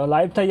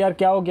लाइव था यार,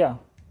 क्या हो गया?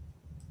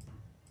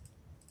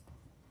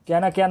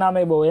 क्या नाम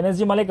है वो?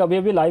 एनएसजी मलिक अभी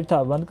अभी लाइव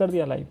था, बंद कर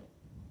दिया लाइव।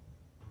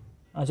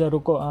 अच्छा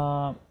रुको,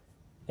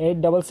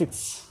 866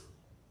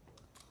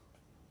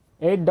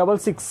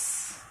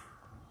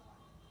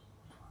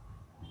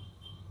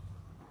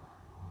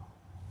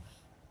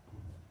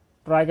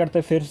 ट्राई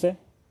करते फिर से।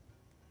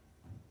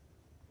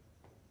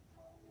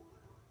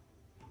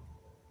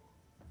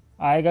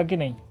 आएगा कि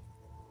नहीं?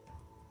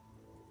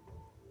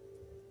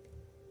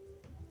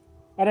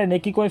 अरे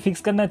नेकी कोई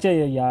फिक्स करना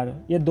चाहिए यार,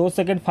 ये 2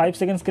 सेकंड 5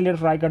 सेकंड्स के लिए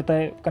ट्राई करता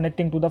है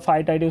connecting to the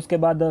fight ID, उसके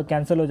बाद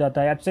कैंसिल हो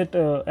जाता है।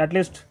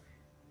 At least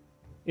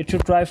it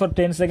should try for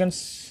 10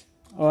 seconds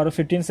और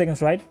 15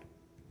 seconds, right?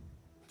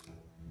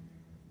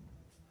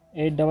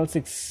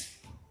 866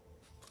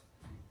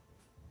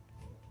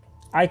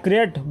 I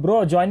create, bro,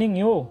 joining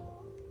you.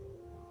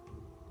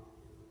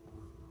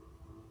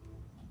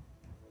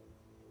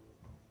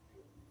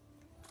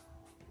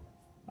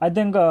 I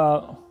think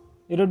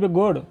it would be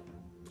good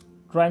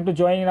trying to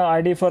join an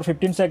ID for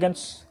 15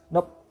 seconds.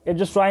 Nope, it's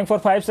just trying for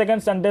 5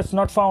 seconds and that's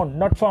not found,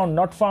 not found,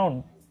 not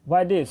found.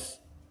 Why this?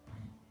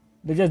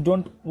 They just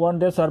don't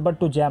want their server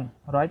to jam,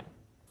 right?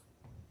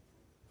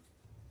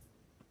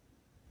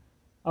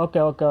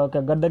 Okay,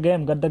 got the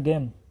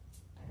game.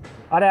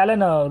 अरे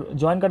Elon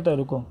join करते हैं,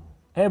 रुको।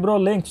 Hey bro,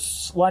 links,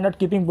 why not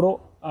keeping bro?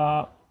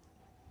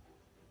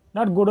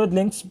 Not good with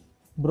links,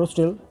 bro,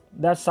 still.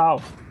 That's how.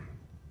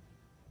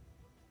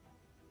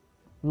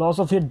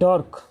 Loss of your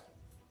dark.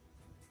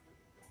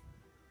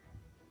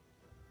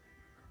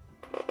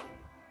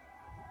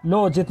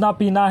 लो जितना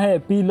पीना है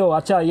P low.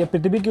 अच्छा ये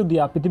पृथ्वी क्यों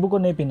दिया? पृथ्वी को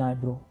नहीं पीना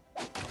है ब्रो,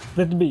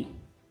 पृथ्वी।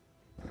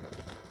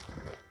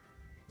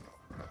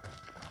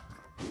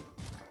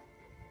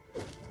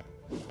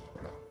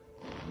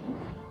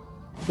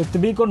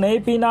 पृथ्वी को नहीं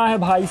पीना है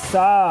भाई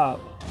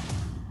साहब।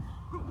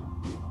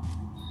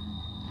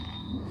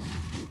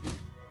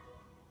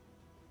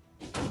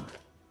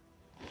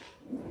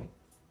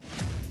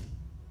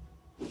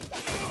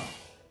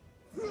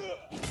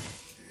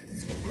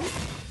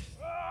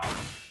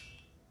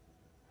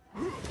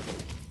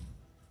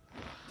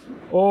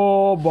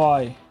 Oh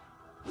boy,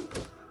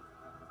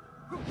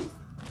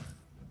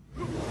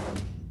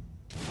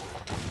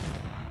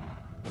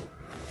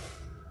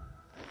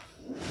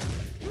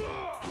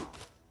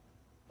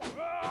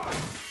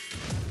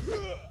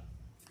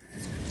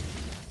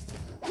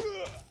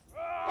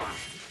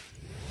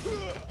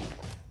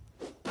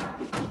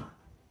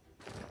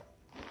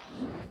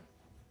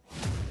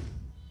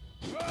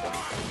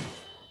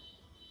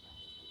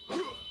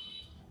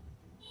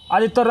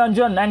 Aditya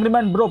Ranjan,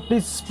 एंग्रीमैन bro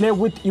please play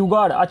with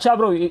युगार्ड। अच्छा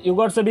ब्रो,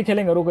 युगार्ड से भी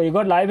खेलेंगे। रुको,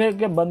 युगार्ड लाइव है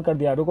कि बंद कर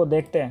दिया? रुको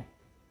देखते हैं।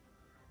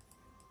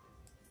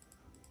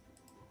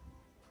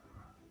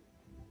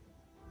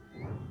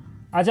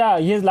 अच्छा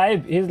ही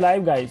इज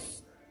लाइव गाइस।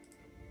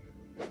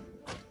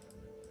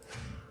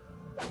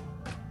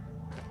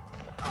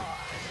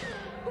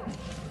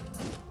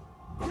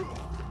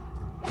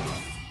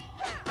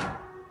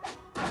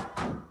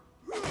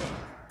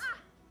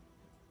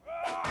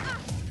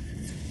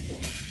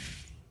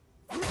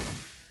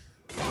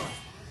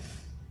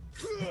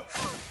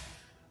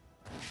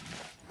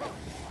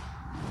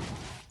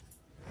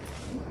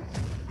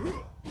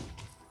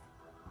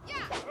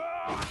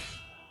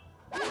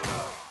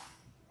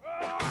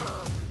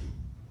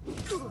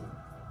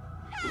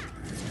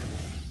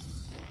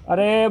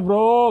 अरे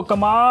ब्रो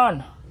कमान,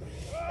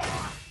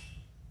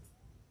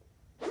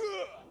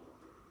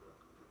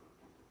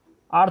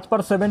 अर्थ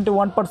पर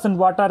 71%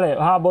 वाटर है।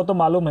 हाँ वो तो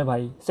मालूम है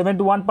भाई,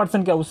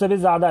 71% क्या, उससे भी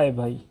ज़्यादा है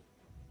भाई,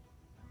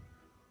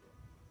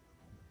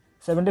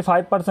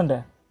 75%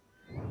 है।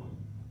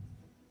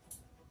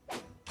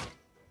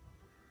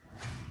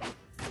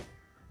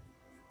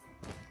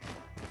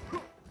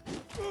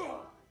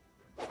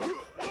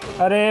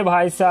 अरे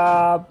भाई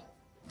साहब,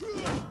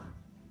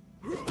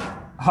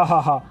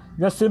 हा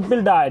जस्ट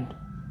सिंपली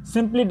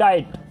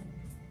डाइट,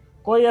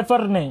 कोई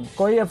एफर्ट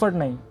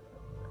नहीं।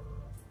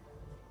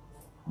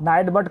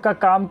 नाइट बट का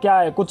काम क्या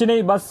है? कुछ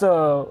नहीं, बस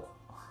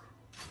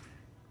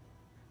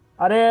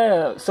अरे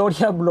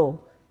सोडिया bro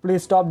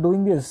please stop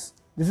doing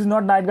this is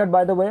not night gut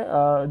by the way,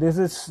 this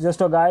is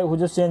just a guy who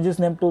just change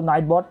his name to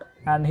night bot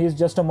and he is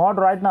just a mod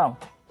right now.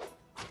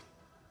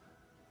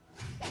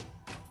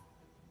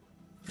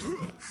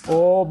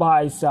 ओ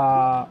भाई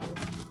साहब,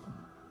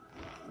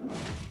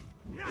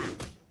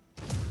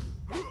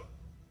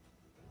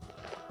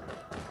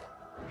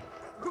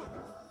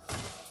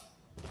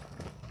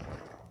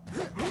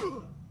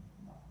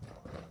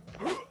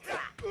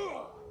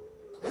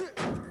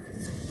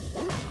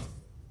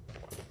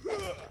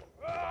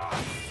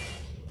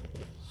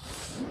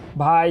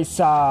 भाई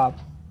साहब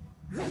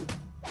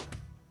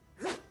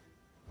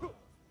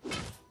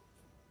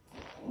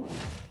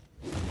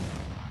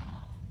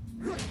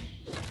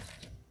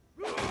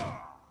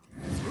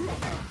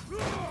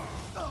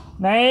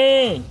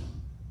नहीं,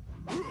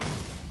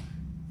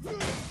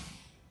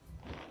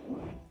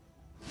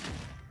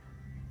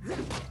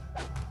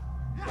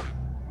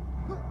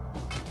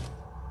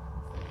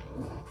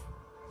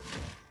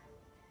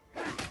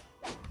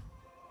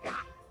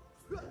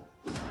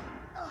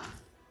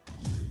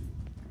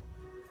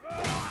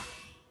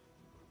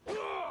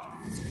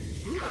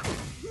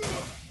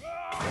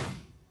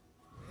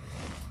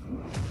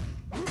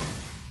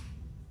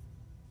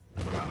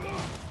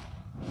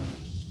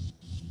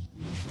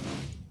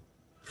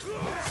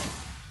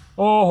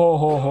 ओ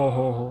हो,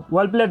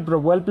 well played bro,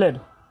 well played.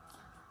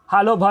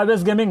 Hello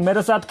Bhavesh gaming,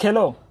 मेरे साथ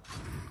खेलो।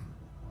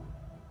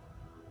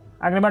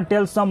 Agreement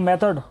tell some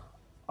method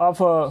of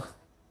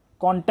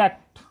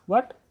contact,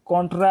 what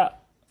contraception,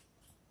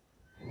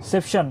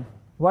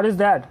 what is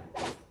that?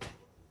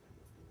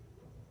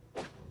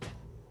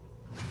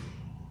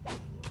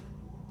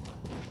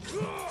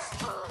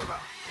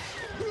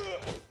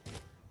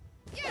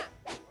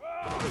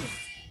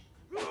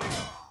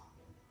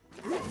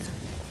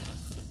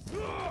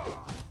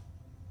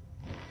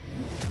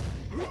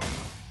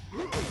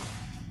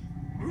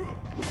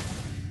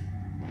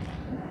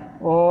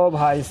 ओ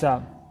भाई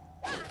साहब,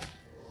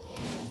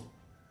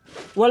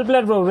 well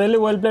played bro, really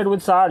well played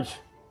with Sarge,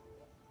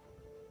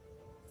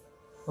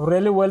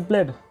 really well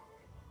played।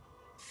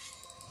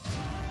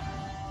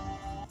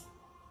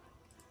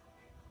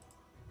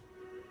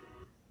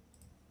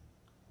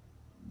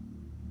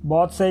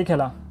 बहुत सही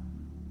खेला,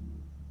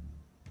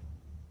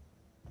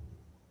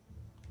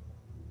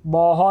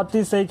 बहुत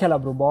ही सही खेला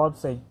ब्रो, बहुत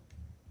सही।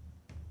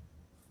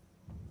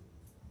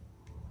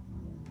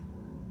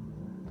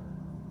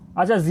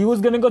 अच्छा, ज्यूस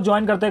गेमिंग को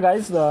ज्वाइन करते हैं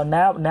गाइस,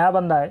 नया नया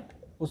बंदा है,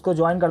 उसको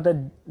ज्वाइन करते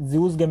हैं।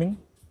 Juice gaming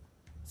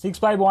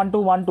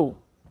 651212,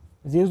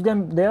 juice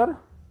game there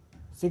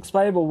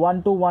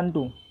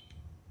 651212।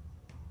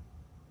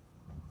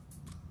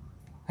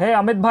 हे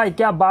अमित भाई,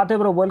 क्या बात है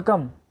bro,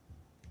 welcome.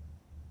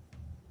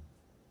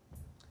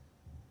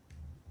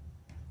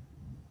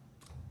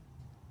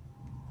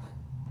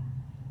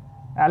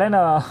 Alan,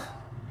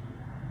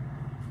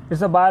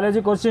 it's a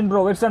biology question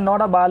bro, it's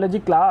not a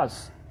biology class।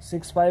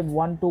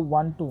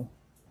 651212,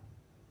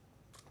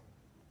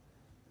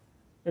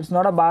 it's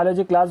not a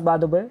biology class by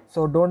the way,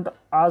 so don't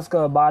ask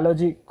a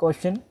biology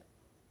question।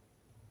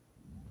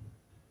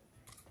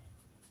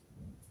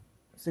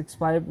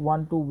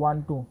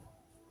 651212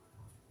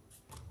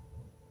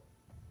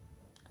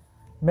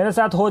 मेरे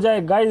साथ हो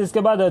जाए guys, इसके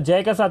बाद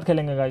जय के साथ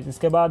खेलेंगे गाइस,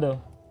 इसके बाद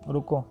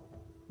रुको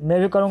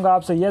मैं भी करूंगा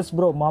आपसे। यस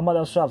ब्रो, मोहम्मद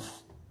अशरफ,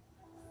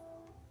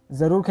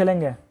 जरूर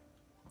खेलेंगे।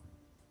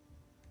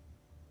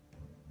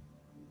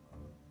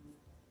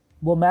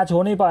 वो मैच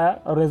हो नहीं पाया,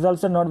 रिजल्ट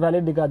से नॉट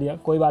वैलिड दिखा दिया,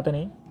 कोई बात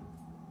नहीं।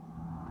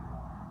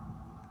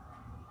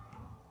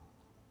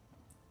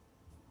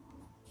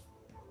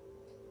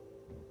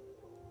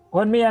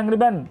 वन मी एंग्री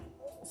मैन,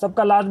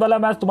 सबका लास्ट वाला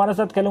मैच तुम्हारे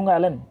साथ खेलूंगा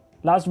एलन,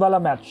 लास्ट वाला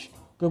मैच,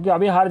 क्योंकि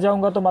अभी हार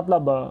जाऊंगा तो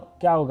मतलब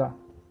क्या होगा।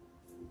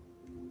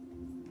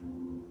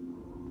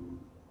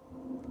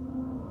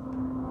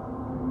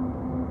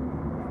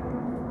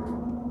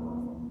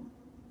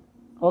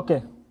 Okay,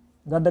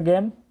 got the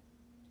game.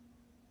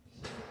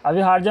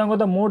 अभी हार जाऊंगा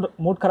तो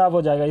मूड खराब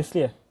हो जाएगा,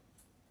 इसलिए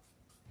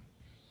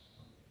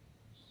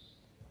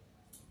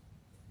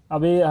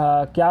अभी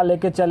क्या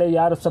लेके चले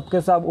यार,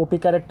 सबके सब ओपी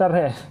कैरेक्टर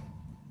है।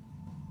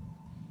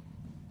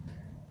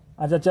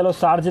 अच्छा चलो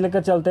सार्ज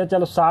लेकर चलते हैं,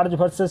 चलो sarge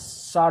versus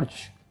sarge.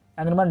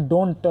 एंग्रीमैन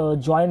don't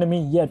join me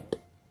yet.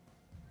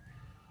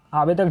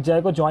 अभी तक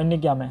जय को ज्वाइन नहीं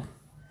किया मैं।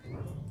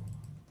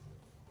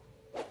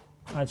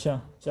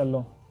 अच्छा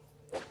चलो,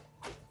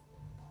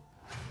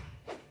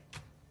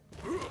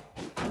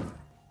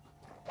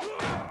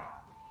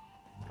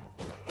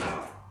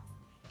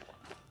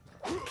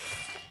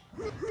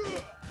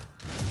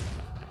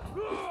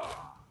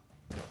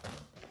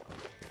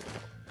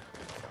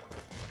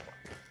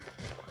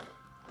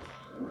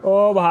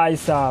 ओ भाई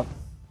साहब,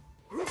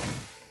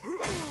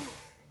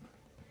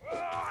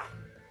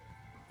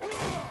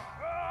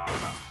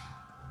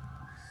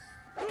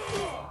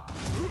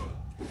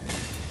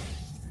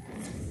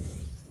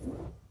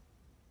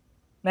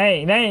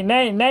 नहीं नहीं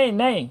नहीं नहीं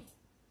नहीं,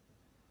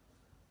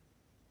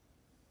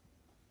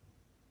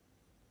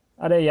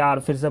 अरे यार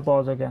फिर से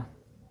पॉज हो गया।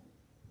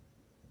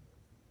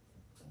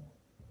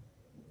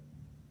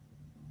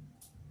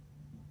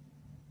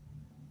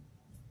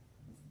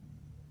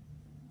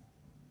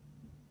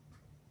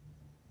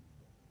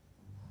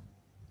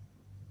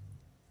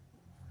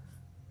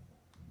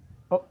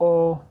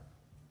 ओ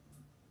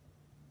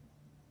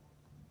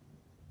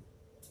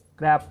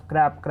Krebs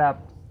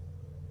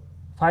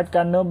fight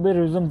can not be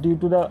resume due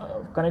to the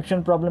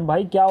connection problem.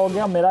 भाई क्या हो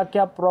गया, मेरा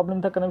क्या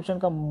प्रॉब्लम था कनेक्शन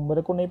का,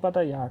 मेरे को नहीं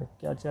पता यार,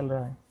 क्या चल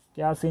रहा है,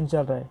 क्या सीन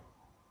चल रहा है,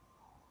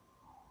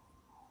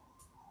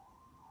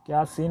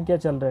 क्या सीन क्या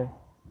चल रहा है।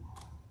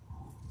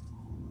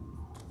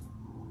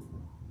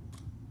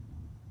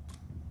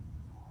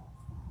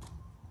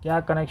 क्या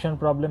कनेक्शन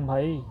प्रॉब्लम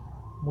भाई,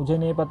 मुझे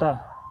नहीं पता।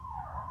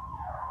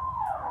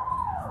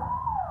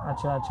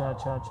 अच्छा अच्छा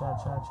अच्छा अच्छा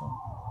अच्छा अच्छा,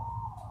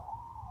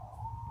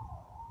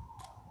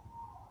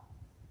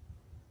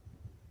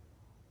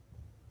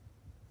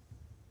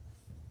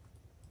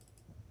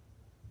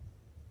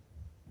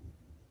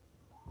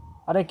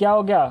 अरे क्या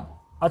हो गया।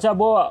 अच्छा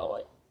वो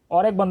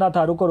और एक बंदा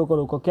था, रुको रुको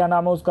रुको, क्या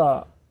नाम है उसका,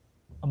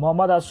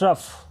 मोहम्मद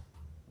अशरफ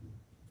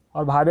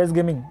और भावेश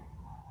गेमिंग,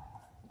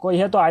 कोई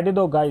है तो आईडी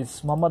दो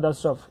गाइस। मोहम्मद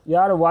अशरफ,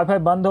 यार वाईफाई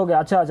बंद हो गया।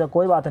 अच्छा अच्छा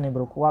कोई बात नहीं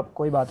ब्रो,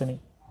 कोई बात नहीं।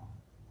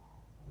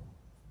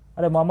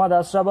 अरे मोहम्मद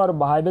अशरफ और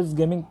भावेश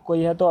गेमिंग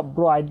कोई है तो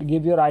bro I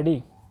give your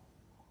ID.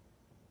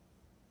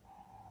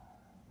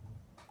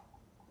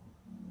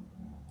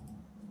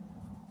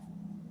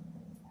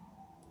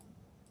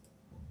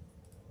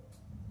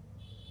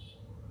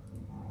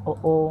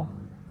 ओ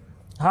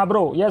हाँ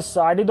ब्रो, यस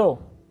आईडी दो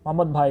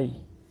मोहम्मद भाई।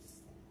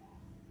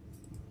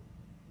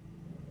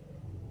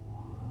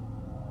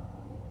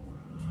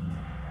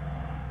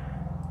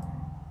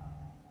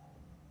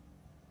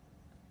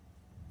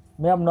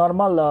 मैं अब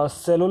नॉर्मल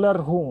सेलुलर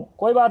हूँ,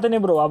 कोई बात नहीं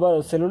ब्रो।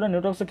 अब सेलुलर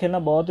नेटवर्क से खेलना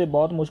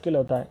बहुत मुश्किल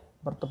होता है,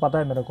 पर तो पता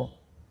है मेरे को।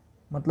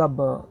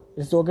 मतलब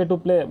it's okay to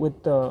play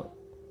with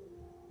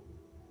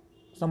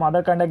some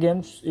other kind of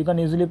games. You can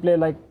easily play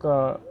like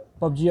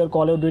PUBG or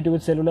Call of Duty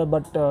with cellular,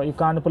 but you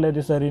can't play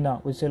this arena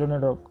with cellular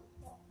network.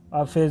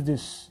 I face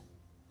this,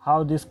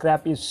 how this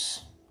crap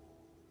is.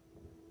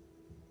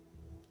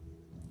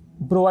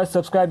 Bro, I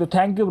subscribe you.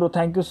 Thank you bro,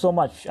 thank you so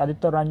much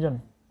Aditya Ranjan.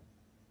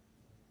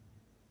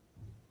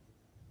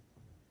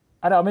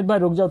 अरे अमित भाई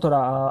रुक जाओ थोड़ा,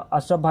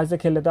 अशरफ भाई से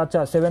खेल लेते।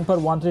 अच्छा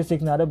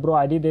 74136 ने, अरे ब्रो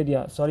आईडी दे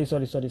दिया, सॉरी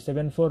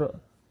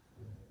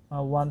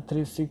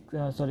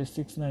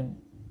 74136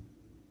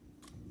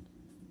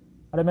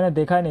 अरे मैंने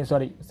देखा ही नहीं,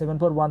 सॉरी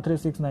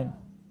 74136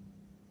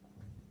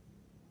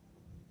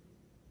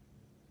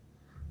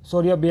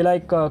 सॉरी। बी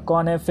लाइक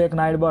कौन है fake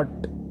night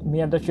but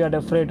me at the shade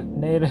afraid.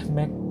 नहीं रे,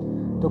 मैं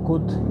तो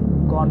खुद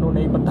कौन हूँ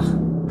नहीं पता।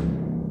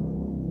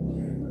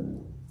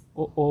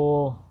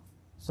 ओ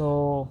सो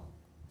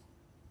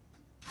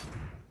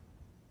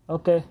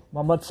ओके,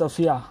 मोहम्मद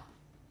सफिया।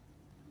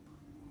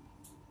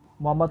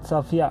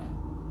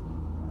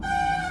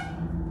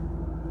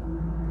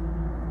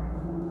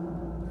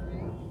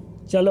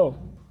 चलो,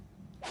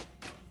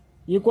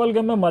 इक्वल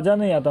गेम में मज़ा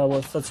नहीं आता,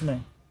 वो सच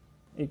में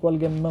इक्वल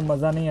गेम में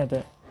मज़ा नहीं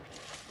आता।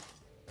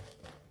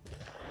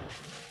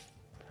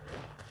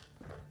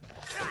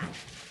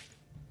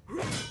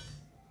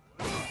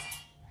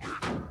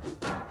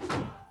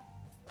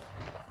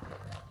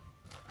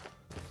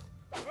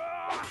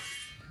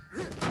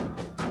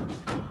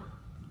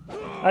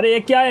 अरे ये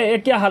क्या है, ये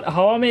क्या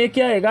हवा में, ये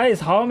क्या है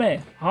गाइस? हवा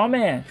में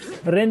है,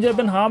 रेंज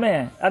वेपन हवा में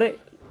है। अरे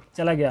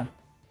चला गया,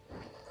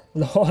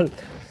 लॉल।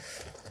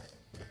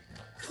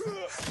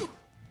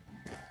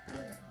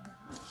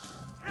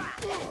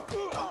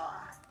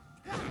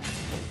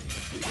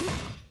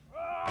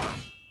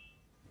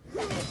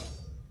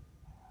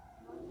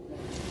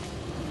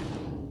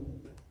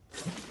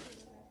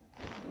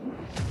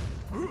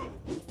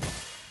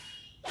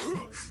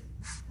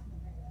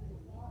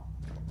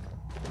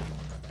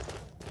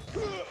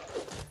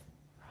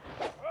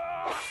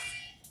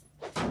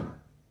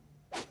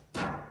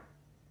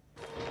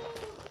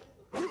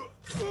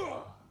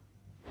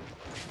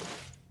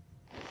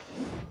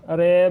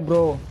 अरे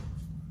ब्रो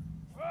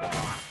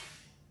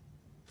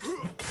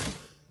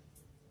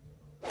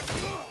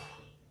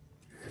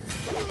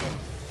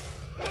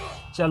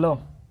चलो,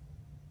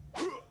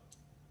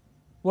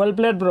 well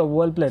played bro,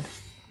 well played.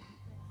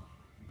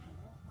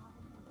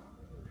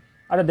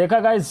 अरे देखा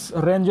गाइस,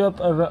 रेंज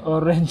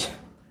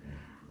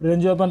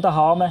वेपन तो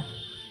हवा में।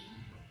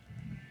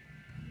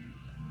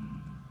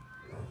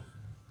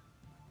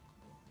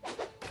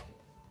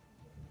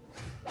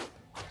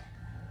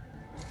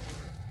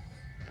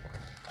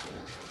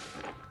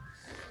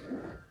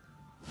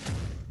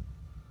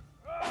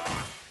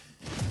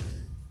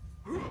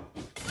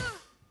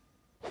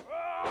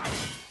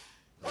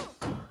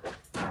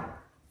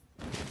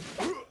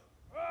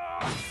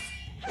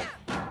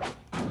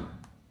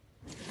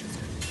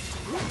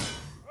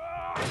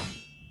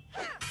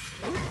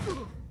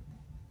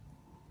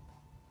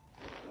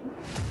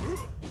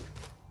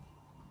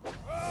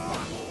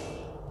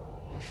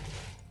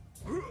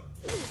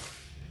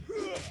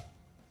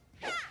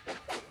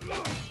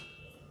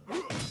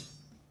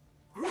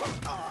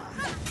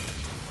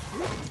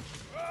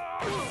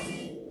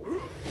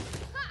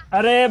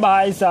 अरे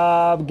भाई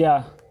साहब क्या,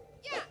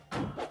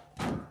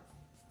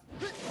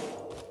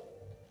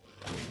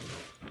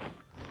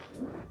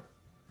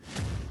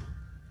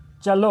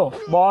 चलो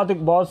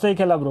बहुत सही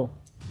खेला bro.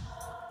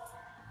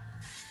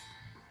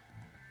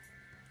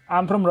 I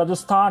am from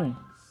Rajasthan.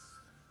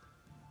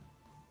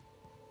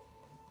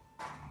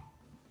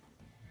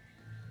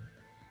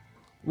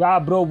 या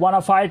bro,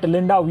 wanna fight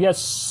Linda?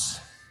 Yes,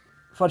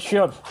 for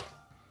sure.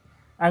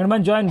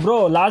 Andaman join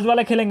bro, last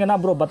वाला खेलेंगे ना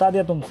ब्रो, बता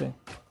दिया तुमसे।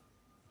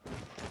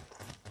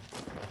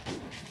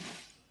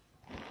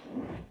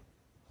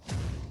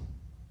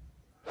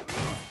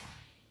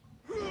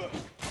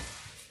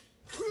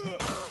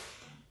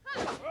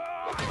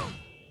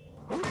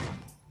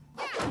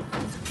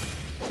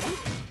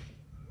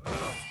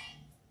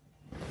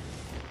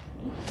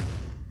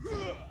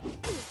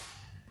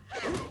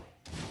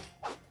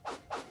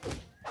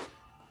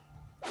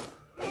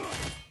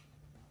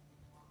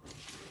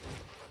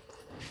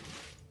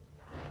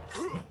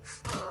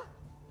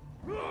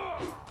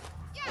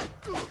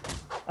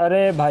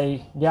 अरे भाई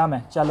गया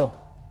मैं, चलो।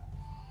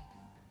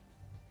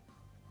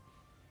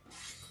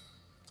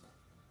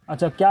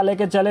 अच्छा क्या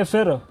लेके चले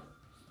फिर?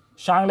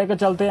 शांग लेके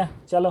चलते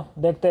हैं, चलो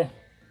देखते।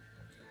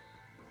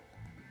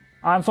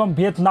 I am from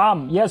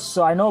Vietnam. Yes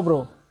I know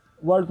bro.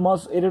 World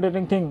most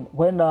irritating thing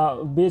when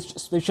beast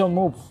special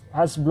move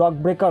has block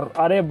breaker.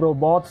 अरे ब्रो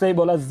बहुत सही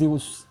बोला,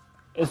 Zeus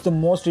is the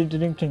most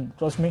irritating thing,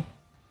 trust me.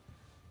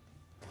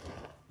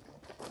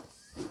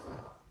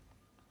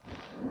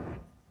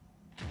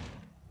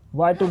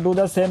 Why to do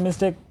the same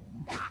mistake?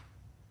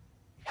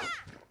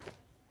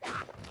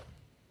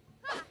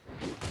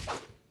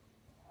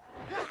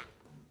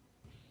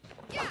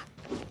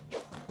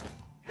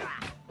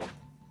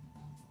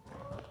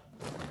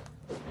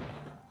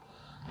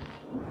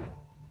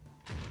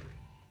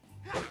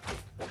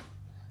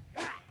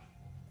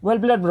 Well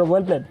played, bro.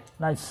 Well played.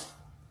 Nice.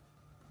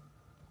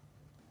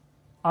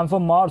 I'm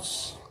from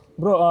Mars.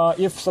 Bro,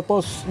 if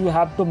suppose you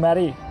have to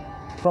marry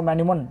from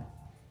anyone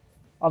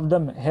of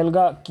them,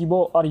 Helga,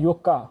 Kibo or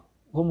Yoka,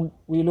 whom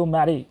will you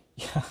marry?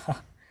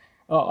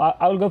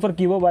 I will go for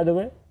Kibo, by the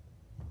way.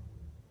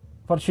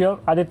 For sure.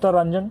 Aditya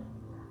Ranjan.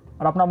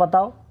 और अपना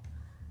बताओ,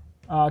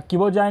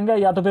 किबो जाएंगे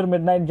या तो फिर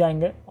midnight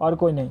जाएंगे, और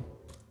कोई नहीं.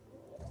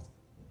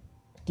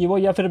 किबो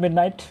या फिर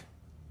मिडनाइट.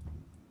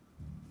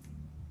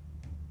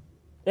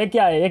 एक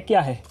क्या है, एक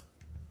क्या है?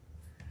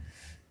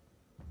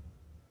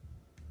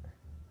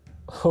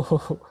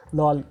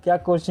 लॉल, क्या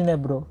क्वेश्चन है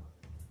ब्रो,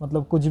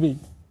 मतलब कुछ भी.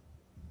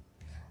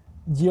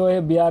 जियो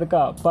है बिहार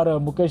का, पर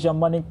मुकेश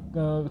अंबानी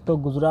तो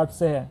गुजरात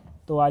से है,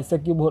 तो ऐसे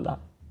क्यों बोला?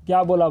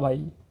 क्या बोला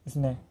भाई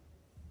इसने?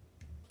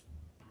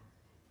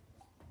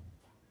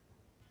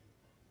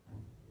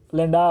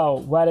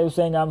 Lendao, why are you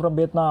saying I'm from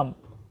Vietnam?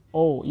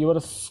 Oh, you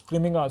were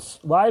screaming us.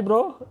 Why,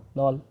 bro?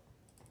 Lol.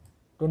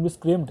 Don't be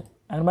screamed.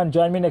 And man,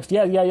 join me next.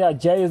 Yeah.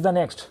 Jay is the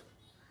next.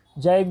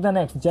 Jay is the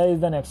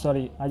next.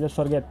 Sorry, I just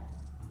forget.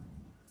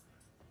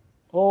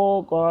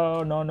 Oh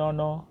God,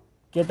 no.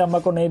 केटम्बा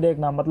को नहीं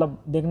देखना, मतलब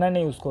देखना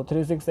नहीं उसको.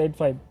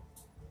 3685.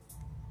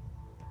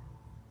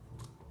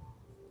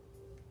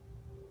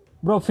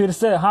 Bro फिर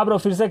से, हाँ ब्रो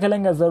फिर से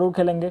खेलेंगे, ज़रूर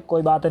खेलेंगे,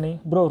 कोई बात नहीं.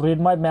 Bro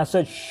read my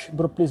message.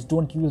 Bro please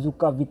don't use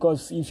yucca,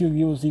 because if you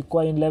use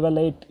yucca in level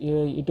 8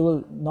 it will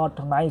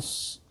not nice.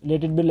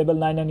 Let it be level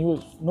 9 and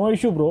use. No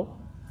issue bro.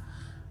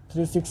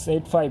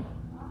 3685.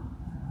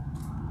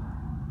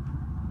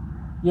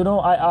 You know,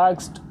 I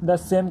asked the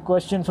same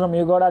question from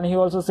Igor and he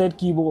also said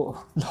Kibo.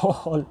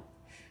 Lol.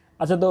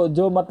 अच्छा, तो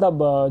जो मतलब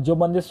जो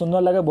बंदे सुनने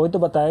लगे वही तो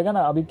बताएगा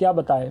ना. अभी क्या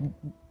बताए,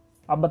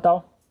 आप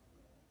बताओ.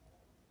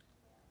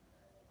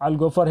 I'll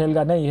go for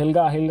Helga. नहीं,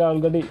 Helga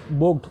already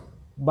booked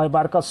by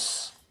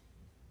Barkas.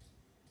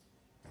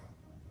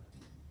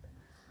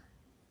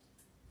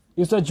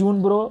 It's a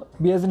June bro.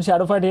 BS in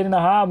Shadow Fight here ना.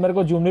 हाँ मेरे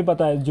को जून नहीं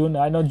पता है. June,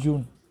 I know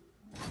June.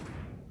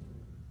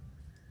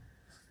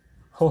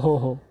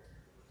 हो.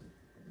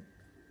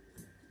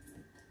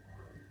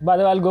 By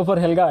the way, I'll go for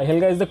Helga.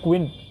 Helga is the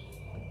queen.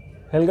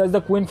 Helga is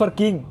the queen for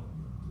king.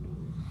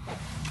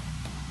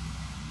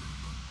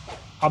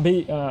 अभी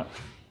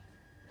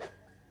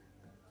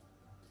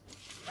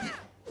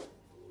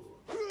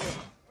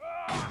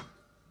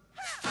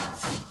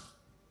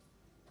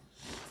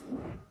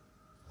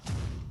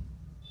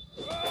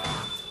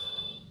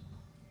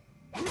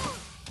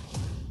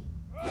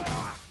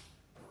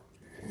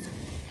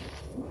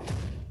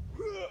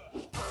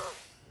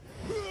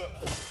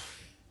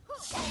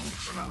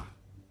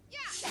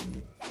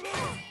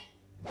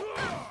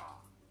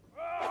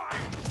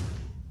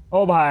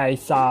ओ भाई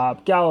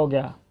साहब, क्या हो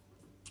गया?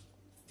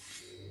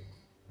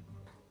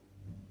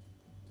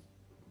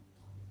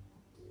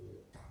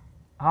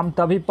 हम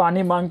तभी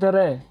पानी मांगते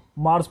रहे,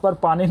 मार्स पर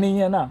पानी नहीं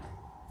है ना.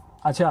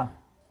 अच्छा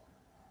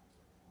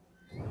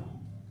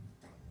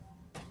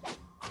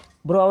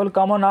bro, I will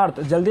come on earth.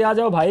 जल्दी आ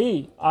जाओ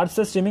भाई, अर्थ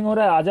से स्ट्रीमिंग हो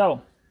रहा है, आ जाओ.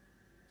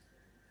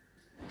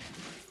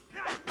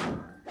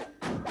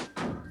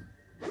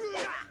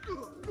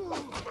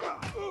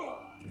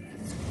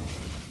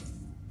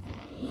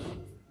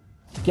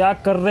 क्या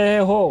कर रहे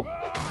हो?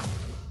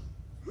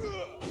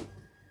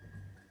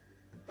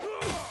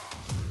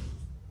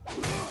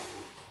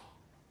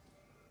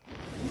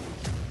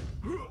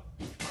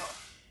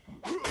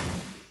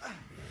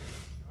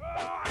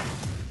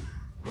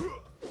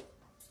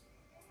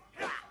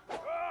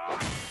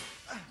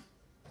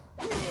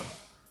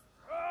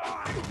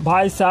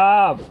 भाई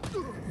साहब,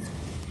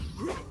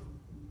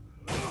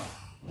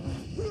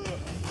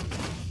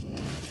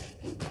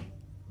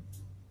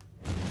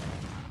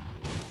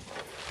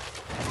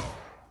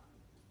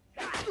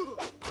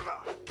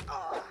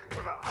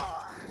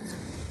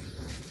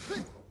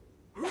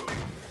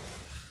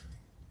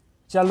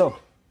 चलो.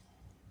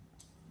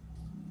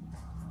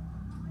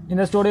 In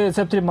the story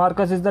SF3,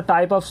 Marcus is the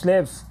type of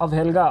slave of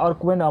Helga or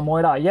Queen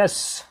Moira.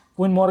 Yes,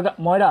 Queen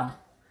Moira.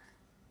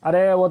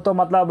 अरे वो तो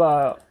मतलब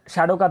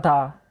शैडो का था.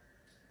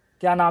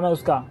 क्या नाम है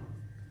उसका?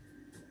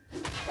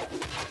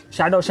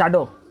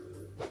 शैडो.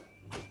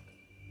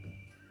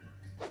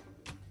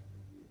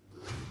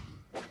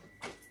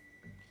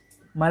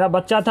 मेरा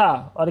बच्चा था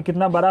और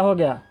कितना बड़ा हो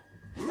गया.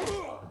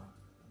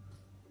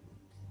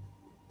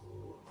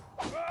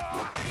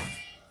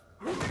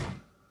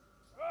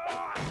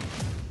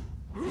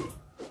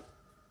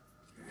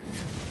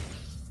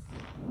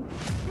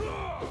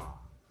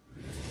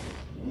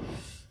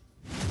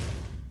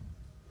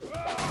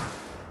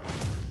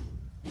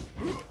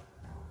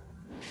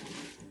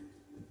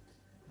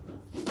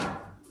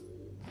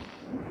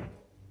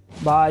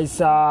 भाई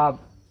साहब,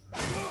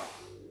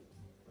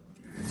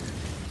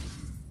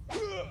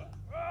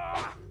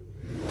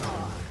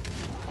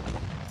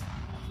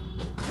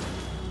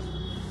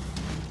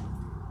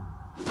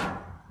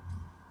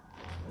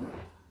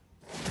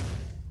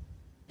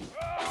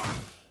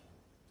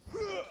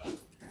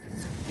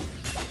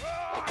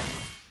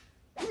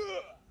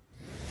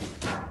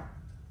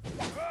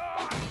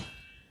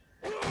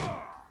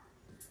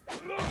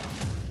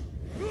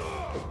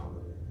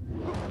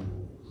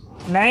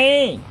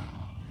 नहीं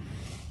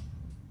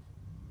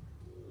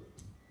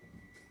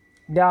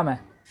गया मैं।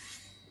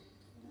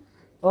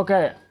 ओके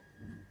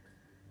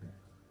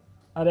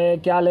अरे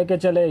क्या लेके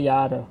चले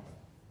यार,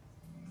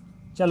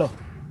 चलो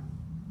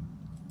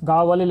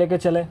गाँव वाली लेके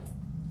चले।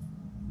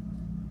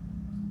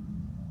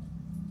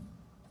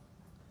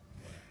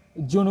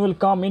 जून will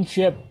come in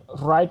shape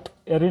right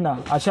arena.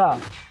 अच्छा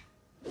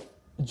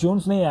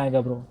जून्स नहीं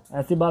आएगा ब्रो,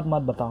 ऐसी बात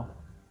मत बताओ।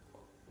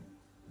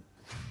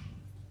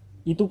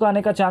 ईतू का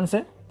आने का चांस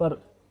है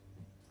पर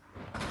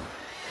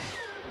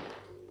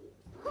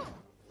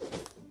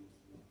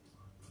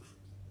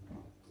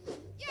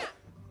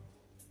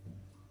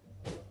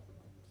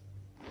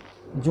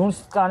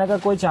जून्स का आने का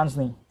कोई चांस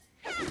नहीं।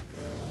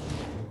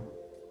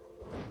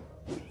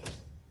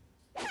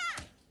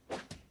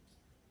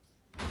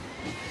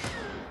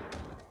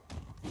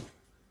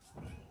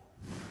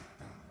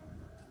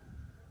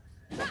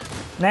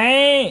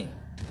 नहीं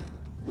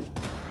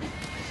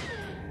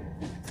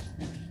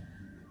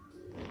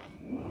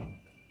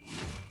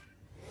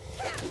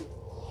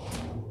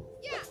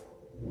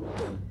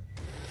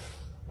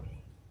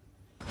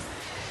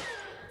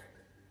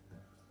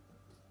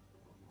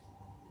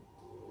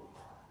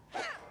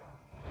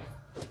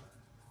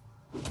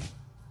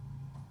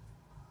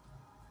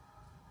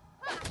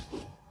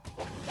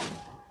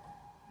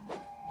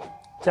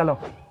चलो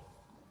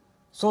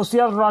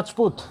social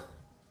Rajput,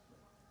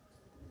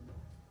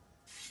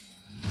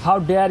 how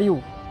dare you,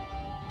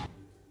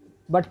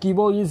 but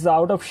कीबो is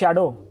out of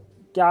shadow.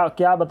 क्या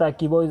क्या बताया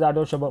कीबो is out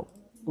of shadow,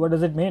 what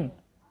does it mean?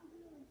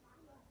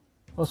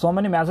 Oh, so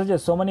many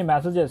messages, so many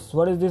messages.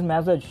 What is this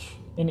message?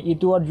 In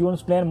E2 or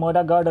June's plane,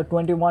 Moira got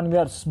 21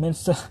 years.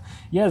 Means,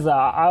 yes,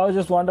 I was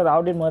just wondering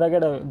how did Moira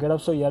get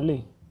up so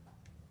early?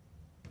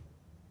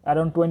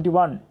 Around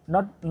 21.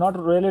 Not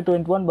really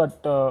 21,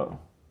 but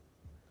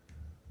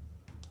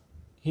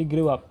he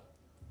grew up.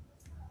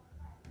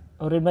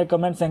 Read my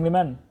comments, angry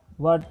man.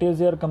 What is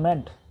your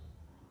comment?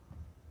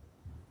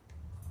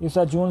 Is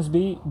a June's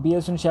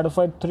BS in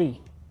Shadowfight 3?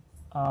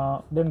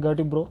 Then got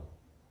it, bro.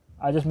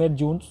 I just made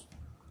June's.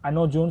 I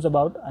know June's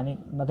about, I need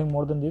nothing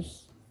more than this.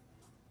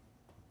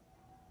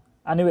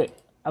 Anyway,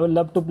 I will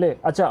love to play.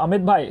 अच्छा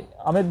अमित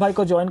भाई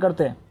को join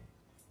करते हैं।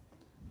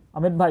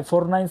 अमित भाई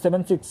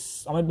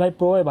 4976, अमित भाई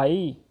pro है भाई,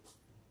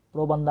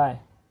 pro बंदा है।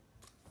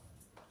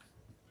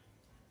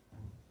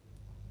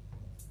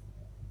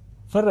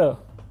 फिर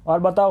और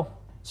बताओ।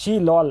 शी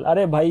लॉल,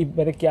 अरे भाई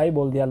मेरे क्या ही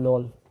बोल दिया,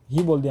 लॉल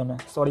ही बोल दिया मैं,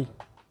 सॉरी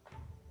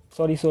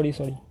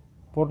 4976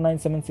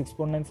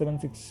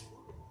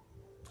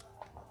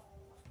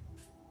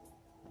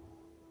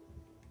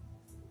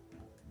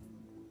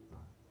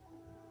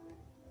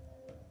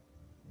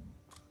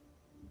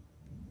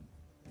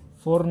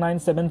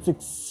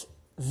 4976।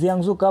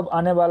 जियांगजू कब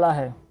आने वाला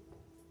है?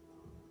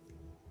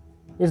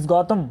 It's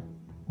Gautam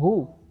who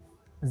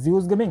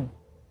juice gaming.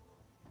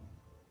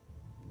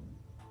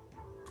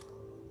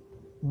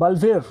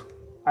 Balvir,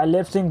 I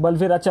left Singh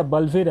Balvir. अच्छा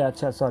बलवीर है,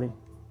 अच्छा सॉरी।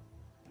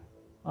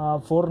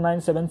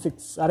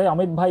 4976। अरे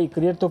अमित भाई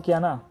क्रिएट तो किया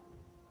ना।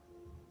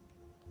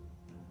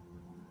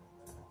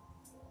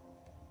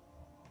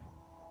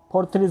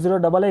 फोर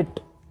 3088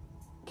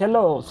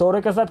 खेलो,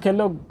 सौर्य के साथ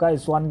खेलो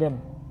गाइस, वन गेम।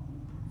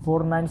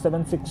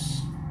 4976।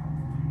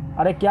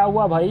 अरे क्या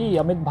हुआ भाई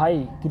अमित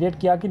भाई, क्रिएट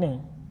किया कि नहीं?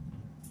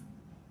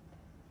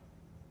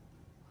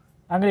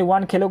 अंग्रेजी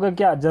वन खेलोगे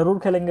क्या? जरूर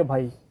खेलेंगे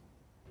भाई।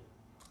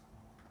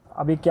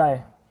 अभी क्या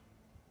है?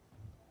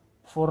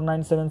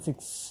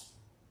 4976।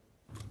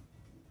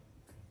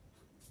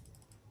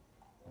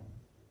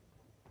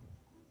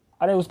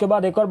 अरे उसके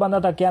बाद एक और बंदा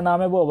था, क्या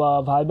नाम है वो,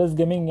 वाइबस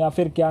गेमिंग या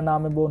फिर क्या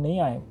नाम है वो, नहीं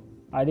आए,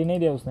 आईडी नहीं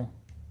दिया उसने।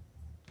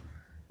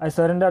 I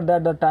surrender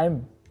that the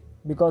time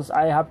because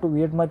I have to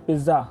eat my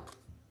pizza.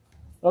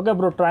 Okay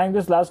bro, trying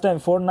this last time.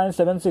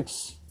 4976.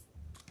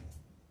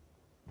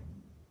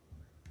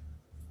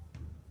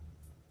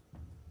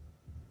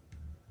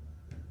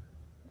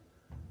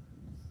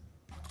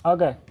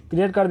 Okay,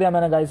 create कर दिया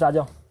मैंने guys, आ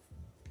जाओ।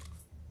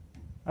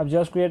 I've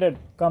just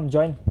created, come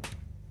join.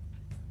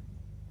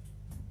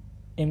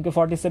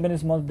 MK47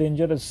 is most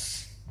dangerous.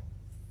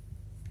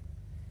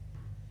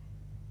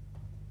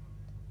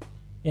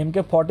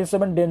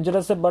 MK47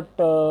 dangerous है but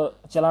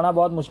चलाना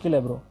बहुत मुश्किल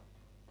है bro.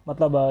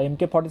 मतलब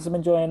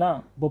MK47 जो है ना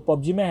वो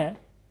पबजी में है,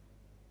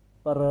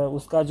 पर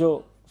उसका जो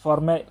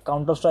फॉर्म है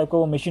काउंटर स्ट्राइक को,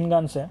 वो मशीन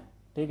गन्स है,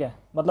 ठीक है।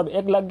 मतलब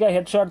एक लग गया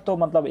हेडशॉट तो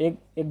मतलब एक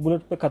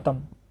बुलेट पे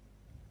ख़त्म,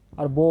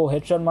 और वो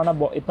हेडशॉट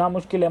मारना इतना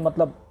मुश्किल है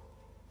मतलब।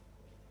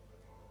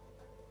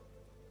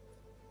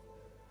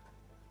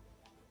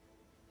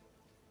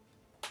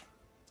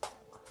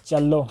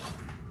 चलो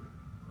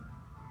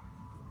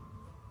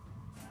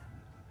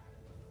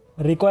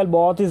रिकॉइल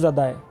बहुत ही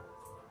ज़्यादा है।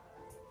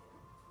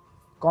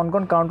 कौन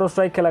कौन काउंटर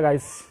स्ट्राइक खेला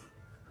guys?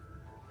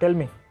 Tell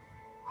me,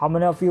 how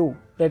many of you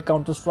played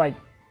counter strike?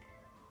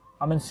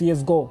 I mean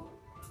CS:GO।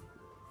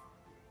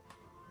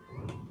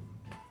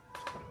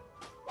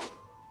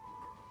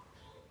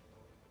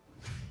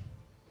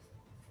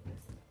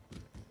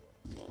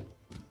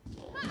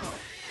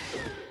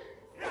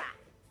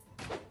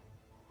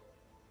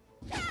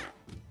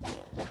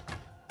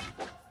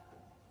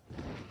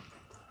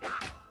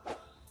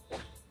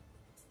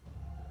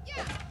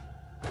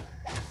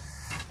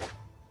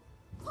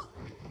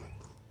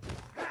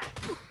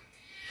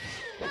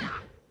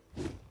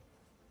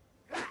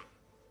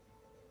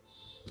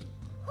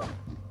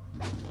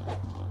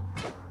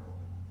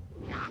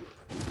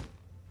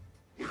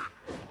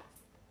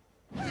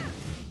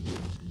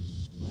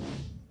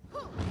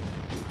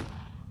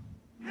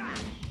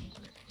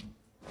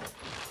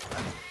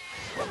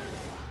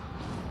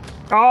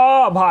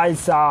 भाई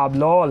साहब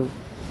लॉल।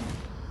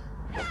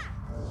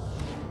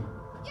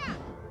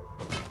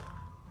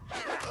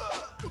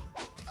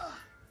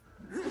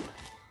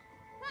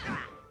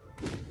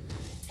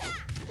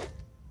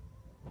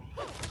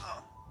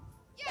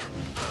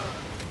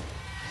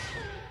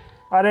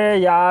 अरे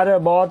यार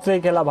बहुत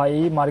सही खेला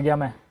भाई, मर गया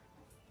मैं।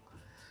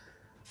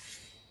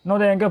 No,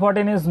 the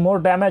MK14 is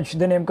more damage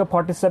then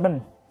MK47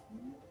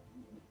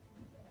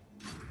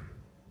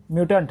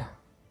 mutant.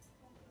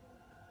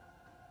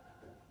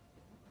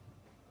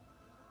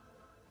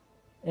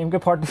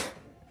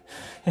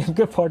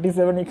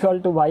 MK47 equal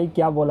to भाई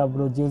क्या बोला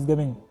ब्रो, ज्यूस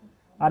गेमिंग।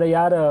 अरे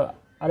यार,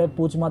 अरे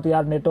पूछ मत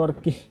यार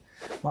नेटवर्क की।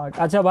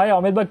 अच्छा भाई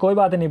अमित भाई कोई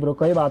बात नहीं ब्रो,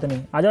 कोई बात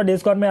नहीं, आ जाओ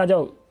डिस्कॉर्ड में, आ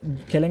जाओ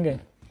खेलेंगे।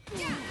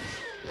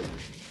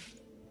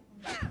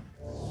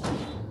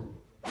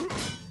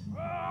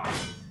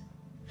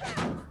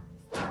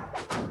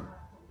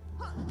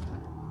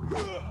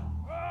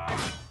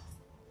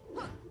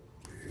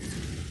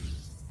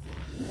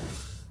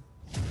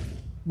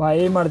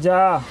 भाई मर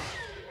जा।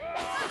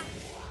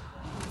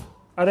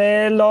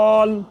 अरे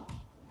लॉल।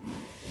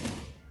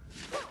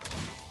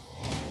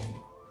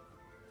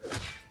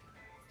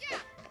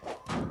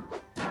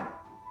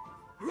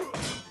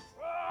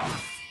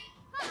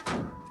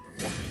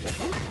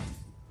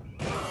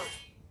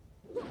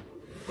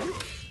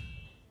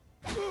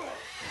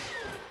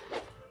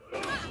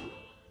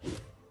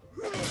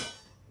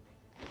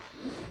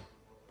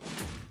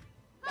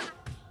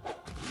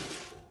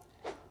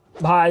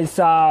 भाई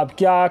साहब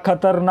क्या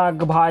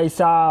खतरनाक भाई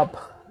साहब।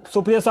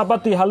 सुप्रिया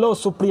सपति, हेलो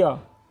सुप्रिया,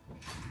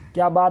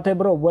 क्या बात है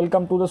bro,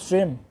 welcome to the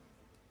stream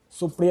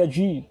Supriya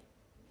जी।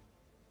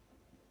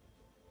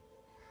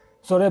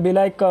 सोरे बी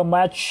लाइक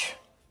मैच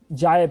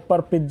जाए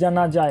पर पिज्जा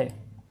ना जाए।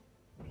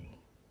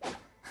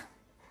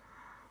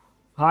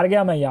 हार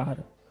गया मैं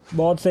यार,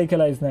 बहुत सही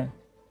खेला इसने।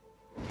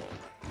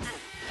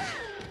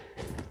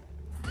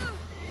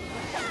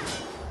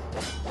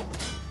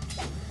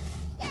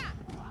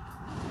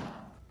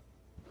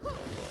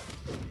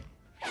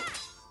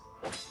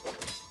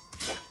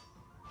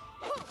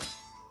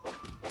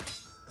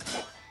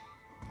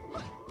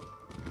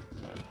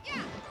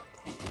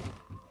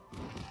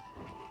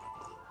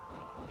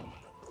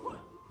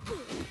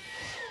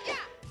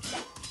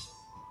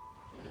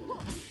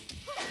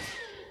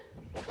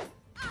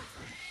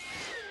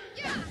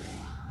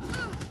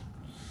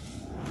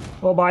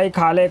 ओ भाई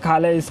खा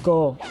ले इसको।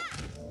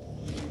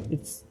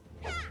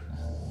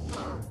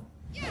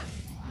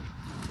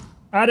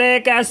 अरे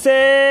कैसे।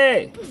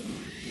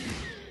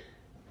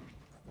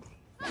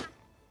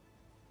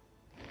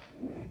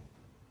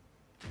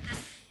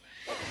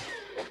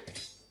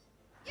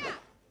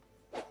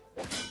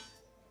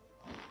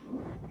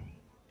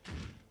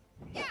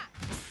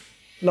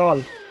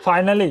 लॉल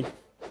फाइनली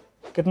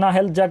कितना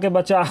हेल्थ जाके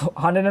बचा,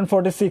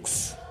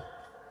 146।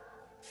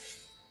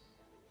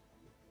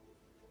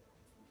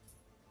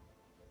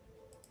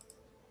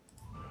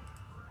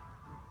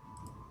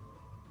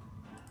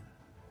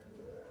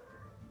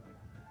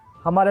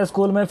 हमारे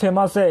स्कूल में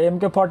फेमस है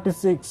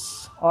MK46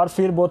 और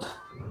फिर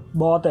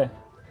बहुत है।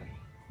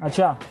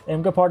 अच्छा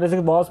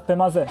MK46 बहुत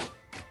फेमस है।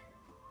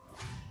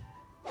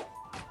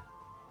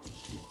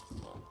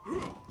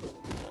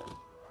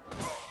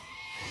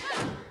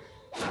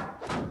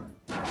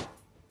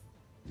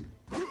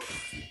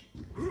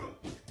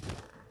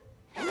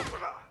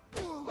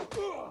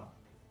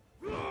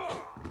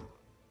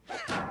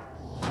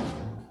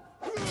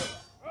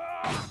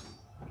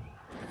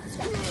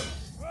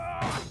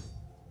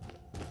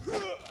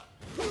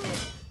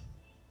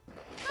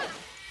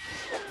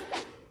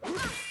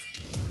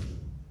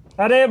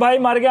 अरे भाई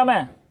मर गया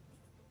मैं,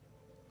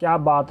 क्या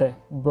बात है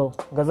ब्रो,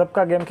 गजब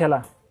का गेम खेला।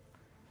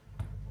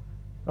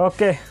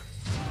 Okay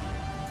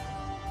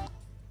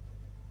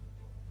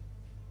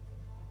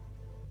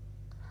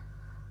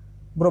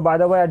bro, by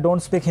the way I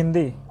don't speak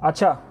Hindi.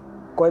 अच्छा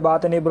कोई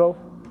बात नहीं bro,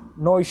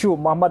 no issue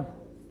Mohammad,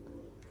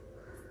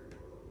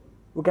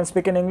 you can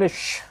speak in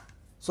English.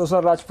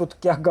 सोसर Rajput,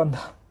 क्या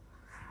गंदा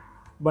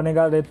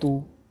बनेगा रे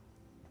तू।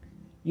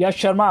 यश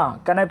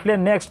Sharma, can I play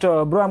next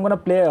bro, I am gonna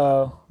play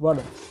word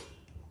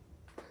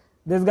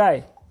this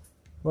guy,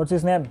 what's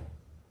his name?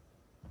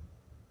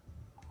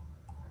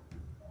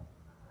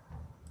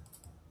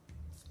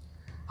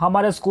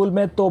 हमारे स्कूल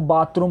में तो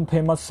बाथरूम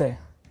फेमस है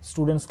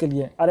स्टूडेंट्स के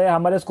लिए। अरे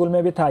हमारे स्कूल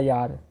में भी था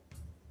यार।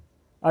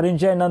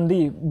 Arinjay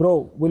Nandi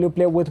bro, will you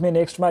play with me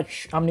next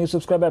match, I am new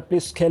subscriber,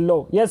 please खेल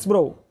लो। यस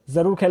ब्रो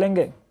जरूर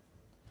खेलेंगे।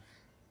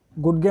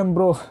 Good game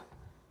bro,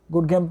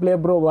 good game play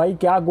bro. भाई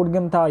क्या गुड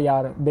गेम था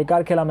यार,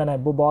 बेकार खेला मैंने,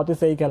 वो बहुत ही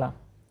सही खेला।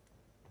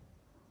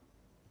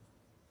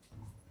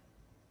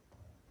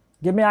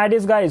 Give me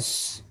IDs guys.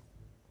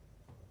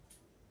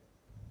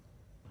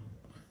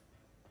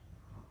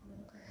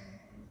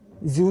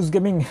 Zeus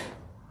Gaming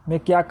मैं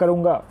क्या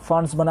करूंगा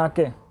फंड्स बना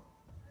के।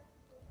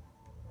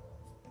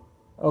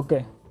 ओके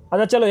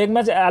अच्छा चलो एक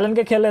मैच एलन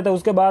के खेल लेते हैं,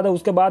 उसके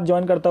बाद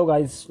ज्वाइन करता हूँ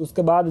गाइस,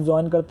 उसके बाद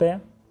ज्वाइन करते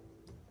हैं।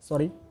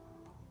 सॉरी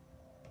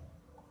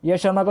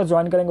यश शर्मा को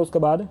ज्वाइन करेंगे उसके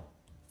बाद।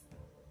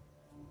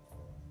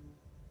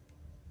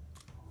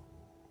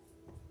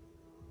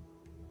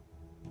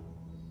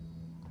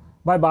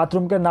 भाई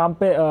बाथरूम के नाम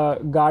पे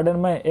गार्डन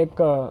में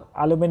एक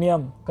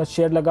एल्यूमिनियम का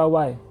शेड लगा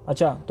हुआ है।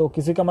 अच्छा, तो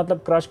किसी का मतलब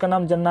क्रश का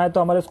नाम जानना है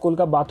तो हमारे स्कूल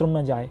का बाथरूम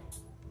में जाए।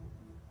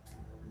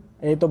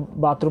 ये तो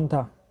बाथरूम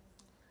था।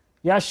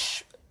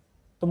 यश,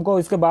 तुमको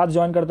इसके बाद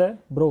ज्वाइन करते हैं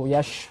ब्रो।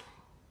 यश,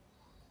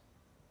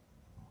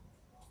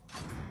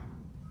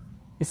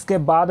 इसके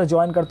बाद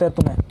ज्वाइन करते हैं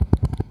तुम्हें।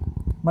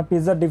 मैं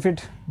पिज्जा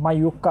डिफिट माई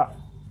युग का।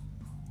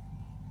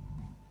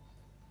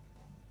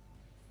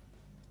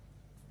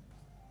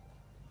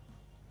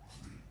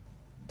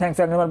 Thanks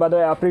agreement by the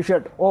way,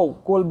 appreciate. Oh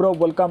cool bro,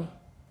 welcome.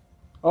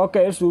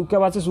 Okay, it's सुक्का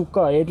वर्सेस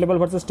सुक्का, 8 level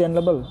versus 10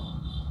 level.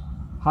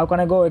 How can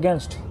I go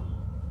against?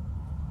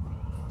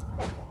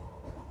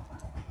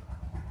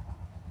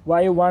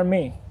 Why you want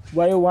me?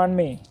 Why you want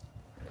me?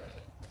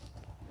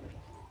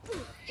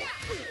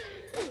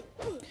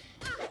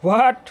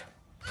 What?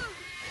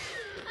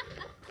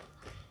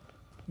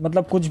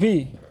 मतलब कुछ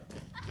भी।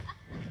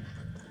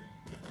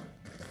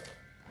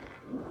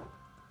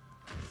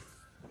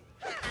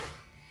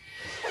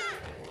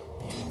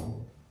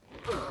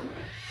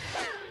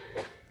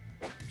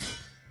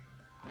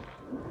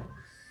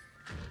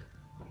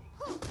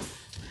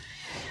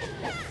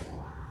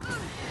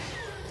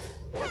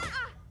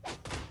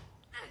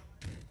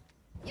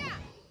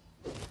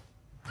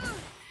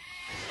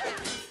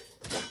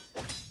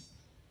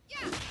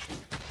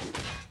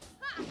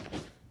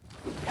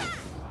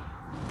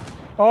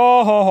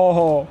 ओ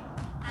हो।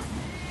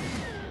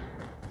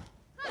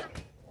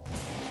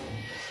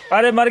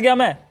 अरे मर गया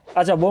मैं।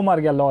 अच्छा वो मर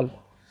गया, लॉल।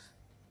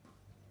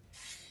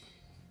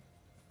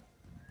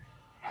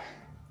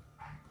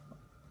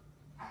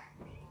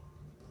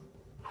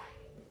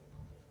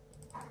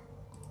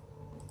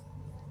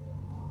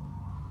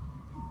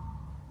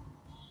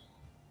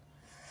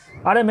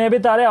 अरे मैं भी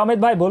तारे अमित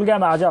भाई भूल गया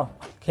मैं। आ जाओ,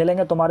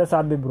 खेलेंगे तुम्हारे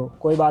साथ भी ब्रो,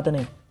 कोई बात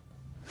नहीं।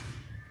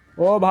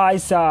 ओ भाई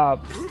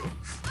साहब,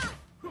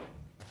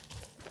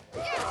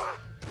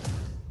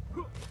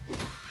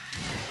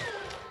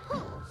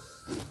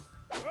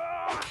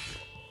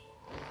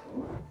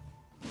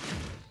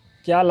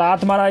 क्या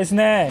लात मारा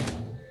इसने।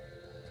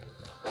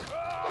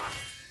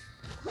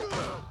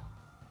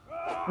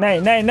 नहीं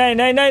नहीं नहीं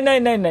नहीं नहीं नहीं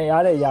नहीं नहीं,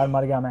 अरे यार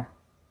मर गया मैं।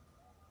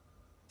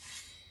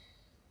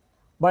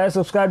 भाई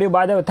subscribe you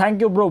by the way,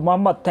 thank you bro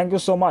Mohammad, thank you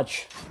so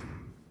much.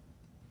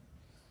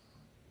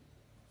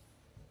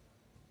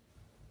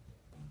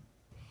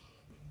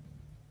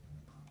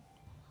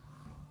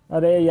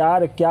 अरे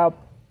यार क्या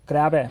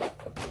क्रैप है।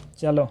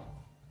 चलो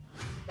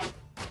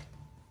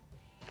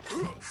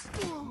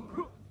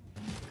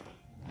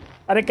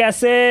अरे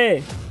कैसे?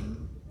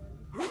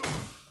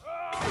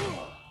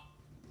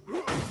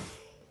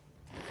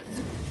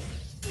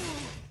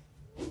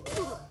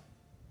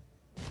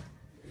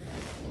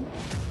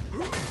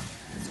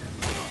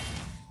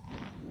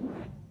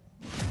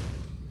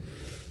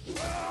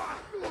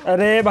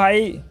 अरे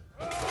भाई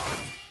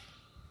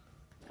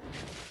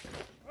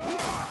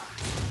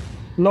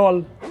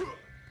लॉल।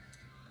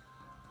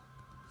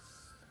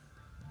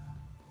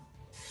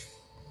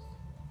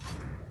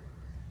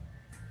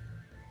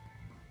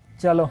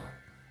 चलो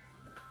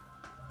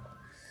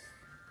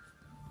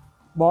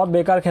बहुत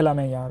बेकार खेला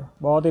मैं यार,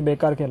 बहुत ही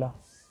बेकार खेला।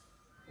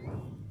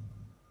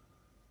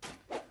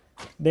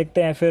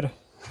 देखते हैं फिर।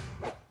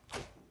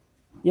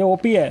 ये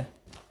ओपी है।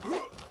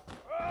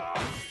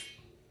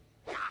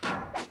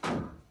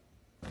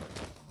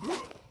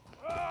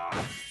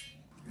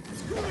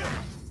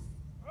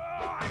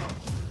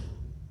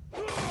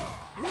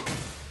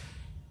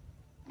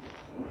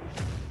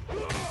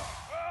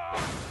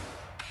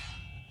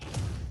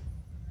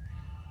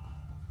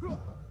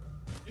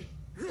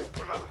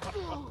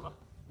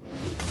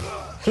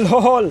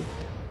 लोल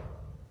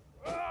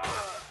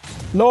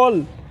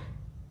लोल।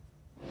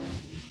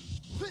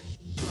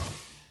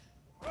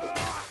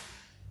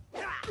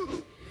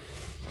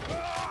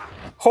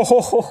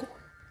 हो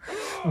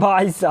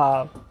भाई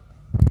साहब,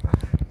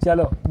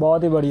 चलो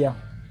बहुत ही बढ़िया।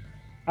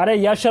 अरे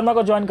यश शर्मा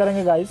को ज्वाइन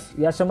करेंगे गाइस।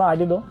 यश शर्मा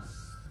आईडी दो।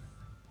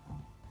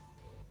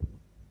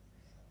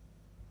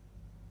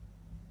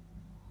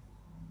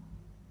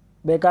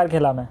 बेकार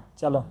खेला मैं,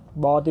 चलो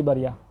बहुत ही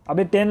बढ़िया।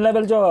 अभी 10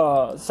 लेवल जो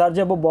सर्ज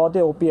है वो बहुत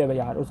ही ओपी है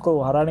यार,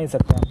 उसको हरा नहीं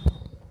सकते हम।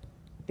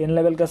 10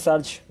 लेवल का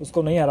सर्ज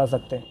उसको नहीं हरा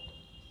सकते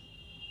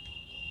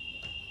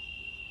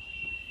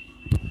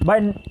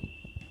भाई।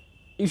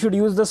 You should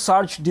use the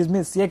search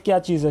dismiss. ये क्या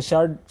चीज़ है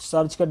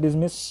सर्च का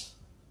dismiss?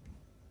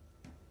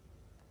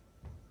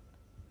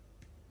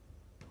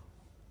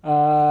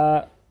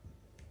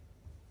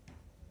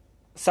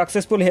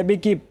 Successful heavy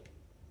keep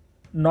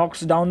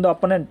Knox down the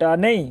opponent.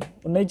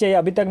 नहीं चाहिए,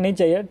 अभी तक नहीं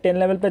चाहिए। 10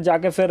 लेवल पे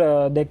जाके फिर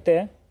देखते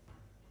हैं।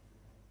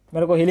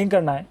 मेरे को हीलिंग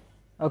करना है।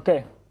 ओके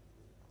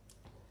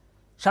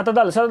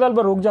शतदल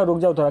पर रुक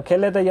जाओ थोड़ा,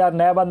 खेल लेते यार।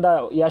 नया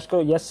बंदा यश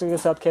के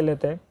साथ खेल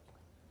लेते हैं,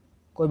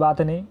 कोई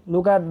बात नहीं।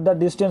 Look at the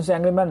distance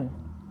angry man,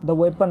 the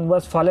weapon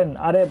was fallen.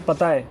 अरे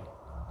पता है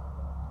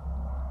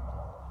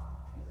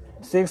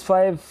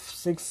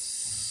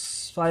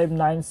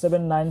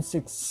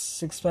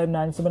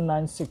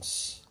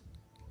 659796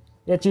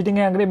 ये चीटिंग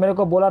है एंग्री। मेरे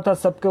को बोला था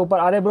सबके ऊपर।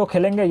 अरे ब्रो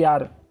खेलेंगे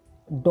यार,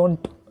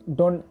 don't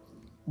don't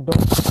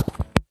don't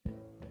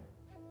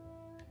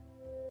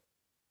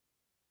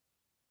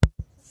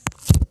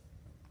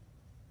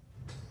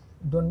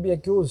don't be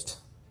accused.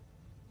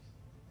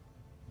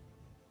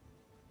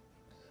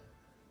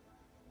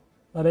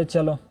 अरे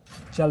चलो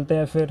चलते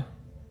हैं फिर।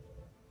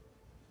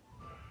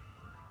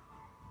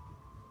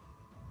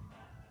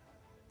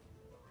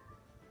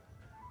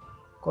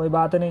 कोई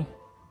बात नहीं।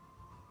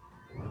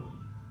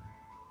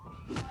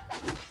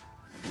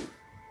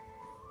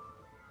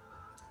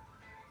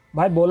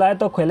 भाई बोला है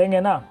तो खेलेंगे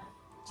ना।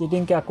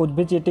 चीटिंग क्या, कुछ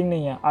भी चीटिंग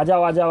नहीं है। आ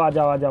जाओ आ जाओ आ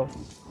जाओ आ जाओ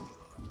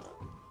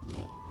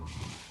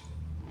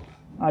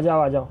आ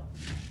जाओ आ जाओ।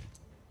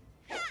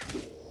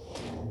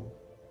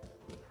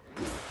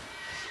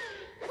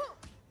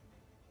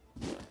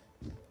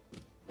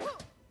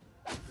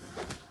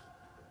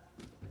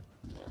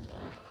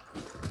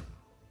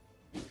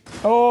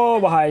 ओ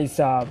भाई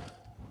साहब,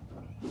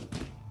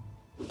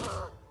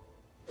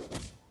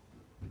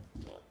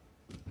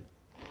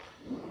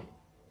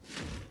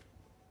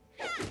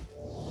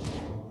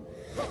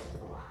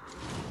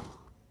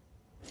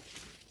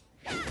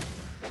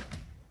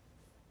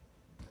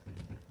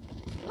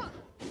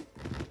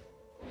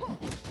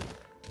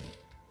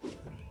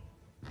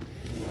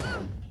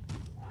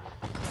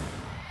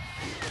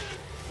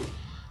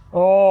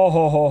 ओ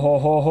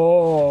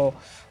हो,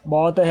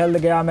 बहुत हेल्थ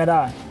गया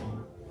मेरा।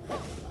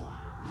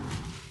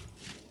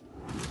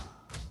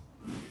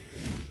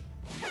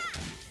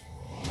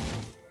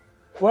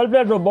 वेल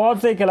प्लेड ब्रो,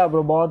 बहुत सही खेला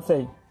ब्रो, बहुत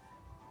सही।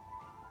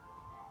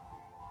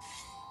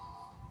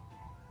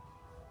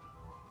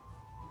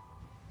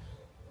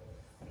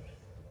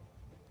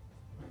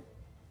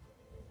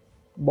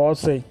 बहुत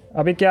सही।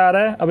 अभी क्या आ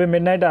रहा है? अभी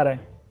मिडनाइट आ रहा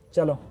है।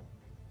 चलो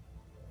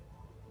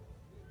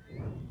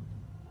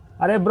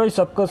अरे ब्रो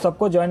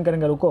सबको ज्वाइन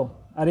करेंगे, रुको।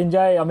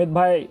 अरिंजाय, अमित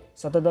भाई,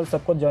 सतदल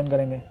सबको ज्वाइन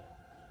करेंगे।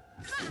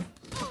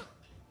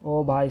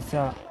 ओ भाई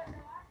साहब,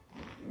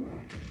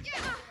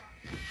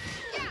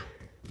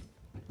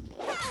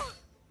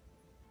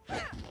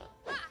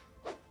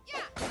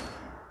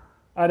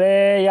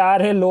 अरे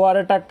यार है लोअर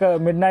अटैक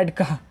मिडनाइट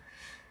का,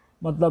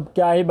 मतलब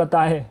क्या ही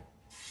बताए।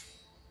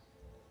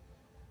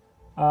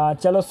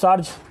 चलो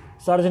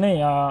सर्ज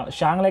नहीं,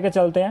 शांग लेके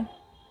चलते हैं।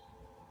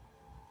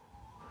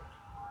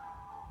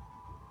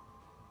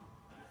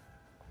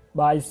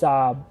 भाई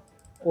साहब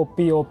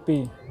ओपी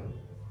ओपी।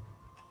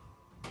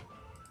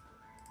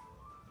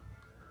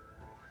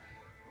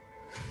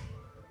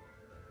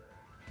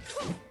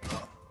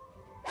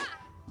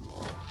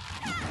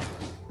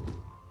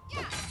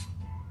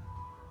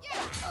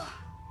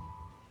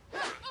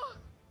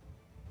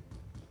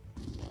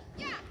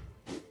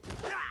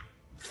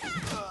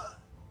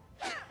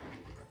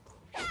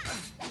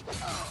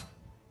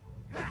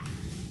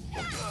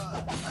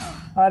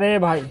 अरे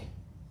भाई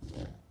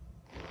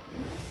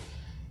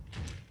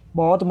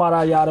बहुत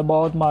मारा यार,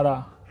 बहुत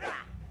मारा।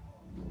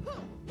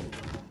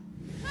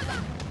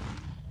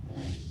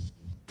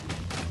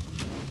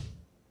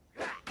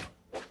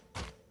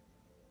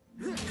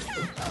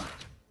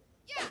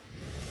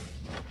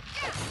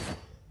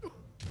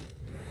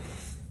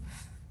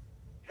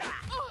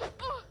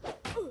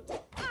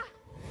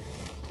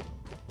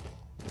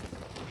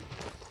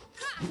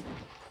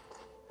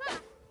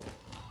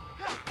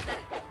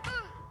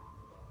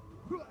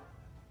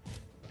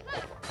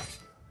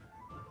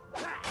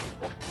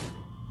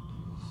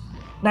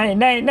 नहीं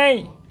नहीं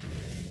नहीं,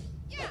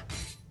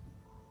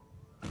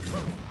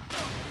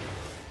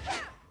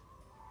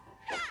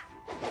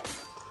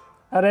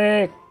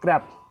 अरे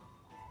क्रैप।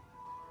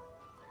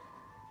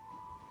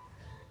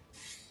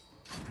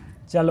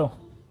 चलो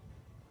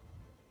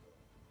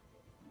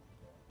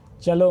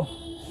चलो,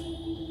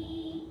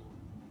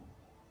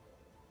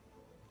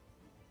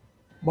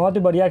 बहुत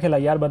ही बढ़िया खेला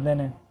यार बंदे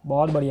ने,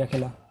 बहुत बढ़िया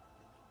खेला,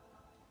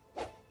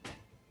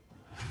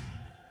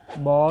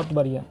 बहुत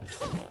बढ़िया।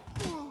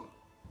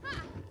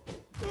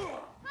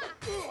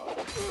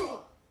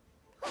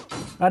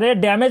 अरे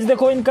डैमेज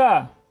देखो इनका।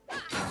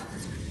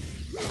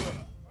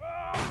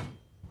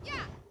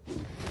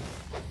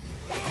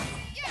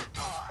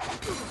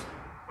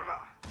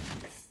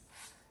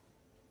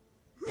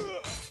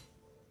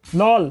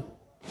 Lol,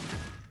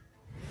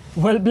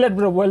 well played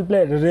bro, well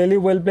played, really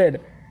well played.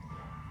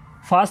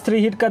 Fast 3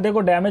 hit का देखो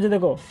डैमेज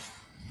देखो।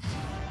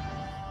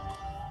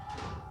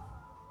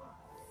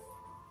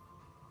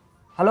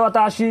 Hello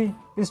attaché,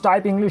 please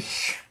type English.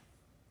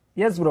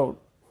 Yes bro,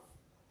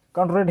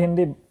 कंट्रोलेट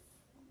Hindi.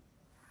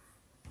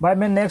 भाई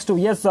मैं नेक्स्ट हूँ।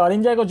 यस,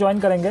 अरिंजय को ज्वाइन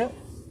करेंगे,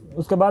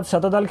 उसके बाद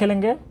शतदल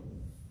खेलेंगे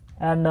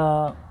एंड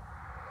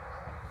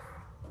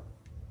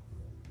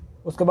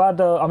उसके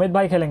बाद अमित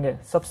भाई खेलेंगे,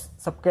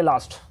 सबके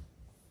लास्ट।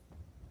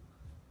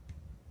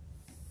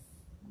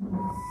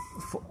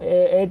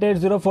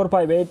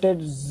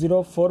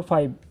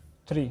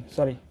 880453,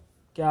 सॉरी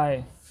क्या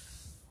है,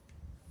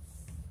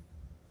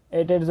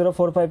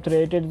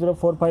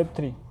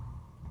 880453।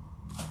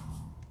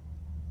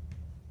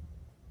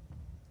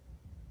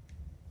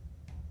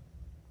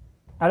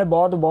 अरे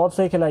बहुत बहुत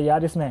सही खेला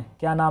यार इसने,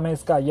 क्या नाम है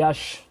इसका, यश,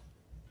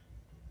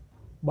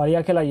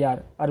 बढ़िया खेला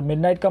यार। और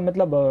मिडनाइट का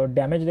मतलब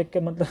डैमेज देख के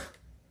मतलब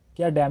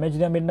क्या डैमेज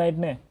दिया मिडनाइट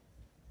ने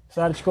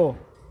सर्च को।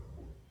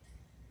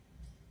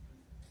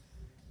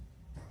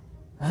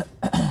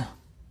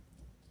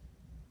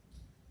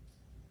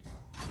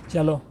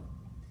 चलो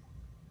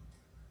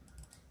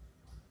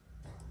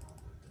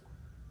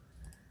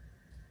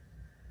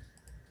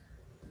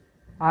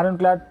आयरन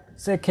क्लैड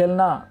से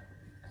खेलना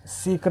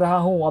सीख रहा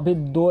हूँ, अभी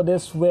 2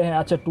 डेज हुए हैं।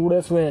 अच्छा 2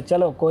 डेज हुए हैं,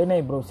 चलो कोई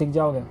नहीं ब्रो, सीख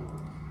जाओगे।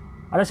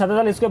 अरे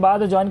शतरल इसके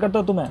बाद ज्वाइन करते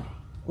हो तुम्हें,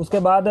 उसके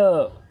बाद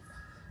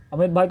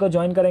अमित भाई को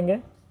ज्वाइन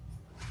करेंगे।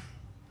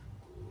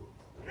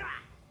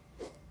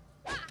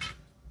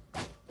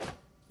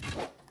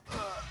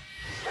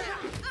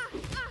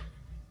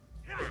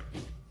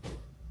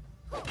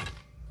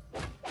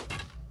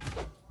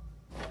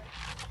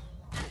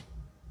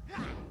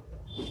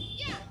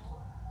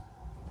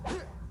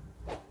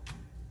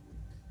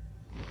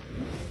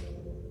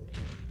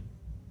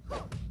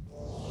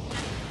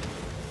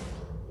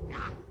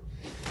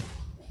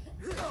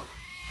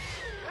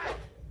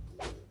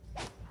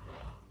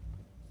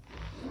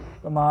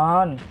 Come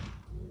on.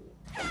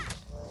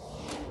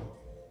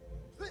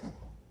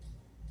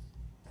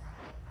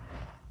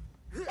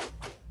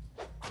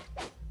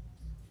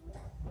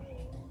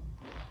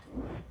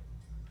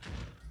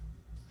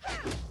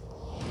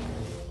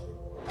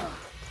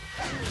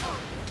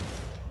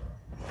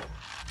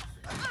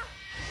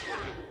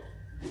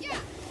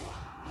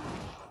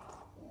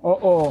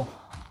 Uh-oh.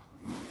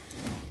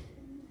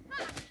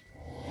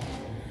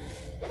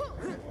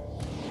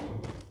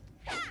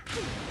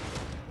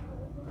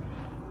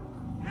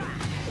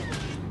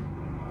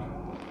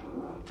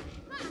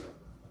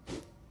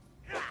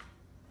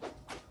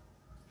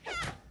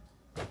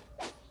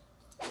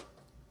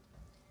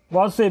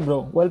 Well said,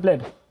 bro. Well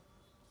played.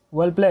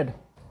 Well played.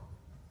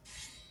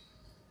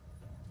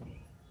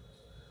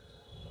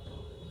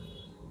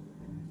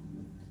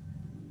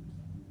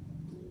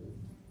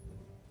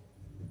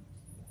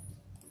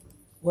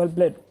 Well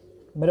played.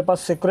 मेरे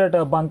पास सीक्रेट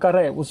बंकर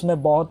है,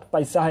 उसमें बहुत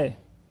पैसा है।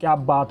 क्या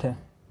बात है।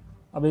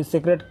 अभी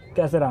सीक्रेट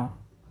कैसे रहा,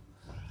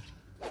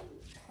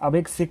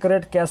 अभी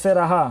सीक्रेट कैसे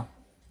रहा।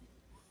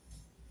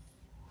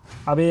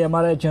 अभी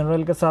हमारे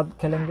जनरल के साथ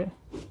खेलेंगे।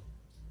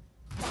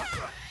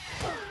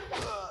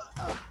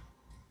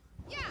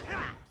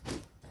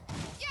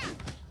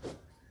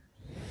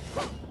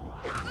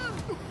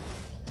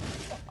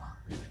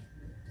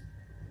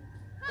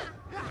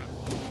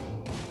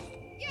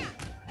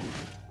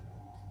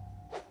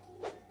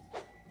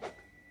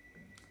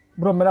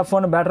 ब्रो मेरा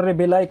फ़ोन बैटरी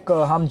भी लाइक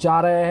हम जा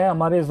रहे हैं,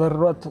 हमारी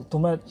ज़रूरत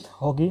तुम्हें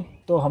होगी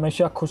तो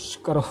हमेशा खुश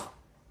करो।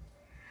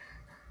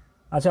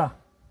 अच्छा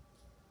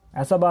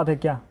ऐसा बात है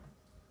क्या।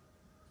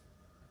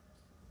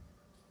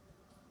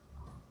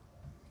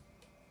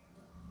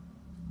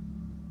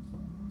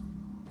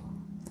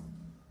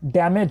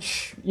 डैमेज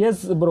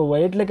यस ब्रो,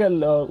 8 लेके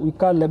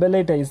का लेवल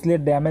 8 है इसलिए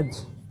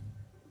डैमेज।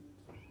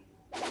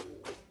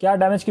 क्या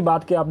डैमेज की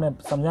बात की आपने,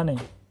 समझा नहीं।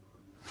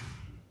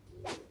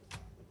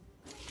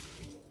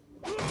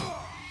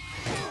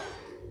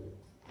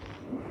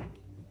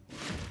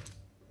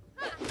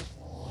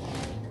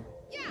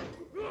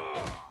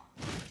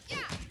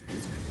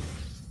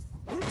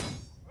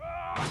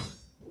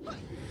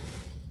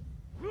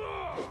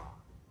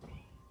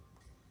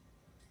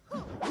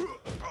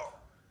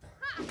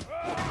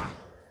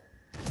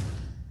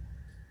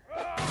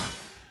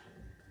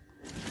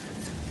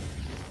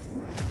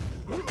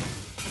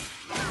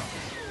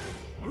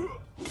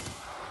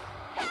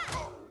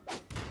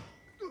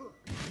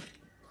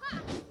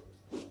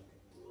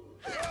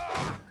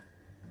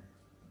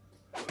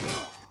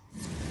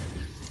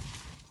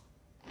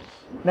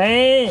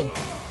 नहीं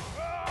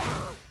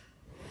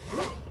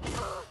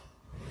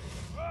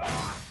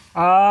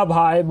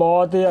भाई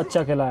बहुत ही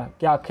अच्छा खेला है,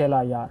 क्या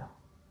खेला यार।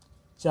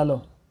 चलो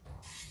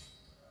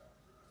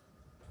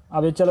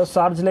अभी चलो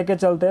चार्ज लेके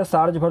चलते हैं,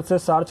 चार्ज भर से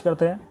चार्ज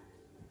करते हैं।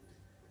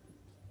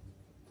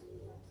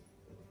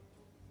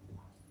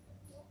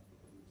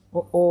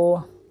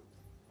 ओ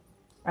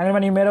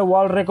एनिमल ये मेरा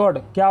वर्ल्ड रिकॉर्ड,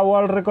 क्या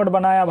वर्ल्ड रिकॉर्ड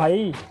बनाया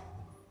भाई।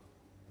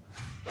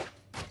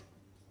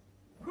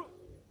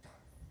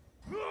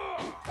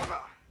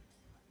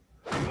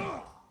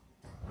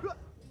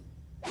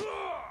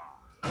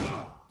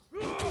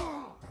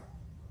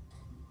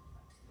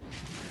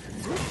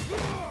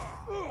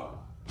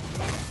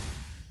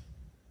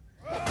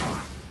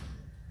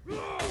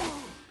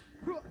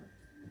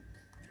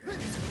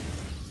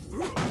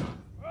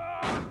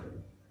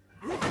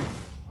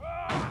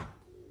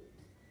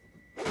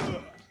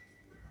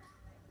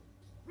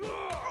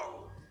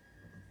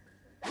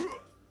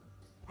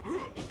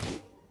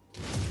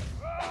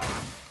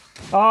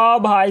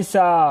 भाई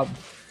साहब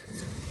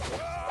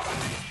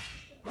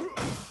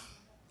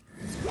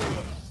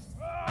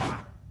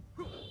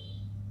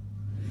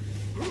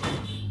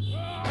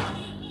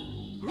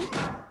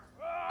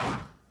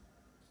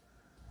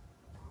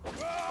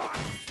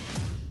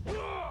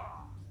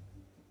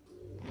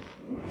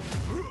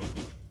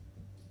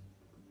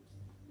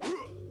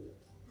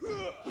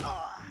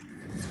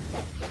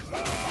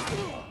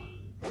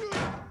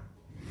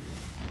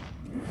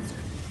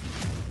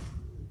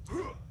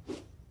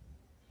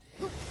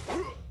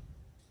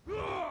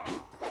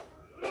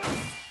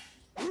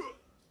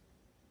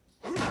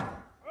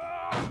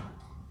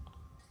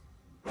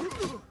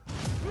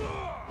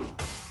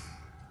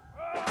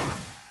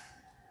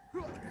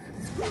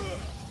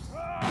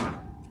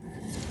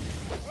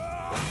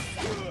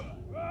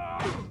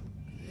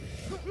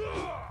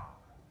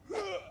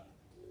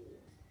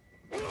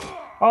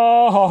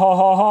ओ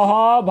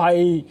हो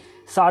भाई,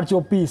 सार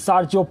चोपी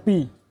सार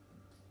चोपी।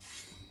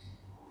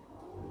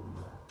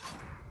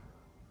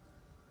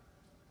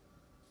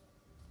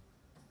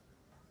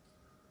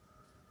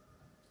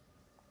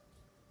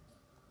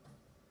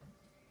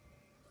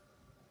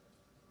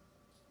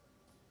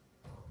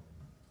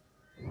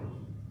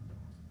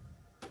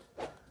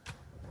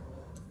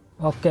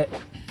 ओके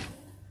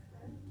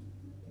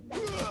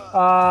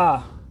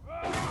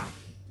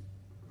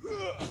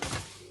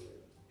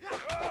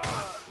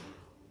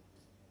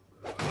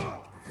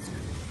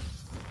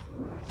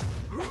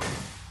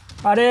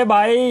अरे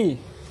भाई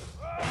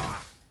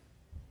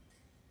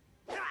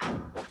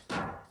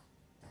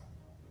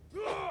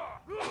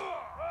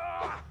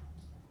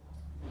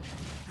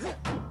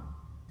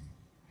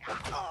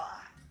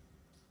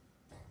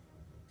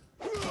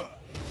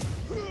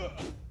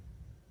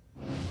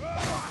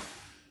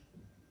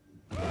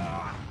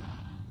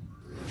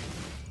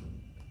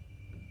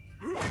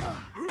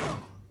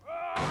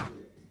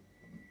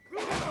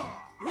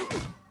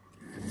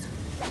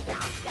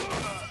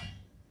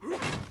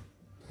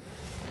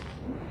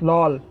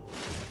लॉल।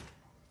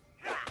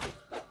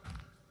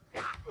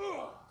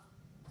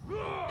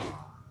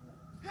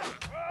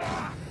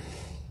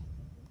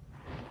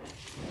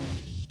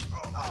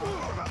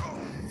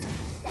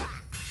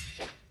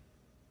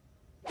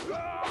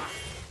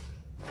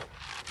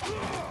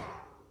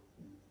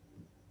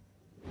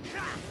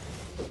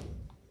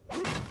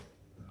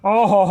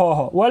 ओहो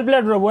हो well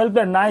played bro, well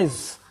played, nice.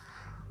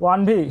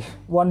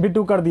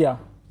 1v2 कर दिया,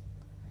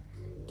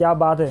 क्या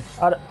बात है।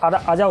 अरे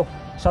आ जाओ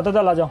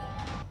शतदल, आ जाओ।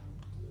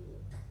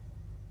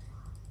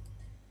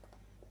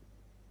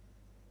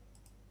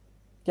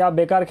 क्या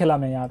बेकार खेला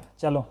मैं यार।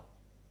 चलो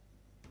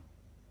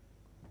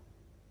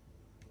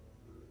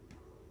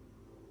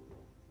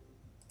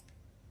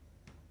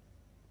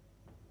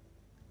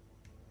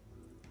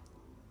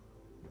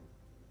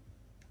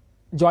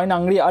ज्वाइन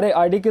अंगड़ी। अरे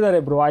आईडी किधर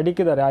है ब्रो, आईडी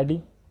किधर है,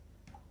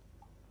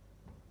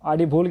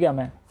 आईडी भूल गया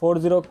मैं।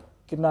 40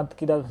 कितना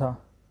किधर था,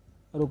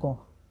 रुको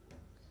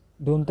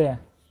ढूंढते हैं।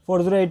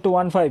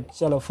 408215,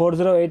 चलो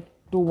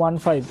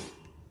 408215,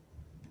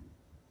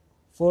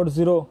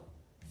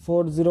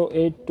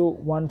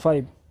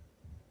 408215।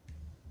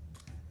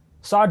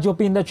 Sarge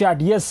OP in the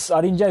chat. Yes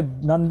Arinjay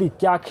Nandi,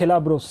 क्या खेला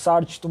ब्रो।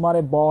 सार्ज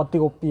तुम्हारे बहुत ही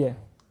ओपी है।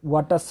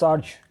 What a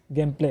sarge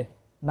game play,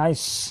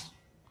 nice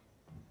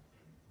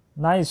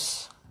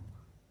nice.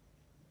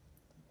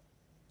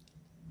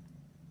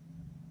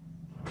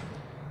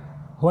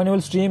 When you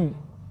will stream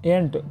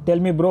and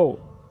tell me bro,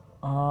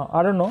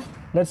 I don't know,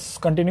 let's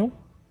continue।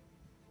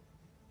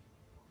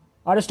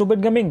 अरे स्टूपिड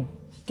गेमिंग,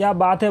 क्या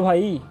बात है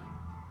भाई,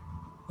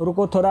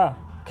 रुको थोड़ा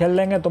खेल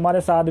लेंगे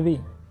तुम्हारे साथ भी।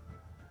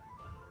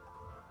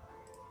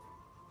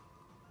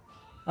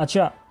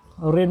 अच्छा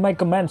read my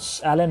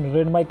comments Elon,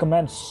 read my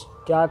comments.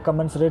 क्या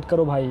कमेंट्स रीड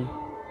करो भाई।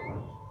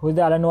 Who is the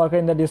Elon worker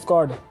in the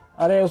Discord.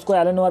 अरे उसको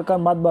एलन वर्कर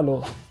मत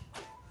बोलो।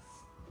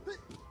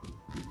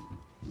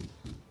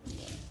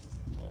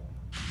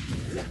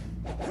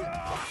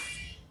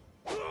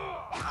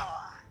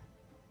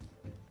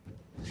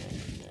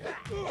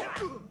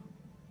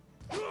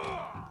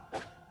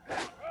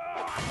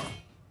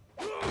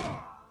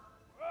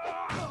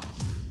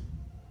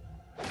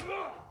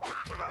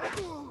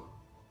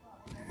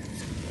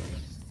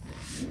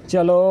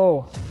 चलो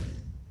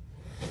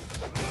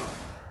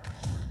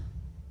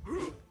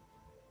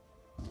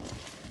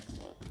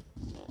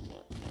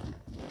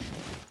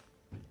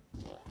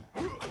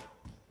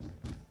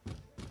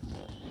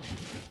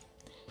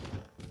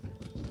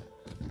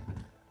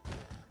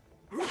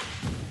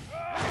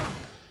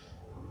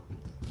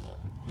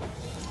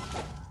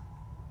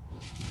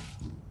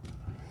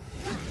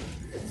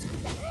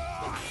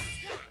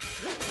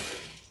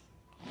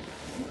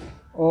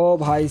ओ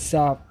भाई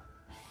साहब,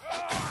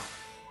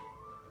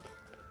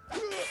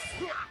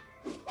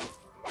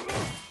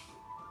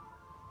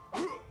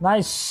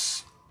 नाइस।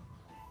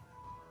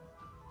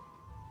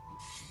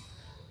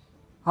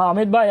 हाँ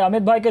अमित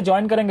भाई के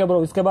ज्वाइन करेंगे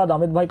ब्रो, इसके बाद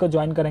अमित भाई को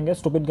ज्वाइन करेंगे।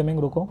 स्टूपिड गेमिंग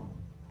रुको।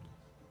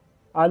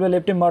 I will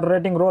left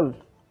moderating role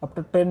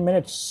after 10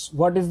 minutes.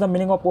 What is the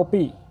meaning of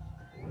OP.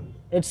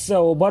 It's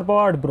over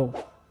powered bro,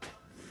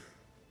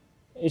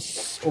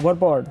 it's over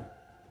powered.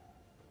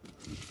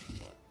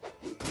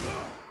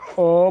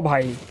 ओ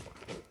भाई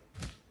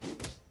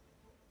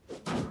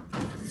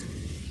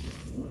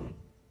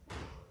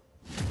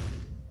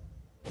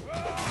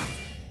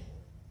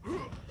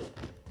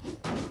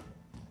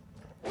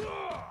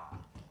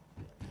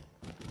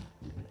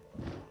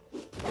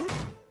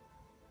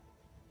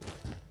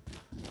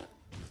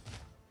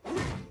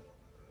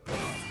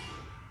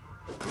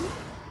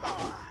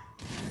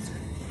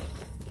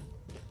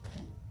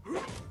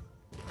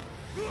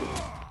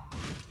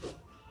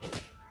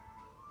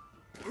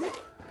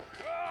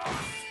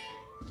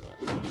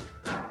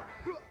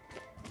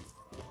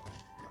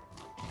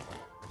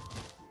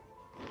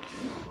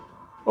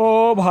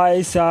ओ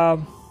भाई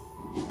साहब,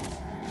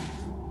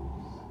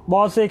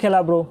 बहुत सही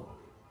खेला ब्रो,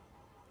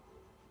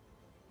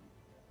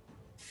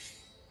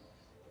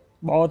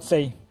 बहुत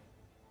सही।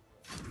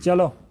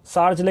 चलो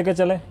सार्ज लेके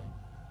चले,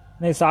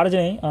 नहीं सार्ज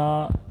नहीं,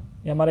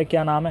 ये हमारे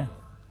क्या नाम है,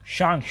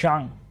 शांग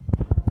शांग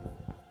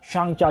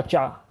शांग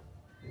चाचा।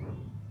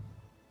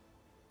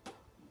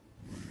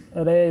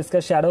 अरे इसका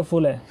शैडो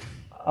फुल है,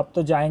 अब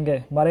तो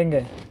जाएंगे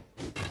मरेंगे।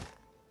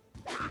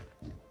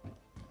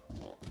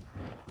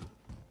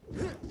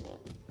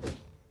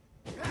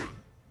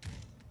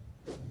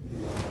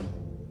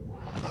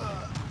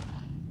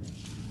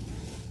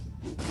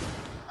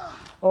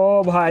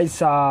 ओ भाई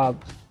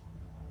साहब,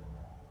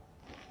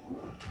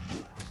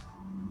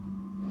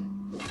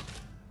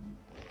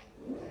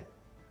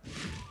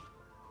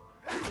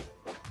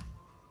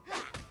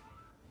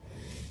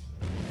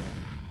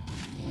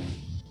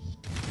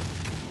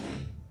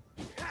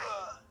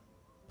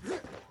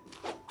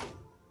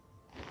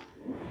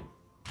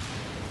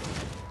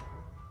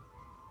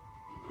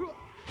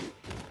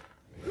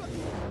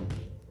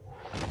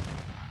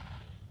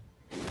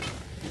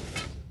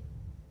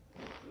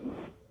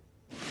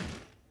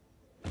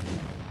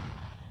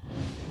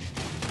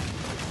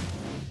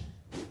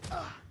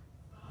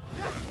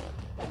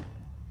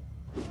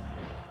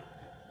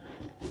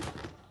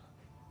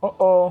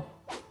 ओ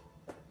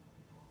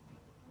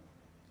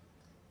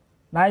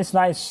नाइस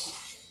नाइस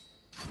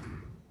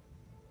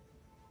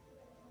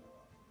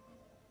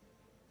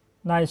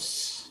नाइस,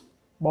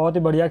 बहुत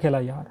ही बढ़िया खेला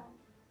यार।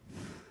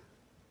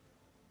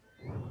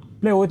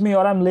 प्ले विथ मी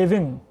और I am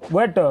living,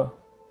 wait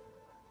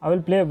I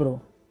will play bro.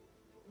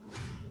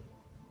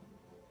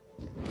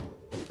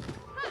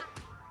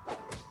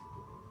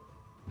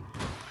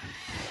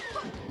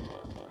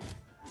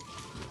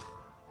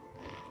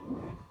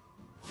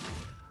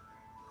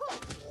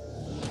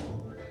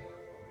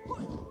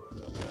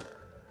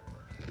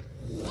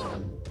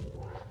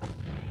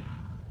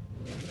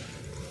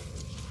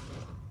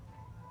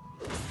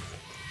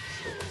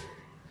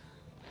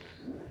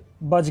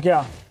 बच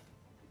गया।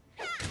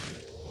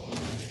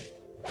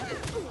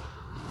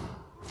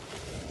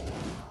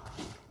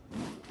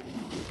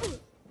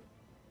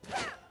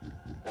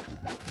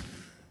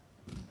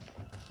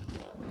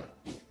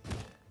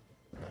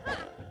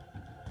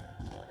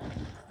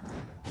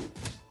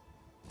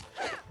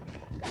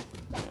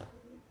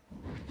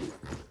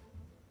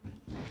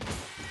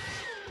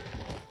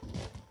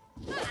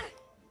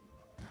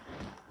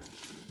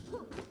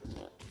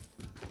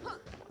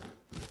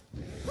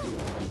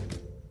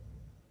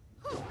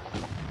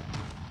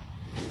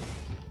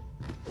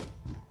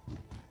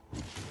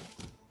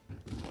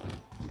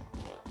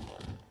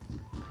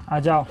 आ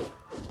जाओ।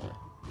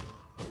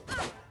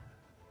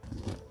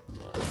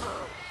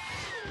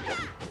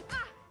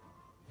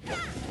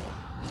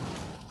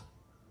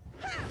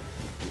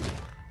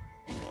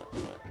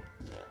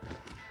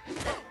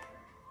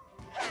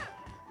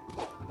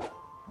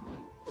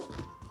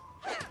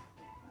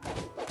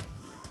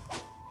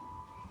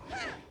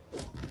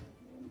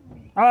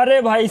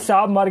 अरे भाई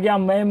साहब मर गया,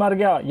 मैं मर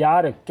गया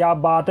यार, क्या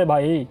बात है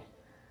भाई।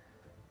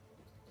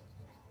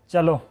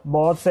 चलो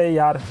बहुत सही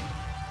यार।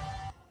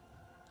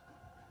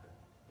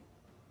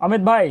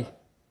 अमित भाई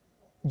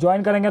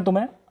ज्वाइन करेंगे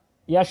तुम्हें,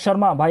 या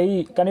शर्मा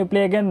भाई कैन यू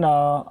प्ले अगेन,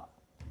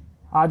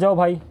 आ जाओ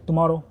भाई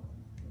तुम्हारो।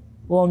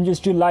 O M G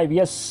still live,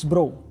 yes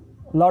bro.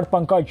 Lord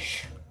Pankaj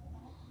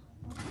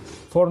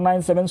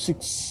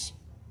 4976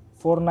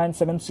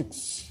 4976।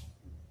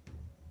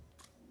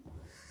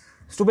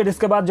 Stupid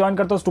इसके बाद ज्वाइन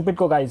करते हो स्टूपिड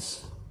को गाइस।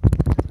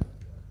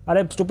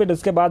 अरे स्टूपिड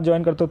इसके बाद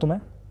ज्वाइन करते हो तुम्हें।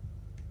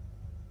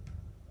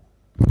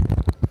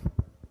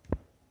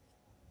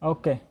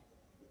 ओके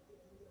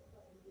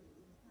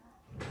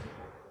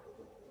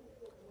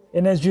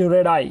NSG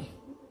रेड आई,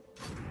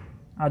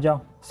 आ जाओ।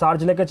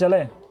 सार्ज लेके चले।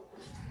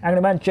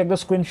 Angry man check the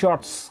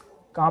screenshots.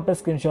 कहाँ पे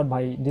स्क्रीनशॉट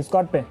भाई?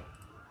 डिस्कॉर्ड पे।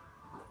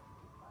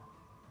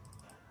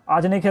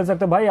 आज नहीं खेल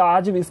सकते भाई,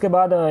 आज इसके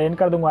बाद एंड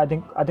कर दूंगा। I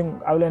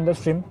think I will and the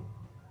stream.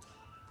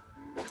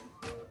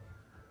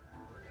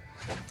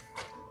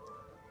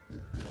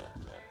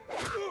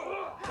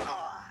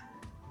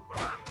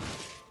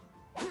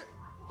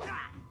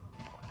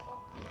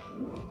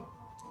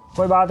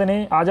 कोई बात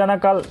नहीं, आ जाना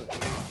कल।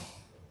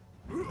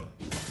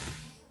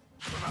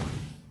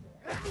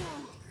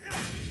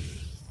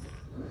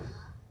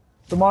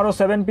 Tomorrow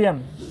 7 PM।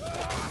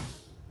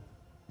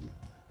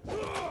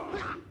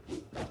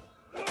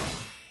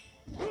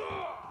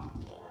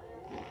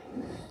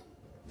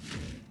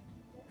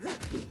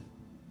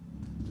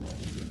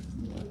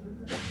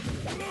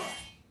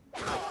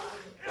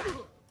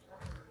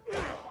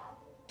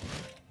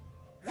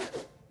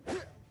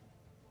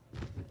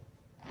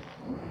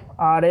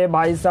 अरे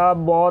भाई साहब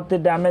बहुत ही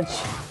डैमेज।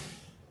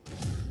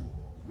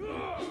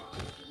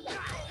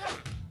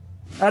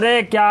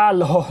 अरे क्या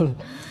लॉल,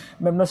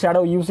 मैं अपना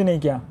शैडो यूज ही नहीं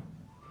किया।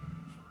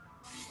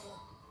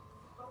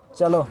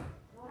 चलो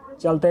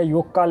चलते हैं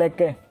युक्का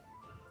लेके।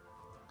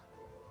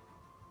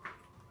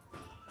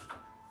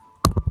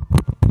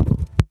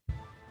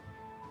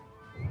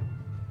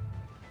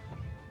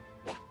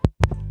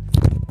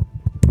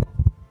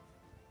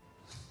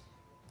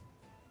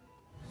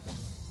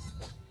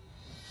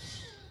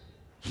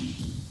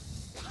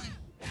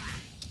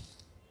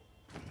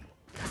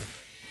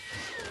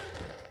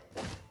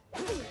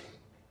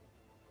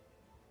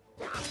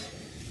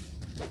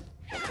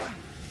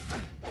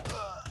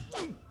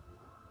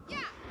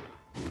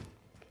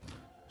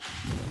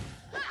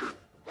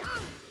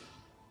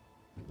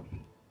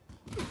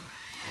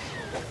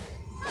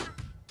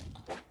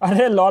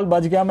 अरे लॉल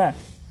बच गया मैं।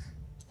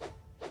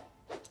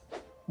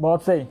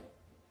 बहुत सही।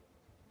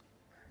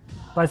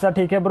 पैसा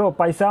ठीक है ब्रो।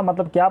 पैसा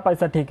मतलब क्या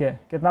पैसा ठीक है?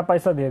 कितना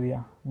पैसा दे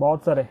दिया?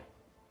 बहुत सारे।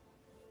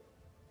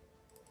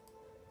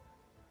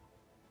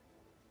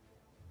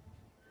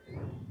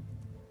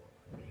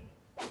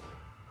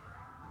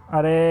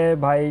 अरे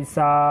भाई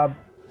साहब।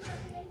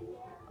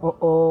 ओ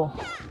ओ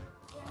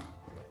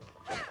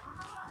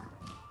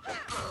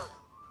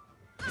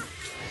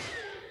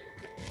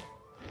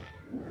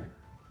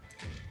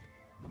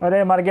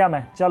अरे मर गया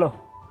मैं। चलो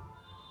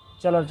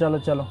चलो चलो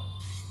चलो।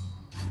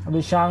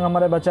 अभी शांग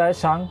हमारे बचा है।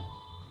 शांग,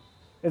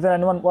 is there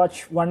anyone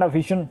watch wonder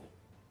vision?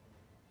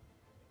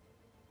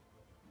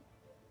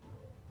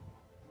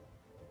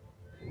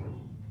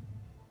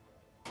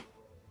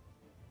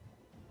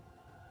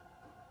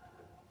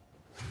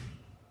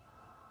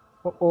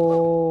 ओ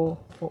ओ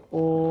ओ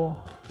ओ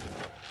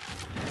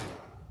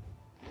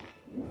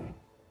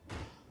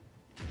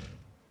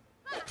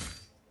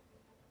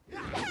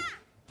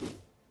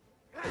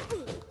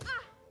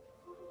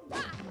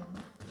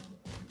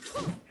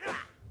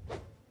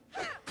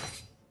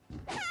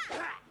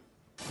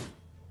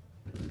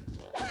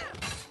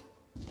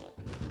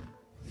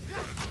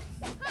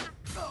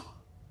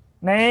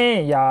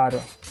नहीं यार।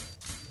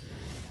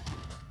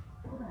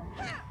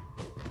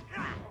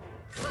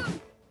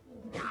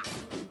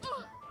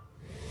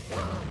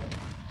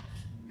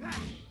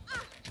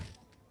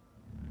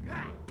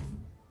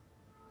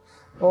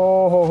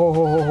 ओ हो,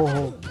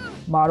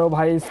 मारो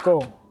भाई इसको।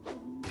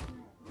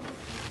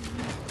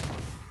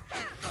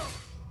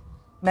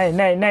 नहीं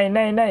नहीं नहीं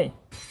नहीं नहीं।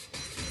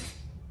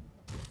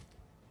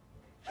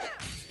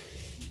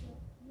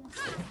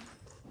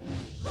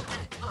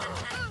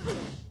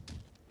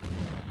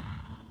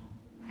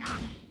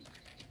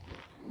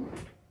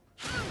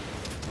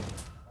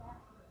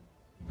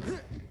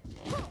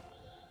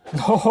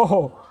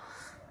 Oh,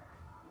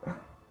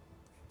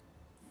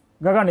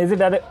 Gagan, is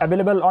it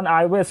available on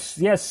iOS?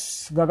 Yes,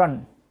 Gagan,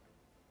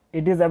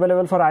 it is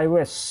available for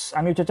iOS.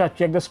 Anu Chacha,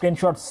 check the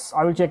screenshots.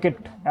 I will check it.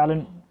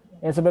 Alan,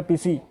 ऐसे पे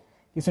PC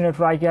किसी ने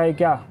try किया है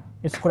क्या?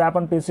 It's crap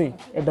on PC.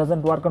 It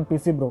doesn't work on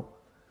PC, bro.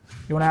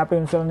 You wanna have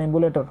to install an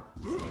emulator.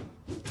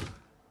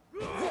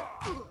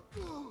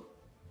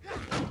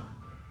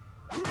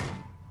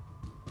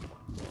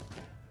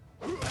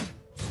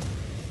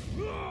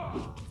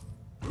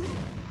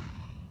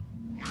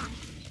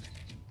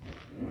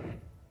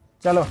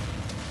 चलो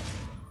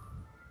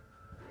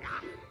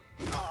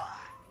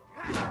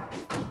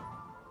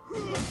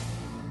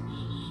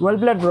well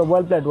played bro,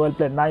 well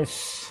played, nice.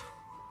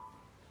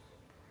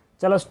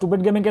 चलो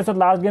stupid gaming के साथ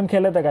लास्ट गेम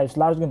खेले थे guys.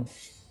 Last game,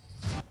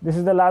 this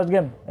is the last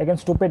game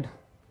against stupid.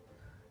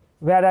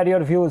 Where are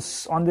your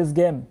views on this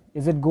game?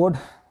 Is it good?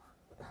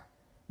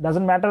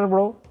 Doesn't matter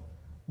bro,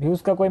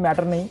 views का कोई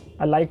matter नहीं।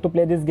 I like to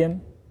play this game,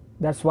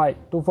 that's why.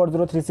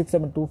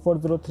 240367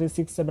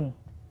 240367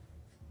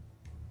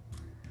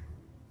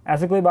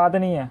 ऐसे कोई बात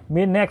नहीं है।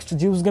 मी next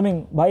juice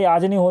gaming भाई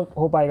आज नहीं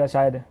हो पाएगा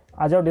शायद।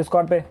 आ जाओ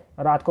डिस्कॉर्ड पे,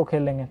 रात को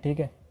खेल लेंगे, ठीक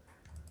है?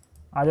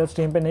 आ जाओ,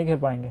 स्ट्रीम पे नहीं खेल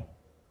पाएंगे।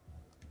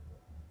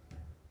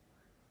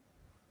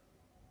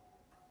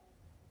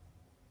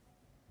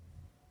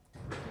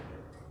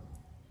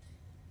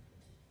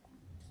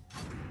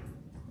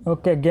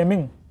 ओके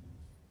गेमिंग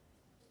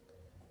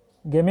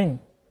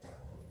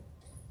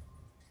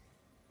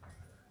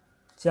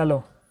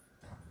चलो।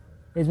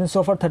 It's been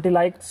so for 30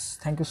 likes,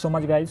 thank you so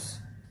much guys.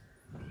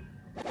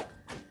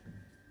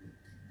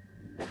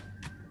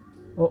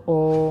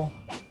 O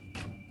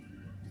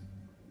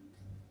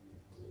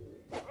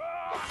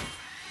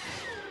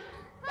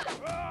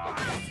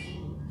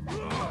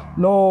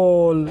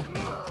LOL।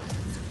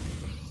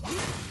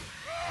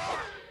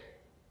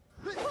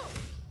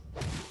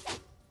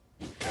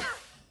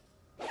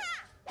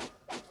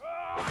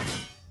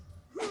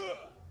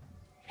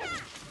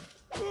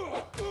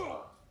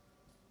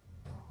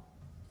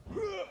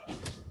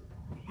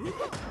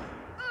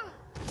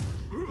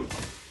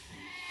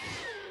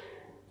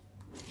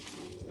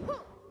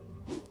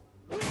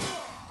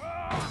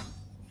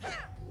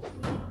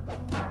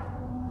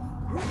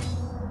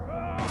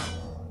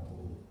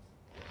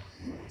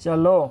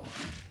 चलो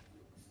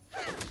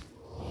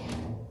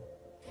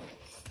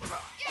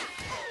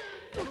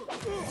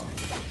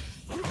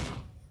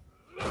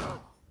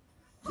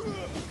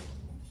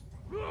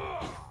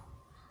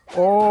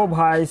ओ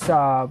भाई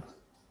साहब,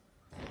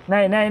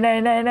 नहीं नहीं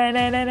नहीं नहीं नहीं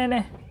नहीं नहीं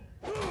नहीं।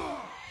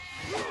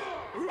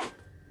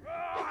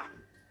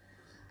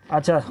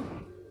 अच्छा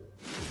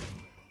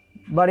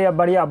बढ़िया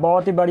बढ़िया,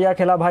 बहुत ही बढ़िया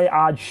खेला भाई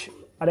आज।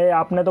 अरे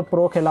आपने तो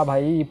प्रो खेला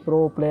भाई,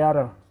 प्रो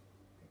प्लेयर।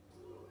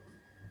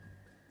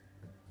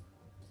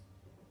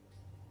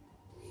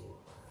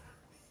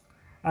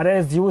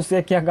 अरे ज्यूस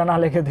से क्या गाना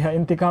लेके दिया?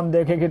 इंतकाम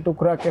देखे कि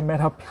टुकड़ा के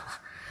मेरा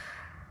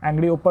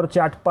एंग्री ऊपर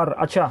चैट पर।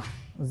 अच्छा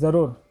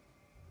जरूर।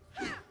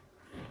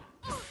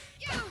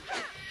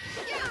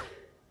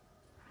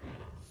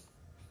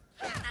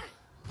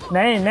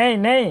 नहीं नहीं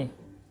नहीं,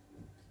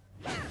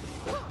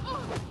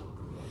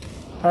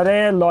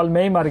 अरे लॉल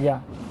में ही मर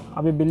गया।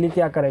 अभी बिल्ली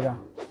क्या करेगा?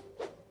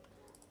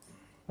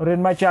 read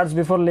my chats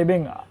before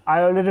leaving.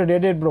 I already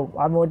read it, bro.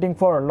 I'm waiting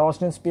for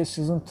Lost in Space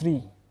season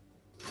 3.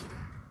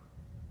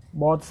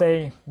 बहुत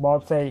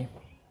सही.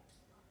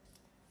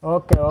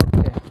 Okay.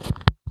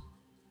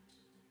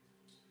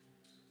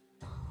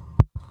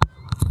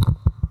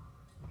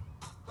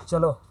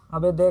 चलो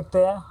अभी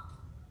देखते हैं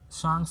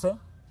शांग से.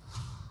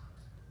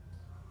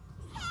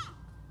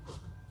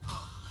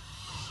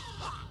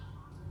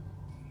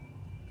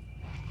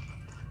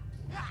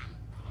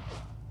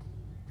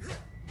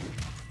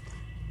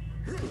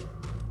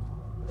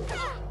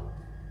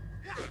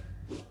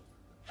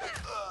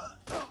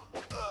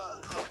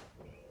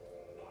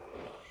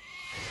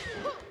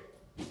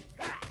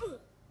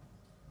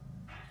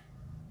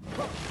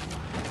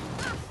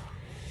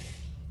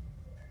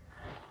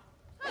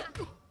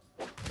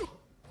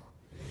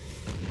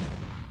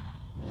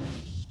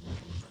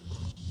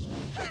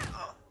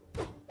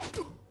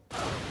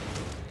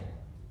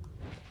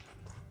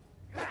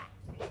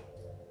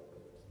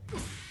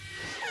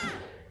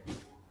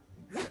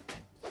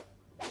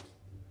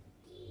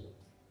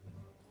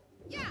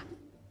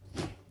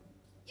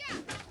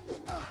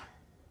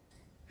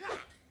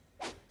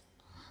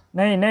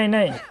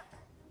 नहीं.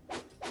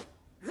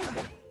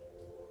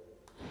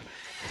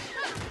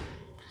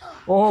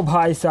 ओ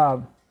भाई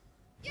साहब.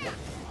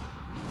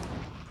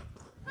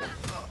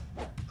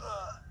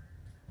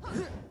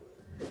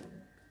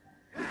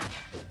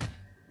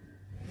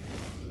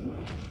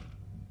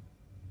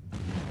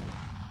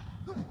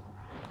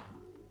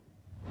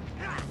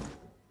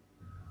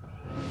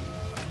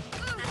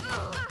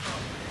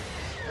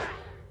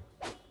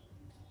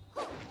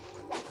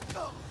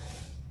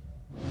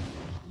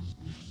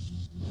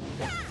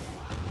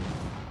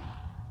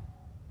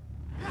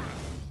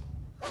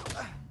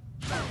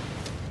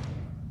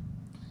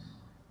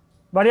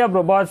 बढ़िया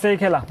ब्रो, बहुत सही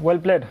खेला. Well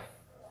played.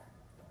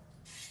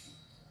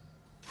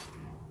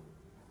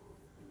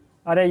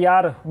 अरे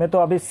यार मैं तो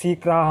अभी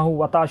सीख रहा हूँ.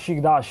 वताशी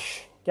दाश.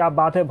 क्या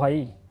बात है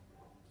भाई.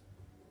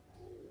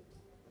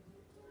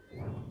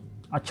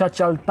 अच्छा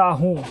चलता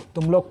हूँ.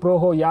 तुम लोग प्रो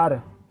हो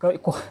यार.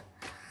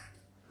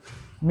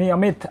 मी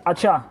अमित.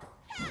 अच्छा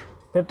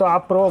फिर तो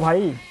आप प्रो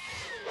भाई.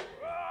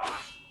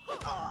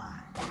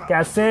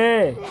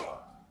 कैसे.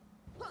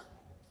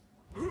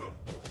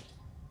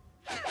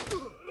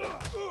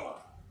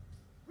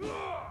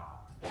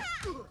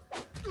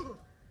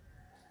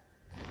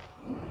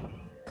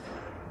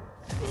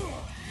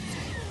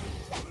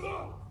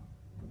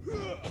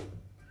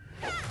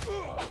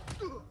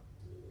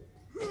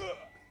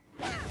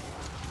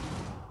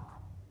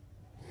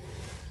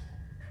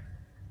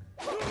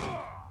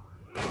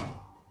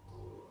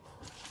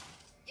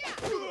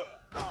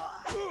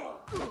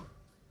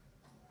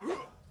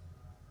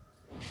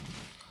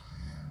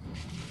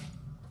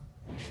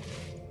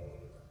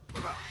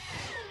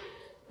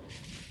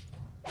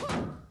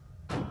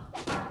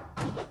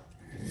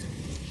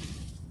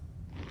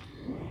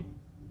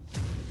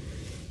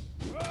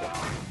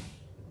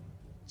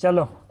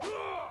 चलो.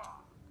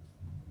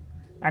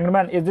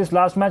 Angryman, is this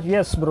last match?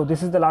 Yes bro,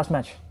 this is the last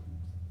match.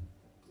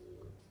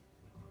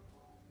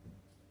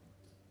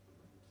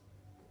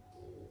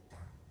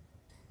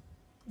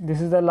 This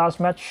is the last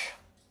match.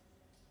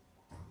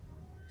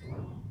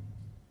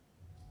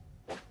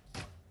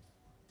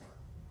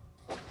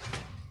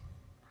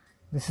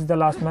 This is the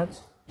last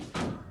match.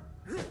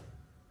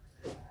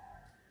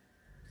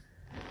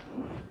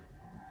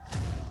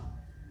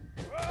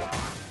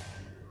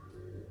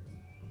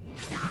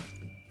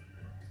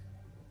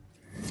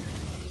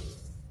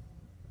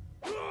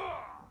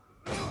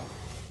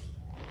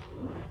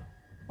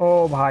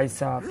 ओ भाई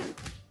साहब.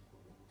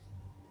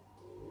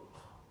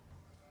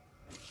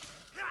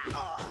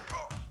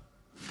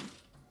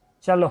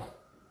 चलो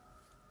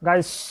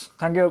guys,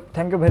 thank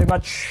you very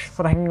much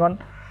for hanging on.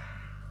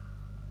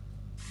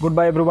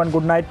 Goodbye everyone,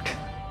 good night.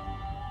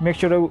 Make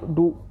sure to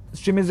do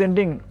stream is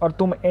ending और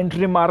तुम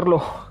entry मार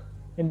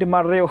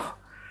रहे हो.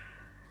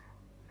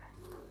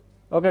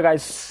 Okay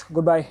guys,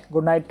 goodbye,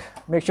 good night.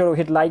 Make sure to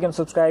hit like and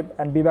subscribe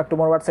and be back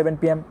tomorrow at 7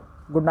 PM.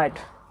 Good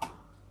night.